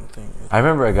death. I don't think. I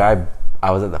remember a guy.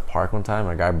 I was at the park one time.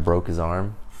 A guy broke his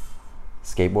arm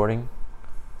skateboarding.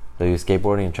 So he was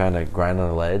skateboarding and trying to grind on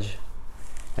a ledge,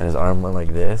 and his arm went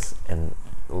like this and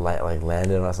like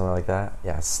landed on something like that.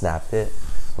 Yeah, snapped it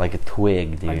like a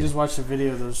twig, dude. I just watched a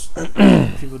video of those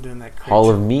people doing that crate Hall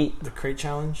of Meat. the crate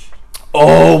challenge.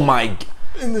 Oh my,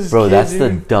 bro, kid, that's the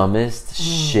dude. dumbest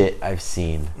shit I've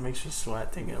seen. It makes me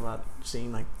sweat thinking about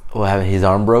seeing like. Oh, having his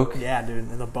arm broke. Yeah, dude,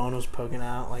 and the bone was poking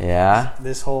out. Like, Yeah?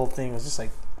 this whole thing was just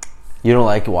like. You don't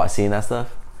like seeing that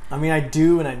stuff? I mean, I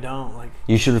do and I don't like.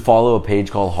 You should follow a page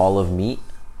called Hall of Meat.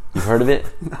 You've heard of it?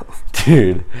 No.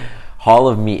 Dude, Hall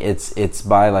of Meat. It's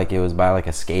by like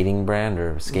a skating brand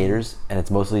or skaters, and it's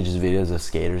mostly just videos of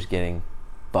skaters getting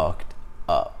fucked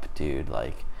up, dude.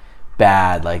 Like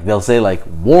bad. Like they'll say like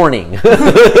warning,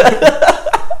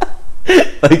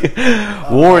 like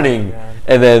warning,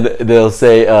 and then they'll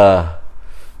say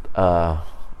fuck.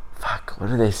 What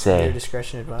do they say? Your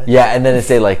discretion advised. Yeah, and then they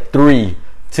say like 3,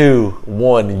 2,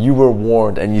 1. You were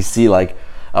warned, and you see like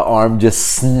an arm just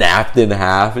snapped in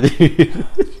half. Dude.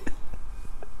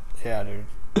 Yeah, dude.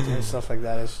 Doing stuff like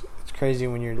that it's crazy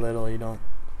when you're little. You don't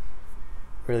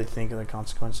really think of the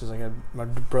consequences. Like my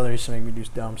brother used to make me do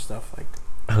dumb stuff, like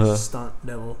stunt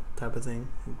devil type of thing.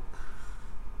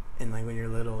 And like when you're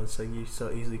little, it's like you're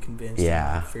so easily convinced.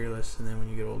 Yeah. And fearless, and then when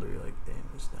you get older, you're like, damn,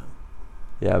 it's dumb.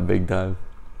 Yeah, big time.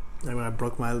 Like when I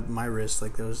broke my wrist,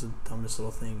 like that was the dumbest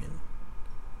little thing, and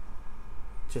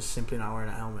just simply not wearing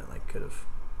a helmet, like could have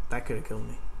killed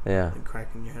me. Yeah, Like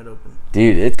cracking your head open.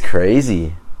 dude, it's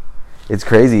crazy. It's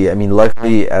crazy. I mean,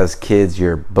 luckily as kids,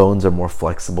 your bones are more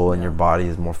flexible and your body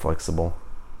is more flexible.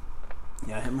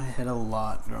 Yeah, I hit my head a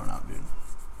lot growing up, dude.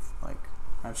 Like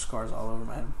I have scars all over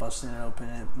my head, busting it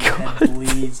open. My head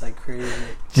bleeds like crazy.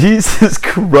 Jesus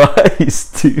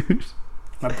Christ, dude.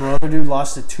 My brother, dude,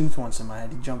 lost a tooth once in my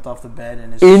head. He jumped off the bed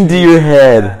and his Into tooth- your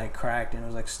head. Yeah, and it cracked and it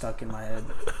was like stuck in my head.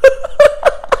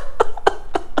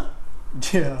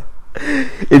 Yeah.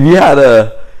 If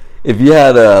you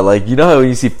had a like, you know how when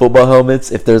you see football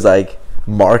helmets, if there's like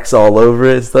marks all over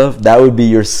it and stuff, that would be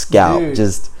your scalp. Dude.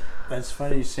 Just That's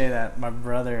funny you say that. My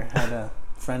brother had a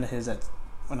friend of his that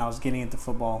when I was getting into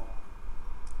football,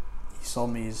 he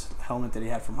sold me his helmet that he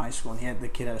had from high school, and the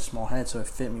kid had a small head, so it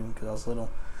fit me because I was little.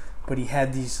 But he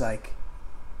had these like,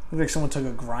 looked like someone took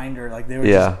a grinder, like they were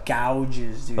just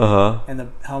gouges, dude. And the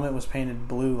helmet was painted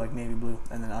blue, like navy blue,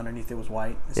 and then underneath it was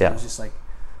white. And so it was just like,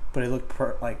 but it looked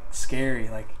like scary,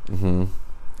 like. Mm-hmm.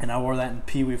 And I wore that in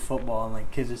Pee Wee football, and like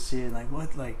kids would see it, like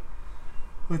what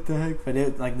the heck? But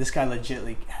it like this guy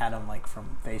legitly had them like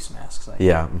from face masks, like.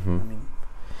 Yeah. Mm-hmm. I mean,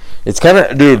 it's kind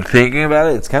of, dude, thinking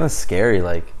about it, it's kind of scary.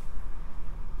 Like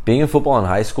being in football in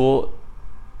high school,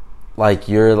 like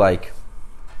you're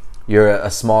a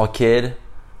small kid,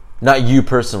 not you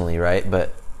personally, right?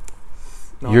 But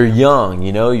you're young,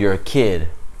 you know, you're a kid.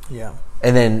 yeah.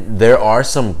 And then there are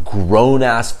some grown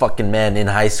ass fucking men in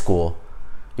high school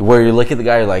where you look at the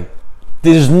guy, you're like,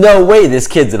 there's no way this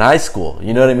kid's in high school.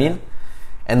 You know what I mean?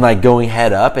 And like going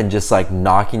head up and just like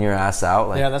knocking your ass out.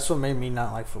 Like, Yeah, that's what made me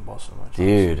not like football so much.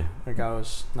 dude. Like I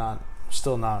was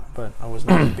still not, but I was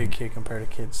not a big kid compared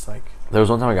to kids. Like There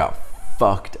was one time I got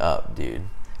fucked up, dude.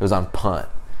 It was on punt.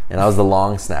 And I was the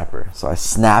long snapper. So I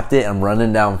snapped it. I'm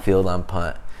running downfield on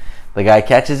punt. The guy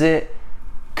catches it,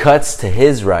 cuts to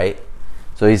his right.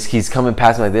 So he's coming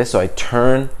past me like this. So I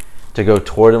turn to go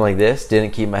toward him like this.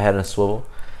 Didn't keep my head in a swivel.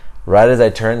 Right as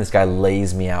I turn, this guy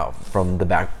lays me out from the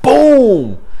back.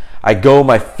 Boom! I go,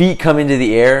 my feet come into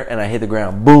the air, and I hit the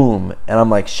ground. Boom! And I'm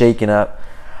like shaking up.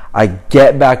 I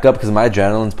get back up because my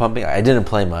adrenaline's pumping. I didn't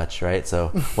play much, right? So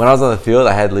when I was on the field,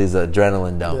 I had these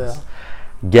adrenaline dumps.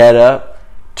 Yeah. Get up,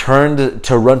 turned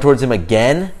to run towards him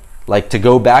again, like to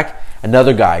go back.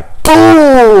 Another guy,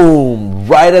 boom!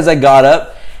 Right as I got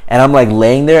up, and I'm like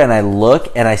laying there, and I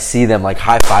look, and I see them like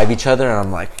high five each other, and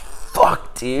I'm like,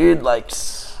 fuck, dude, like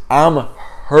I'm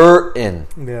hurting.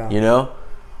 Yeah. You know,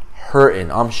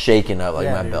 hurting. I'm shaking up like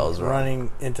my dude, bells rung.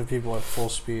 running into people at full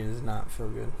speed does not feel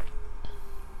good.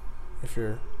 If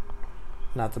you're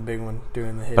not the big one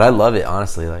doing the hit. But I love it,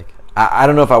 honestly. Like I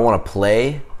don't know if I want to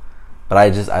play, but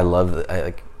I love it. I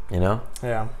like, you know.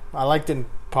 Yeah, I liked it in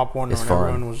Pop Warner It's when fun.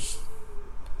 everyone was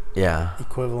Yeah.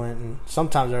 equivalent, and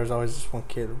sometimes there was always just one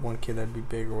kid that'd be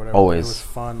big or whatever. Always. It was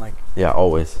fun, like Yeah,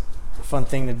 always. a fun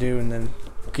thing to do, and then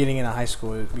getting into high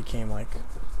school, it became like.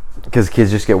 Because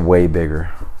kids just get way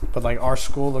bigger. But like our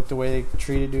school, look the way they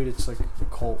treat it, dude. It's like a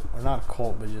cult, or not a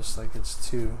cult, but just like it's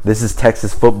too. This is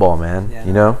Texas football, man. Yeah.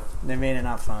 You know. They made it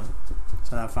not fun,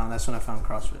 so that's when I found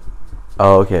CrossFit.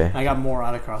 Oh, okay. I got more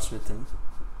out of CrossFit than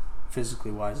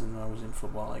physically wise than when I was in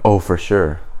football. Like Oh, for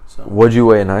sure. so. What'd you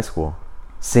weigh in high school?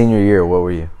 Senior year, what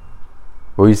were you?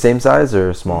 Were you same size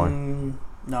or smaller? No,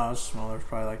 I was smaller. It was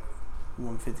probably like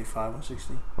 155,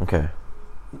 160. Okay.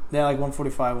 Yeah, like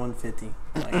 145, 150.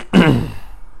 Like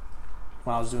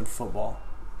when I was doing football.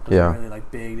 Wasn't Yeah. really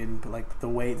like big. Didn't put like the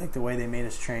weight, like the way they made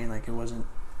us train. Like it wasn't.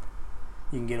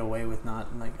 You can get away with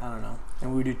not like I don't know.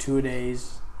 And we would do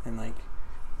 2-a-days, and like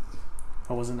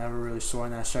I wasn't ever really sore.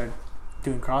 And then I started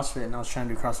doing CrossFit, and I was trying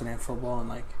to do CrossFit and football, and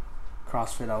like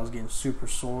CrossFit, I was getting super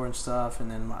sore and stuff. And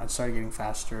then I started getting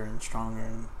faster and stronger,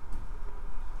 and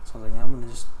so I was like, I'm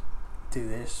gonna just do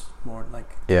this more. Like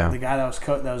Yeah. the guy that was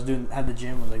had the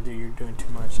gym was like, dude, you're doing too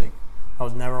much. Like I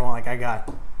was never on. Like I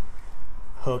got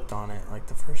hooked on it. Like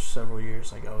the first several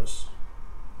years, like I was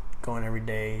going every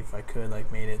day if I could. Like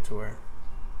made it to where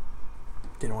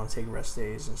didn't want to take rest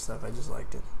days and stuff. I just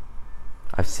liked it.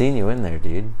 I've seen you in there,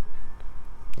 dude.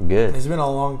 Good. It's been a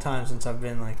long time since I've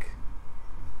been like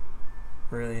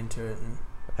really into it. And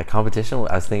That competition,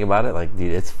 I was thinking about it, like,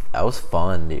 dude, that was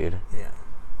fun, dude. yeah,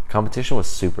 Competition was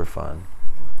super fun.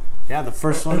 yeah. The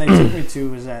first one they took me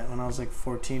to was when I was like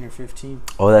 14 or 15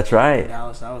 Oh, that's in right.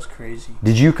 Dallas. That was crazy.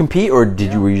 Did you compete or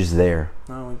Yeah. were you just there?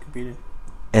 No, we competed.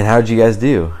 And how'd you guys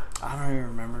do? I don't even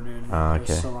remember, dude. Oh, It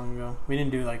okay. was so long ago. We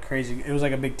didn't do like crazy. It was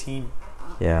like a big team,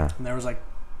 Yeah. and there was like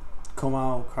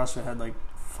Comal CrossFit had like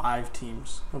 5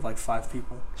 teams of like 5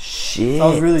 people. Shit. So I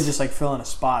was really just like filling a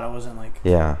spot. I wasn't like,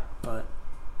 Yeah. but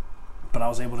I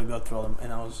was able to go through all them,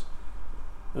 and it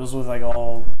was with like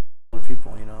all other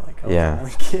people, you know, like I was Yeah. the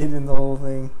only kid in the whole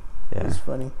thing. It Yeah. was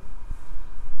funny,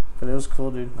 but it was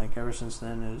cool, dude. Like ever since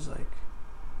then, it was like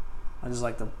I just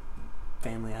like the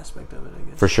family aspect of it, I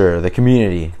guess. For sure. The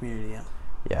community. Community, yeah.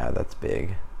 Yeah, that's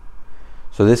big.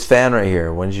 So this fan right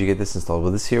here, when did you get this installed?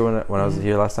 Was this here when I was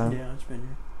here last time? Yeah, it's been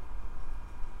here.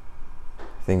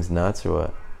 Things nuts or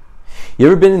what? You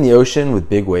ever been in the ocean with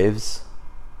big waves?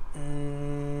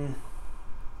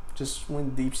 Just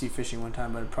went deep sea fishing one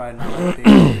time, but probably not like big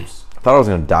waves. I thought I was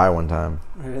going to die one time.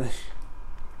 Really?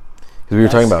 Because we were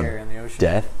talking about scary in the ocean.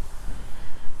 death.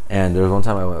 And there was one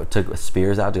time took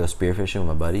spears out to go spearfishing with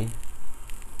my buddy.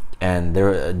 And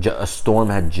a storm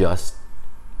had just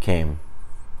came.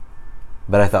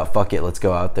 But I thought, fuck it, let's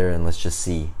go out there and let's just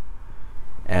see.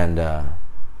 And,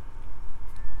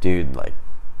 dude, like,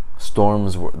 the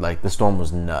storm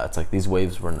was nuts. Like, these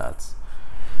waves were nuts.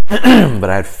 But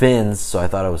I had fins, so I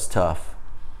thought I was tough.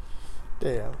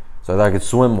 Yeah. So I thought I could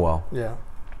swim well. Yeah.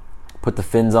 Put the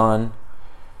fins on,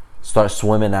 start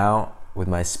swimming out with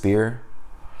my spear.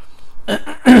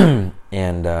 And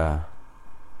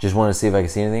just wanted to see if I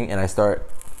could see anything. And I start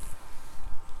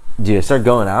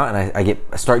going out, and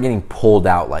I start getting pulled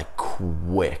out like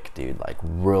quick, dude, like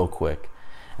real quick.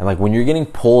 And like when you're getting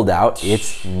pulled out,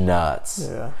 it's nuts.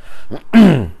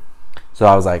 Yeah. So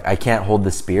I was like, I can't hold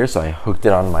the spear, so I hooked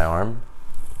it onto my arm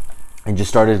and just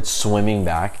started swimming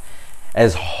back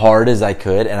as hard as I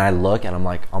could. And I look, and I'm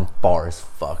like, I'm far as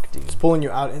fuck, dude. It's pulling you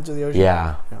out into the ocean.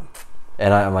 Yeah.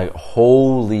 And I'm like,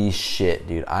 holy shit,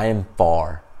 dude, I am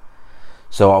far.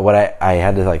 So what I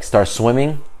had to like start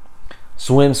swimming,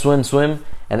 swim.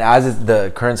 And as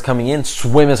the current's coming in,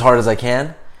 swim as hard as I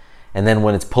can. And then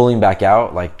when it's pulling back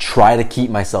out, like try to keep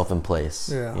myself in place,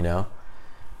 Yeah. you know?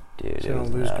 Dude, So it you was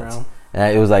don't lose nuts. ground.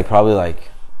 And it was like probably like,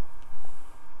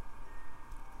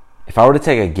 if I were to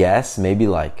take a guess, maybe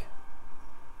like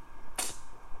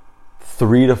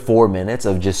 3 to 4 minutes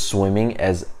of just swimming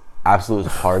as absolute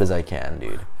as hard as I can,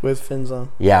 dude. With fins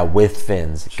on. Yeah, with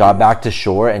fins. Got back to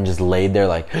shore and just laid there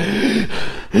like,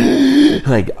 I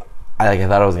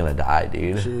thought I was gonna die,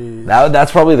 dude. Jeez.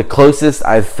 That's probably the closest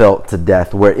I've felt to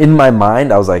death. Where in my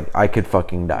mind I was like, I could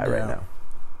fucking die right now.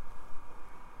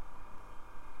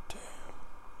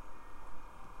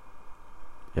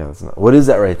 Yeah, that's not. What is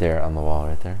that right there on the wall?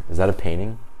 Right there. Is that a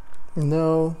painting?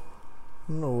 No.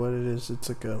 I don't know what it is. It's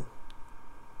like I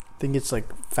think it's like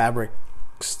fabric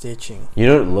stitching. You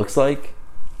know what it looks like?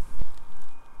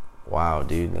 Wow,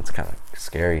 dude, that's kind of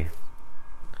scary.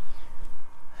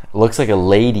 It looks like a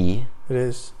lady It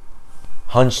is.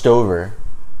 hunched over,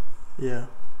 Yeah.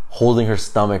 holding her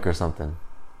stomach or something.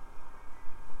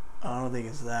 I don't think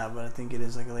it's that, but I think it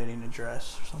is like a lady in a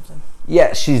dress or something.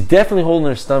 Yeah, she's definitely holding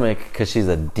her stomach because she's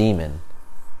a demon.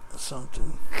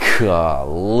 Something.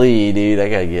 Golly, dude, I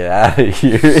gotta get out of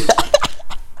here.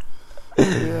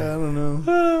 Yeah, I don't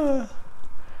know.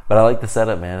 But I like the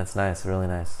setup, man. It's nice, really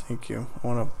nice. Thank you. I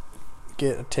want to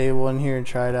get a table in here and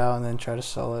try it out, and then try to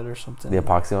sell it or something. The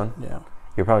epoxy one? Yeah.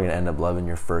 You're probably gonna end up loving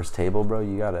your first table, bro.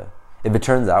 You gotta, if it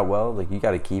turns out well, like you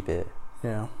gotta keep it.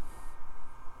 Yeah.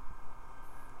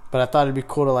 But I thought it'd be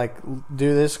cool to like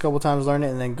do this a couple times, learn it,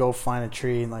 and then go find a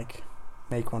tree and like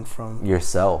make one from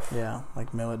Yourself.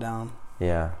 like mill it down.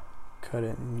 Yeah. cut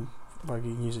it, and like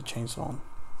you can use a chainsaw and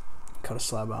cut a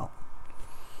slab out.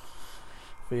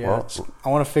 But yeah, Well, I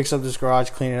want to fix up this garage,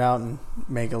 clean it out, and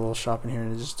make a little shop in here,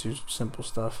 and just do simple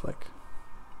stuff like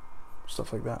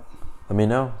that. Let me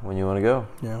know when you want to go.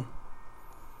 Yeah.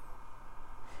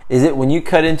 Is it when you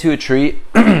cut into a tree?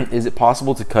 Is it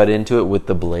possible to cut into it with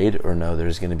the blade, or no?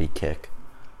 There's going to be kick.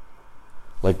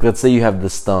 Like, let's say you have the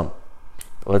stump.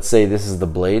 Let's say this is the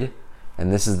blade,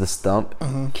 and this is the stump.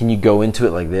 Mm-hmm. Can you go into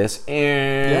it like this?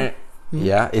 Yeah. Mm-hmm.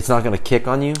 Yeah, it's not going to kick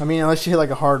on you. I mean, unless you hit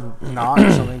like a hard knot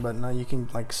or something, but no, you can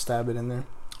like stab it in there.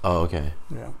 Oh, okay.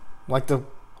 Yeah. Like the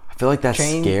I feel like that's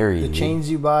scary. The dude. chains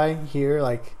you buy here,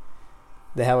 like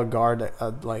they have a guard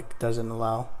that like doesn't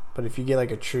allow. But if you get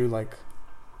like a true like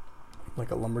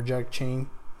a lumberjack chain,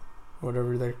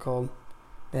 whatever they're called,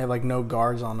 they have like no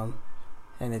guards on them,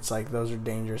 and it's like those are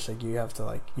dangerous. Like you have to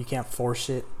like you can't force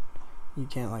it. You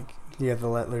can't like you have to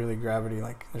let literally gravity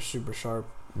like they're super sharp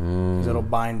because it'll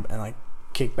bind and like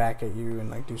kick back at you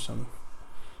and like do something.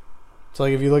 So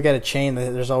like if you look at a chain,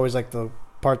 there's always like the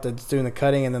part that's doing the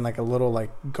cutting and then like a little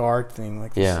like guard thing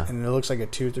like this, Yeah. and it looks like a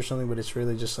tooth or something, but it's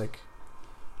really just like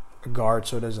a guard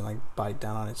so it doesn't like bite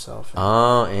down on itself.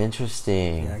 Oh,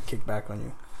 interesting. Yeah, kick back on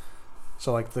you.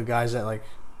 So like the guys that like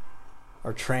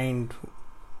are trained,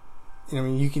 you know, I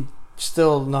mean, you can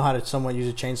still know how to somewhat use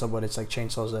a chainsaw, but it's like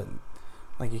chainsaws that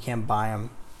like you can't buy them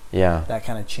Yeah. that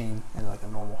kind of chain in like a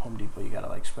normal Home Depot. You gotta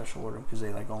like special order them because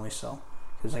they like only sell.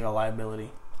 It's like a liability.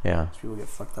 Yeah. People get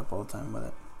fucked up all the time with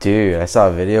it. Dude, I saw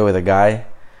a video with a guy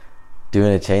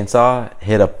doing a chainsaw,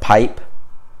 hit a pipe.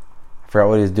 I forgot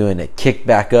what he was doing. It kicked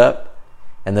back up,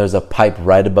 and there was a pipe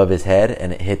right above his head,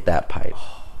 and it hit that pipe.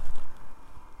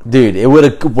 Dude, it would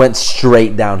have went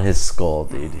straight down his skull,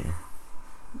 dude.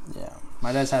 Yeah,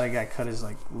 my dad's had a guy cut his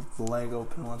like leg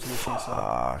open once with a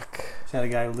chainsaw. Fuck. He's had a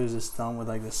guy lose his thumb with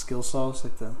like the skill saws,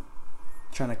 like the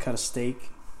trying to cut a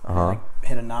steak. Uh-huh. And, like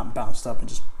hit a knot, and bounced up, and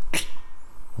just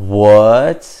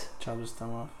What? chopped his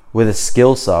thumb off. With a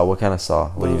skill saw? What kind of saw?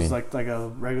 What do you mean? Like a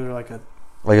regular like a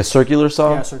Like a circular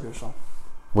saw? yeah circular saw.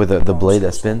 With the Long blade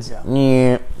that skill spins? saw,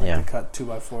 Yeah. Like Yeah. to cut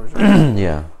 2x4s. Right?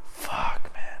 Yeah.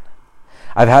 Fuck, man.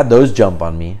 I've had those jump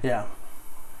on me, Yeah.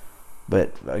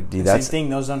 but dude, Same that's thing.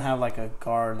 Those don't have like a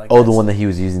guard. Like the that's- one that he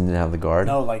was using didn't have the guard.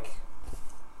 No, like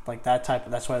that type.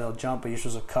 That's why they'll jump. But you're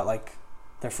supposed to cut like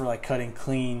they're for like cutting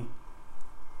clean,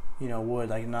 you know, wood.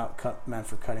 Like not cut meant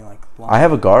for cutting like. Long. I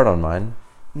have a guard on mine.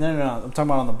 No. I'm talking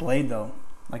about on the blade though.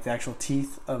 Like the actual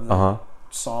teeth of the Uh huh.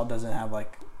 saw doesn't have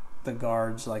like the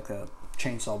guards like the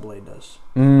chainsaw blade does.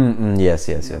 Yes.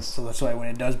 So that's why when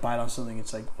it does bite on something,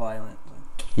 it's like violent.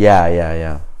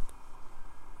 Yeah.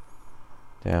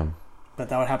 Damn. But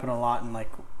that would happen a lot in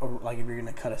like if you're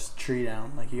gonna cut a tree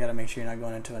down, like you got to make sure you're not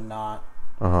going into a knot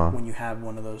Uh huh. when you have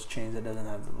one of those chains that doesn't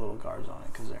have the little guards on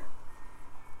it, because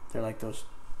they're like those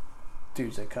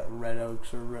dudes that cut red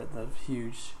oaks or the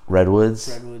huge Redwoods.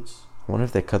 redwoods. I wonder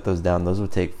if they cut those down. Those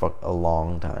would take a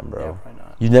long time, bro. Yeah, probably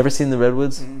not. You've never seen the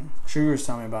redwoods, Sugar was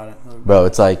telling me about it. bro?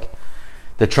 It's like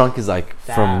the trunk is like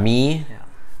from That- me Yeah.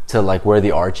 to like where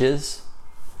the arch is,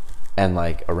 and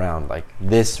like around like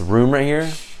this room right here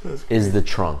is the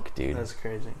trunk, dude. That's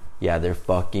crazy. Yeah, they're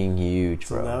fucking huge,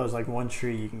 So bro. that was like one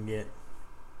tree you can get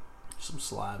some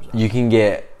slabs on. You can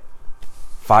get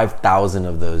 5,000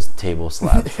 of those table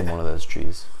slabs from one of those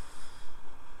trees.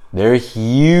 They're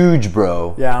huge,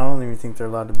 bro. Yeah, I don't even think they're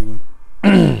allowed to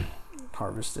be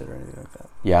harvested or anything like that.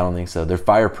 Yeah, I don't think so. They're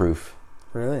fireproof.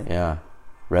 Really? Yeah.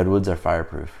 Redwoods are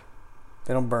fireproof.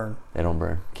 They don't burn. They don't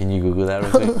burn. Can you Google that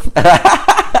real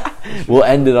quick? We'll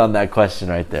end it on that question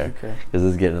right there. Okay. Because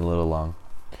it's getting a little long.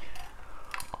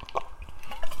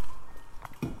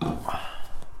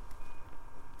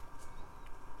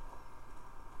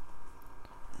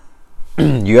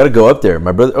 You got to go up there.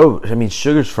 My brother... Oh, I mean,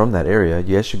 Sugar's from that area.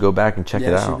 You guys should go back and check it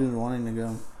Yeah, out. she's been wanting to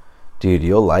go. Dude,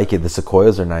 you'll like it. The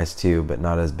sequoias are nice too, but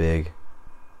not as big.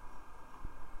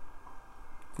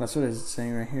 That's what it's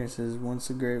saying right here. It says, once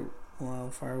a great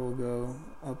wildfire will go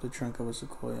up the trunk of a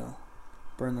sequoia,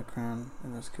 burn the crown,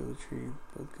 and thus kill the tree.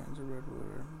 Both kinds of redwood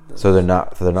are... So they're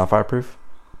not fireproof?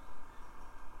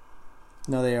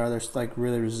 No, they are. They're like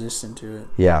really resistant to it.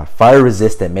 Yeah, fire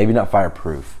resistant, maybe not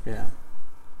fireproof. Yeah.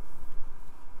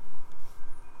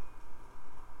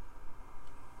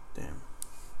 Damn.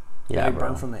 Yeah, they bro.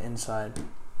 burn from the inside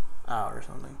out or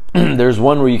something. There's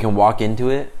one where you can walk into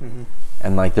it, Mm-hmm.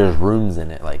 and like there's rooms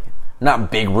in it, like not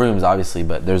big rooms obviously,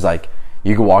 but there's like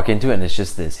you can walk into it and it's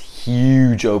just this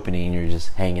huge opening and you're just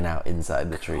hanging out inside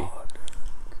the tree.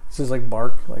 This is like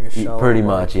bark, like a shell. Pretty of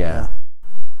bark. much, yeah.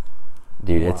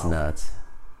 Dude, it's Wow. nuts.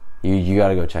 You got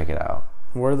to go check it out.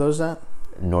 Where are those at?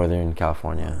 Northern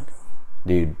California.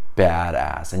 Dude,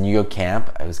 badass. And you go camp.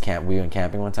 We went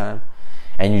camping one time,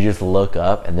 and you just look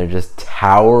up, and they're just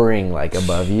towering like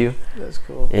above you. That's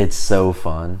cool. It's so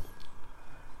fun.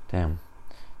 Damn, you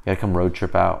gotta come road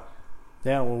trip out.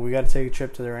 Yeah, well, we got to take a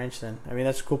trip to the ranch then. I mean,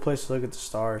 that's a cool place to look at the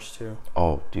stars too.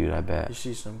 Oh, dude, I You bet.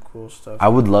 see some cool stuff. I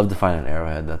would love to find an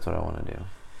arrowhead. That's what I want to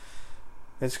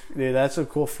do. Dude, that's a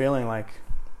cool feeling. Like,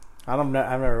 I've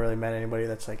never really met anybody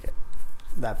that's like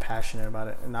that passionate about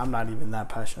it, and I'm not even that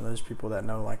passionate. There's people that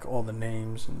know like all the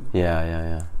names and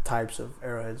Yeah. types of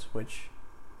arrowheads, which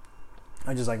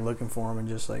I just like looking for them and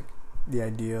just like the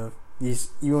idea of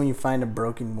you when you find a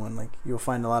broken one, like you'll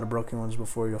find a lot of broken ones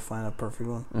before you'll find a perfect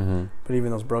one. Mm-hmm. But even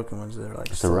those broken ones, they're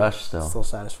like It's a rush still. still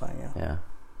satisfying. Yeah.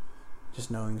 Just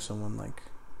knowing someone like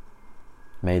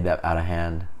Made that out of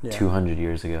hand 200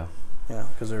 years ago.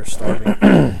 because they're starving.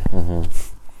 Mm-hmm.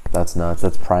 That's nuts.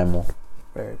 That's primal.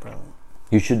 Very probably.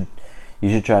 You should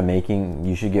try making.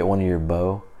 You should get one of your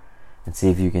bow, and see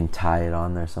if you can tie it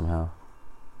on there somehow.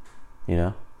 You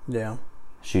know, Yeah.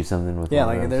 shoot something with. Yeah,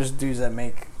 one of like those. there's dudes that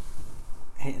make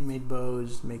handmade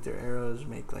bows, make their arrows,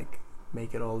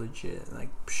 make it all legit, like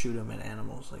shoot them at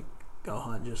animals, like go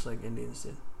hunt just like Indians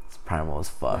did. It's primal as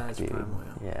fuck, Yeah, it's dude. primal,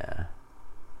 Yeah.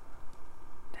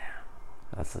 Damn,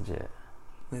 that's legit.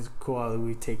 It's cool how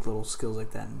we take little skills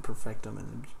like that and perfect them and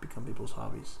then just become people's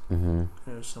hobbies. Mm-hmm.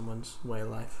 There's someone's way of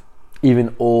life.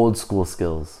 Even old school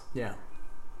skills. Yeah,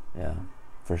 Yeah,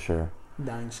 for sure.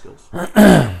 dying skills. All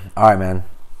right, man.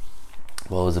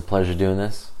 Well, it was a pleasure doing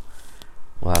this.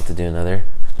 We'll have to do another.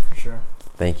 For sure.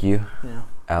 Thank you, Yeah.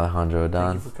 Alejandro Thank you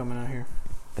Adon. for coming out here.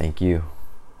 Thank you.